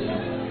voice.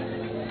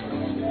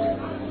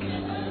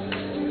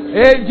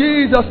 In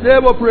Jesus'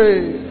 name we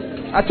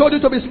pray. I told you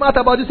to be smart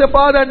about this. Say,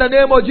 Father, in the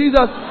name of Jesus,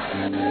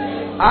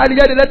 I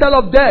reject the letter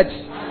of death.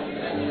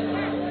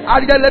 I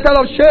reject the letter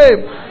of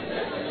shame.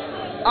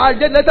 I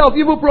reject the letter of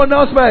evil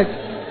pronouncement.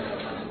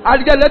 I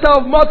get a letter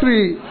of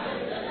mockery.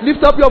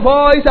 Lift up your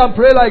voice and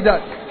pray like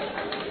that.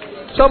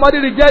 Somebody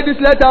reject this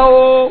letter.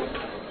 Oh,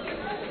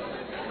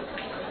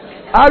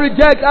 I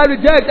reject.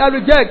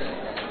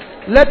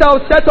 Letter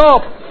of set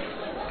up.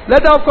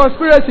 Letter of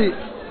conspiracy.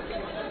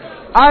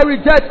 I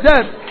reject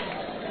them.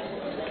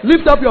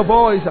 Lift up your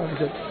voice and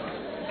reject.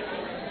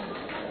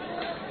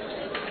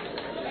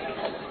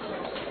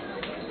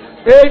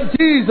 In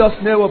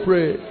Jesus' name we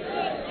pray.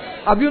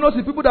 Have you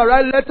noticed people that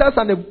write letters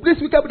and these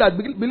people that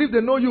believe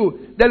they know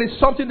you, there is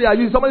something they are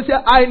using. Somebody say,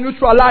 I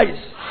neutralize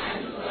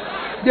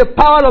the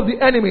power of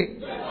the enemy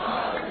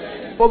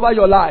over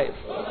your life.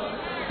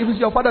 If it's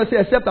your father, say,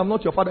 except I'm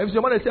not your father. If it's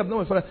your mother, say, I'm not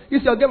your father. If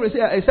it's your girlfriend, say,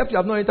 except you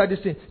have not entered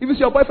this thing. If it's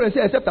your boyfriend,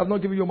 say, except I'm not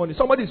giving you money.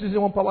 Somebody is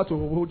using one power to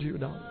hold you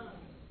down.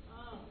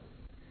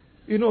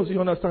 He knows, you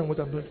understand what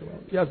I'm doing.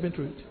 He has been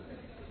through it.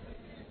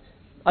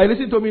 Are you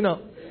listening to me now?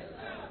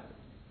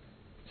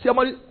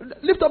 Somebody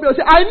lift up your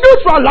say, I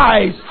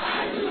neutralize.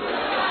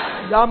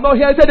 I'm not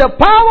here to say the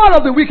power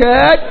of the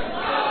wicked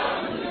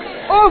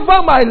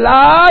over my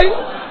life.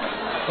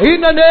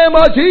 In the name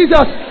of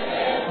Jesus.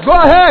 Go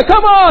ahead.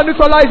 Come on,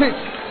 neutralize it.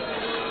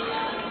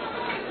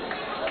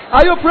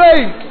 Are you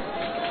praying?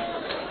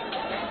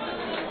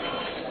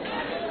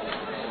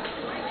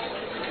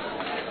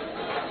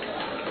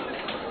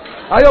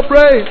 Are you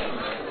praying?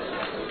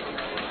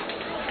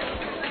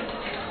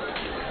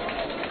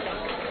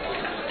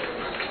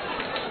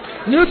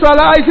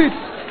 Neutralize it.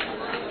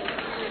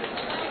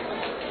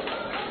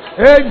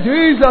 In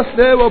Jesus'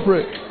 name we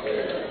pray.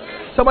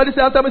 Somebody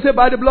say after me, say,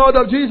 by the blood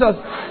of Jesus.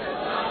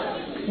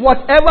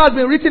 Whatever has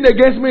been written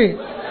against me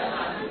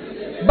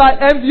by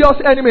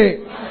envious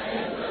enemy,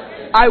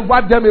 I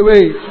wipe them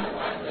away.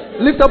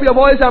 Lift up your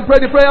voice and pray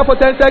the prayer for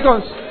 10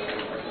 seconds.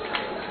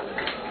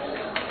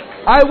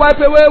 I wipe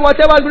away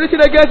whatever has been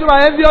written against me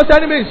by envious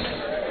enemies.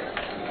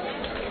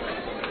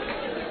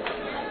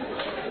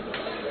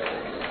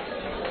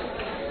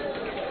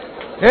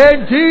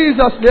 In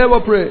Jesus' name we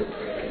pray.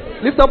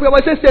 Lift up your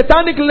voice. Say,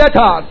 satanic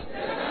letters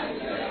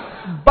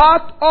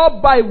backed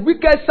up by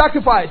wicked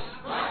sacrifice,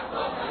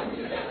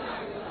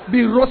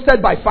 be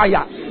roasted by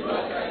fire.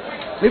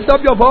 Lift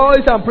up your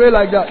voice and pray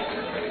like that.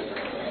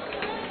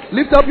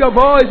 Lift up your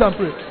voice and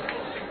pray.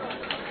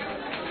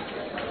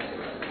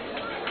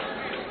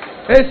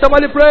 Hey,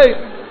 somebody pray.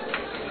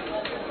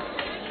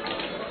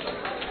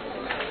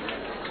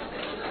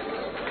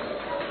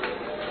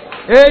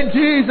 In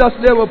Jesus'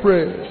 name we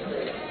pray.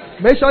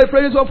 Make sure you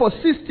pray this one for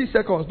 60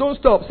 seconds. Don't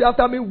stop. Say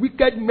after me,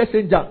 wicked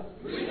messenger.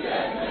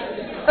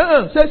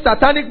 Say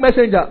satanic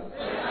messenger.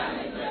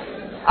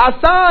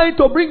 Assigned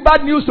to bring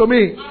bad news to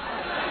me.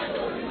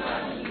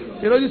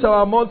 You know, this is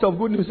our month of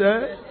good news,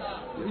 eh?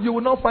 You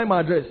will not find my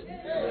address.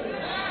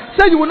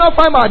 Say you will not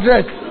find my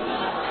address.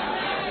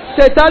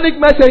 Satanic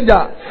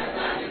messenger.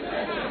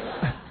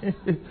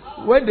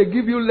 When they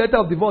give you letter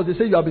of divorce, they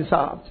say you have been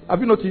served. Have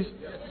you noticed?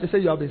 They say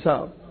you have been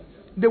served.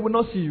 They will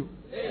not see you.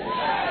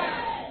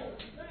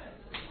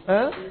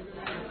 Eh?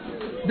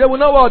 They will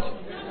not what?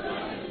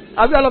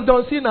 Have you all of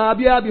John Cena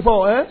here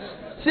before? Eh?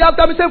 See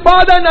after me, say,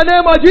 Father, in the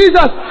name of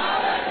Jesus,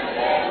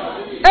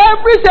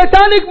 every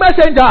satanic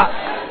messenger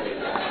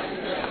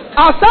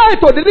assigned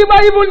to deliver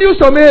evil news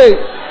to me,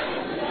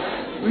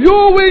 you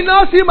will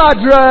not see my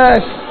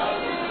address.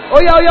 Oh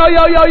yeah.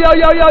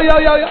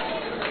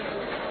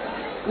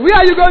 Where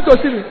are you going to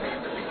see me?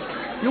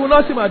 You will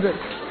not see my address.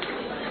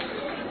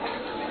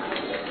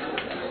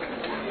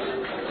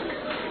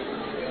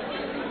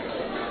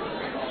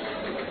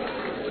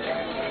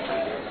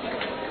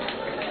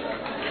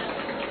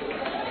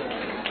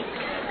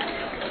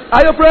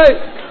 Are you praying?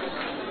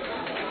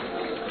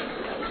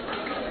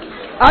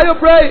 Are you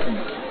praying?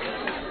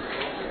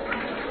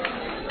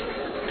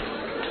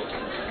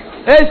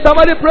 Hey,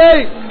 somebody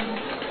pray.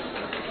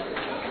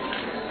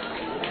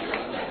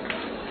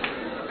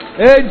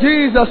 In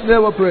Jesus'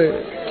 name we pray.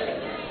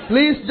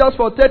 Please, just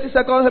for 30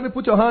 seconds, let me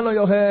put your hand on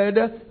your head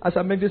as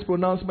I make this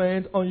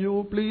pronouncement on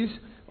you, please.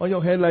 On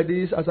your head like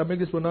this as I make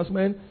this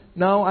pronouncement.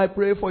 Now I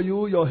pray for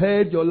you, your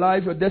head, your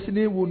life, your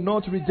destiny will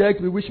not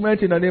reject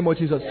bewitchment in the name of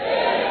Jesus.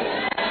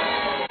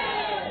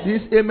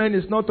 This amen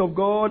is not of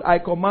God. I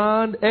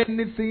command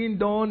anything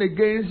done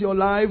against your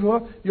life,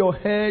 your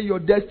head, your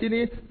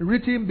destiny,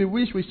 written,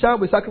 bewitched, with charm,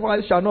 with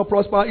sacrifice, shall not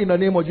prosper in the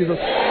name of Jesus.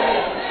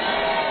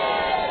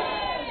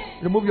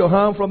 Remove your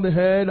hand from the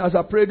head. As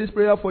I pray this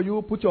prayer for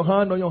you, put your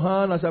hand on your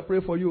hand as I pray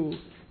for you.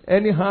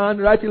 Any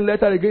hand writing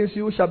letter against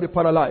you shall be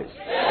paralyzed.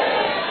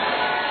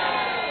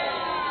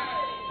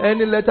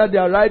 Any letter they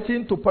are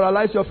writing to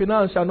paralyze your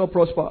finance shall not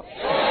prosper.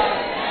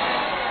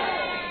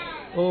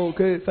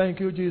 Okay, thank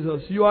you,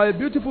 Jesus. You are a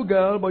beautiful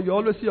girl, but you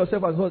always see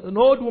yourself as an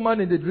old woman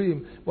in the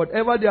dream.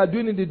 Whatever they are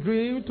doing in the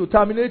dream to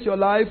terminate your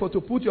life or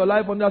to put your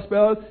life under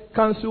spell,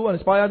 cancel and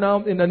expire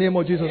now in the name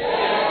of Jesus.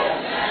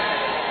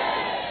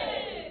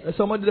 There's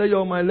somebody there, you're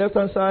on my left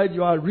hand side,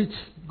 you are rich.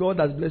 God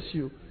has blessed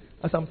you.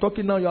 As I'm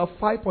talking now, you have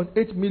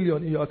 5.8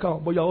 million in your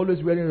account, but you're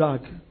always wearing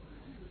rags.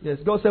 Yes,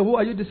 God said, who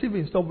are you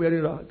deceiving? Stop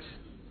wearing rags.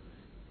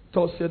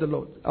 Thus said the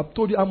Lord. I've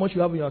told you how much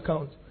you have in your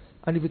account.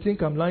 And if you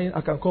think I'm lying,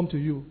 I can come to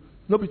you.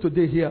 Not be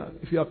today here.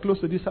 If you are close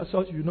to this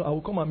church, you know I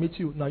will come and meet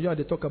you. Now you are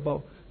the talk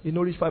about. You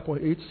know, reach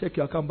 5.8, check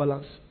your account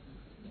balance.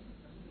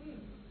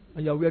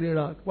 And you are wearing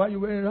rag. Why are you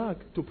wearing rag?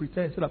 To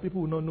pretend so that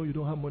people will not know you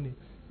don't have money.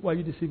 Why are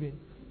you deceiving?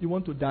 You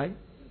want to die?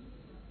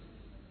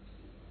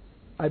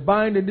 I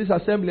bind in this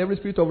assembly every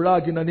spirit of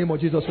rag in the name of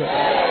Jesus Christ.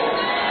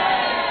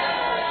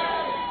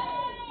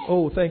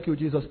 Oh, thank you,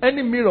 Jesus.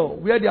 Any mirror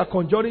where they are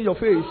conjuring your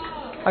face,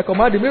 I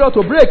command the mirror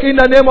to break in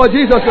the name of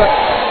Jesus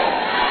Christ.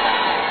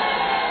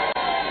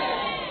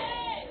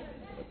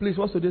 Please,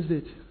 what's today's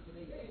date?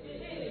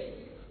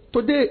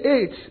 Today,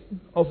 8th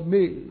of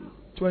May,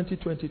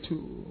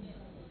 2022.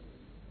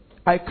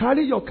 I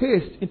carry your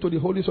case into the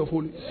holies of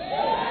holies.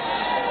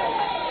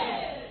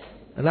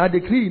 And I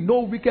decree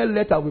no wicked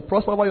letter will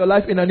prosper over your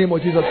life in the name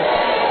of Jesus.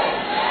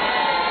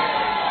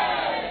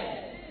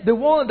 The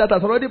one that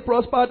has already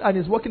prospered and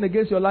is working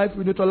against your life,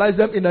 we neutralize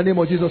them in the name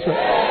of Jesus.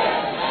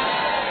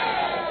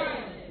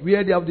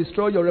 Where they have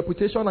destroyed your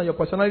reputation and your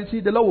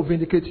personality, the Lord will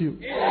vindicate you.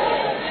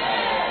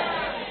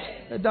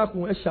 The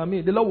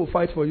Lord will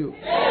fight for you.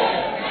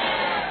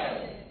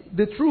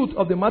 The truth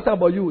of the matter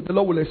about you, the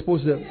Lord will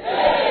expose them.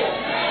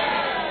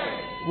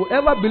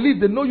 Whoever believes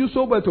they know you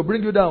so well to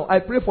bring you down, I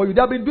pray for you. They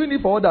have been doing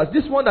it for others.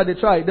 This one that they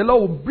try, the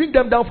Lord will bring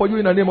them down for you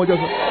in the name of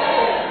Jesus.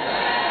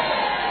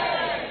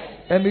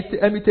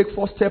 Let me take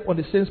first step on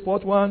the same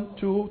spot. 1,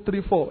 2,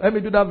 3, 4. Let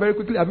me do that very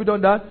quickly. Have you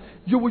done that?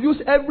 You will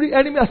use every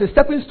enemy as a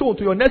stepping stone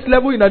to your next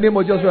level in the name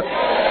of Jesus.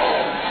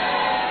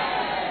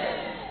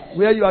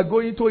 Where you are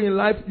going to in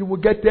life, you will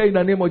get there in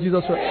the name of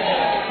Jesus.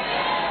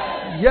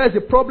 Yes,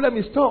 the problem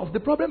is tough. The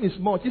problem is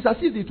much. It's as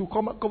easy to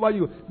cover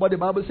you. But the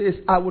Bible says,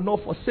 I will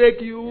not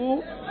forsake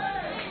you.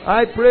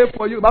 I pray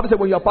for you. The Bible says,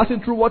 when you are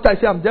passing through water, I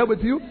say, I'm there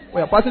with you.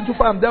 When you are passing through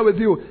fire, I'm there with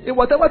you. In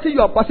whatever thing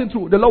you are passing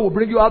through, the Lord will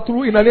bring you out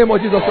through in the name of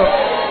Jesus.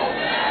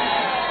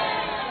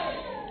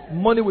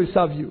 Money will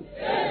serve you.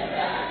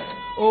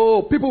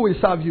 Oh, people will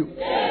serve you.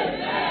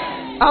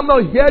 I'm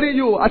not hearing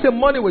you. I say,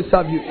 money will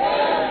serve you.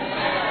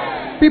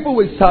 People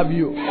will serve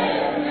you.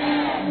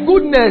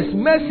 Goodness,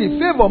 mercy,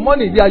 favor,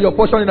 money, they are your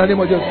portion in the name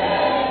of Jesus.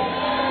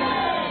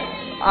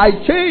 I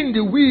change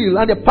the will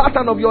and the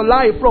pattern of your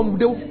life from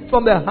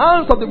the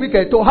hands of the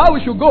wicked to how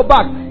we should go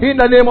back in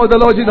the name of the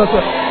Lord Jesus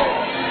Christ.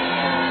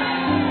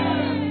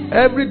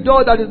 Every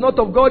door that is not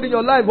of God in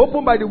your life,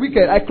 opened by the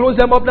wicked, I close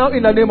them up now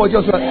in the name of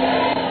Jesus Christ.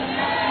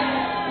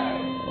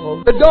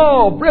 The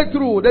door of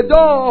breakthrough, the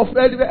door of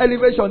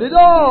elevation, the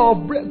door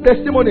of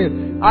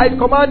testimony, I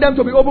command them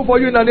to be open for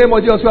you in the name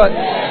of Jesus Christ.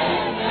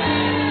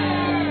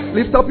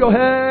 Lift up your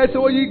heads,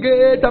 O ye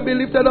gates, and be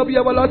lifted up, ye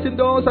everlasting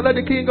doors, and let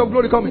the King of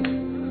glory come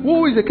in.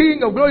 Who is the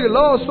King of glory? The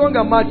Lord strong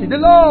and mighty, the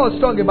Lord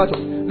strong in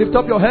battle. Lift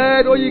up your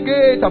head, O ye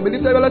gates, and be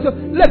lifted up,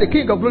 let the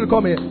King of glory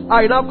come in.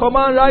 I now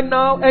command right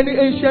now, any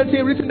ancient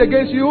thing written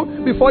against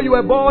you before you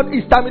were born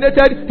is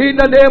terminated in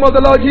the name of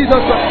the Lord Jesus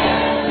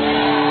Christ.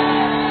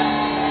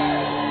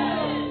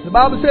 The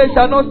Bible says,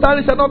 shall not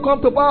stand, shall not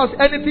come to pass.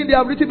 Anything they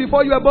have written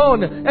before you were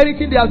born,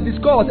 anything they have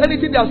discussed,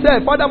 anything they have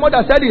said, father, mother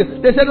said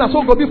it, they said,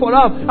 so go before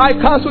them. I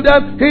cancel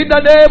them in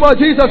the name of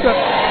Jesus Christ.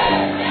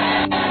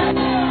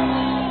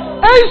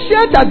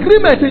 Ancient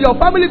agreement in your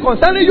family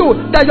concerning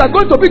you that you are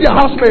going to be the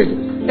housemaid.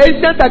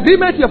 Ancient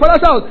agreement in your father's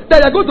house that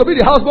you are going to be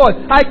the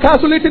houseboy. I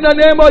cancel it in the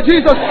name of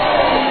Jesus.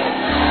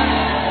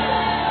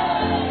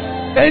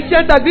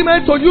 Ancient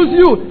agreement to use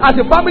you as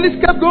a family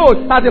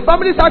scapegoat, as a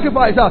family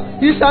sacrificer.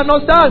 He shall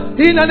not stand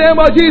in the name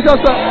of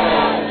Jesus.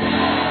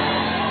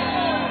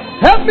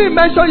 Help me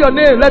mention your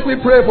name. Let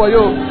me pray for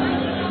you.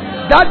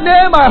 That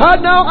name I heard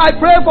now, I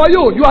pray for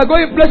you. You are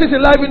going places in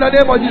life in the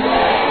name of Jesus.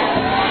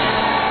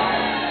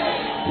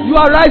 You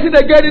are rising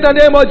again in the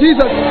name of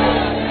Jesus.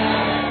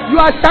 You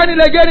are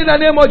shining again in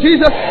the name of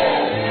Jesus.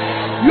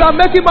 You are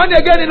making money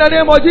again in the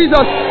name of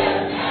Jesus.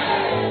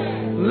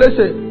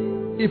 Listen.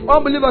 If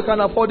unbeliever can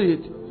afford it,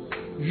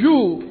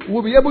 you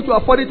will be able to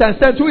afford it and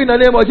send to in the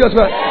name of Jesus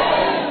Christ.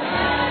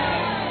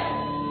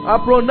 I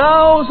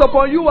pronounce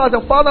upon you as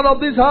the father of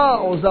this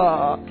house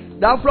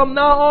that from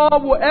now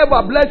on,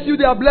 whoever bless you,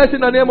 they are blessed in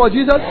the name of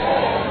Jesus.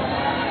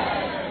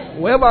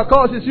 Whoever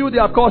curses you, they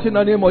are cursed in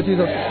the name of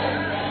Jesus.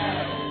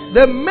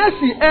 The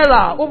mercy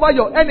era over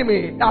your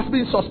enemy has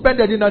been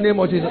suspended in the name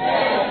of Jesus.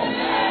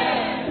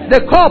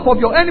 The cup of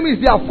your enemies,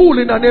 they are full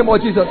in the name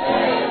of Jesus.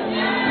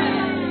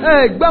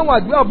 I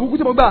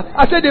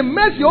said the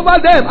mercy over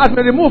them has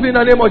been removed in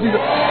the name of Jesus.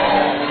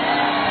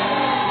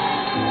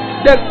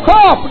 The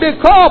cup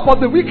of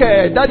the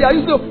wicked that they are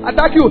used to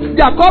attack you,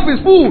 their cup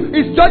is full.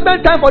 It's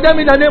judgment time for them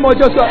in the name of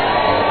Jesus.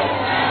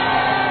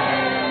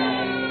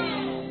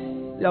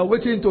 They are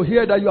waiting to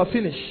hear that you are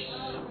finished,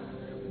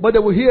 but they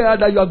will hear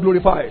that you are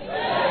glorified.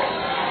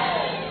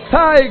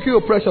 Thank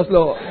you, precious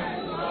Lord.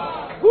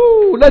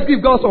 Woo, let's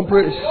give God some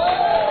praise.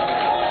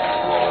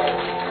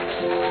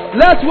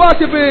 Let's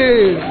worship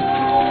Him.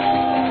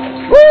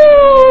 Woo!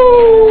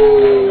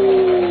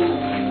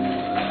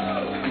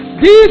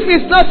 This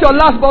is not your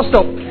last bus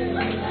stop.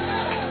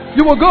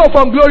 You will go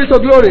from glory to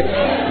glory.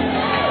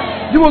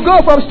 You will go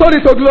from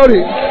story to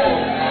glory.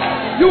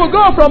 You will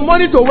go from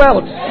money to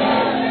wealth.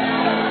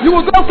 You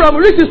will go from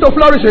riches to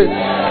flourishing.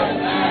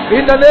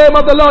 In the name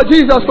of the Lord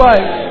Jesus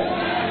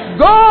Christ.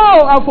 Go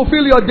and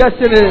fulfill your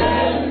destiny.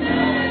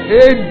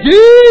 In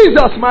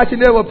Jesus' mighty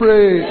name we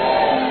pray.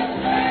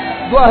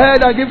 Go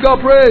ahead and give God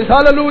praise.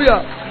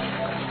 Hallelujah.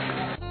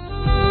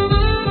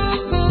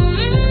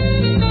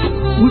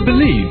 We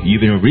believe you've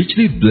been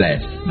richly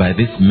blessed by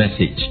this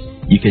message.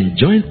 You can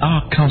join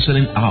our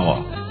counseling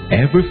hour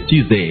every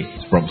Tuesday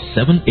from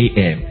 7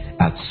 a.m.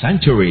 at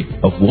Sanctuary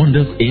of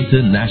Wonders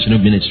International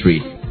Ministry.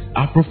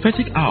 Our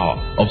prophetic hour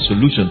of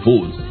solution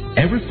holds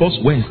every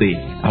first Wednesday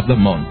of the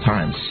month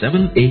times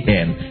 7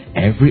 a.m.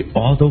 every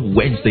other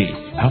Wednesday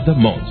of the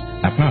month.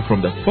 Apart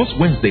from the first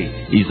Wednesday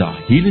is our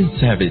healing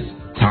service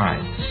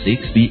time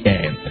 6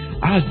 p.m.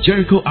 Our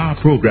Jericho Hour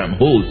program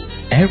holds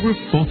every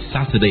fourth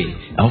Saturday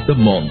of the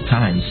month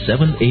times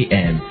 7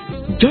 a.m.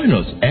 Join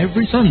us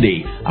every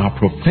Sunday, our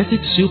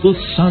prophetic Super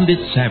Sunday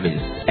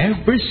service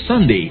every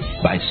Sunday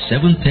by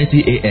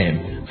 7:30 a.m.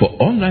 for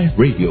online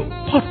radio,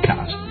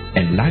 podcast,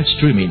 and live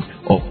streaming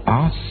of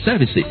our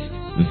services.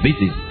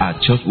 Visit our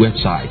church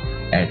website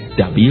at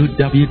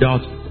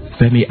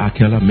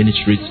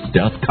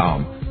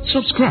www.femiakelaministries.com.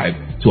 Subscribe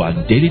to our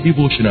daily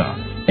devotional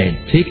and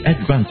take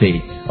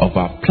advantage of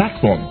our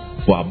platform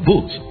for our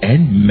books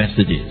and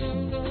messages.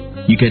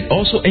 You can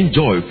also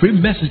enjoy free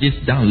messages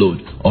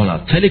download on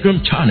our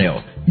Telegram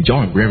channel.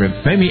 Join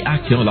Reverend Femi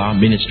Akinola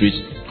Ministries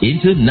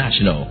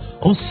International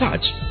or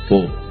search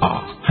for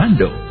our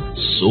handle,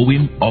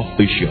 Sowim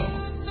Official.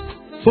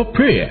 For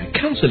prayer,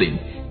 counseling,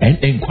 and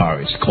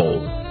inquiries,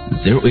 call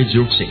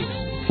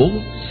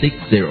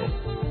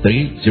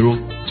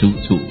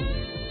 0806-460-3022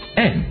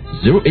 and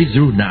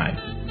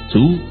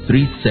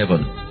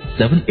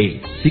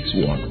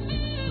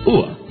 0809-237-7861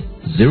 or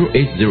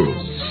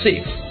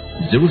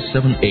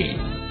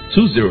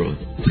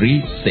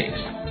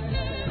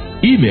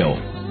 0806-078-2036. Email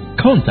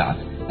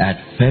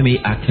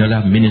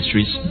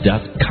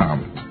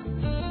contact@femiakelaministries.com.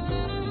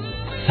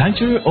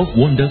 Sanctuary of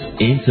Wonders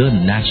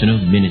International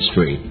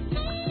Ministry,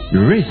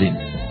 raising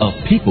a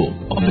people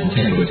of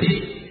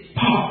integrity.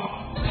 power,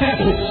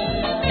 purpose,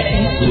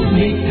 and to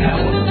make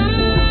power.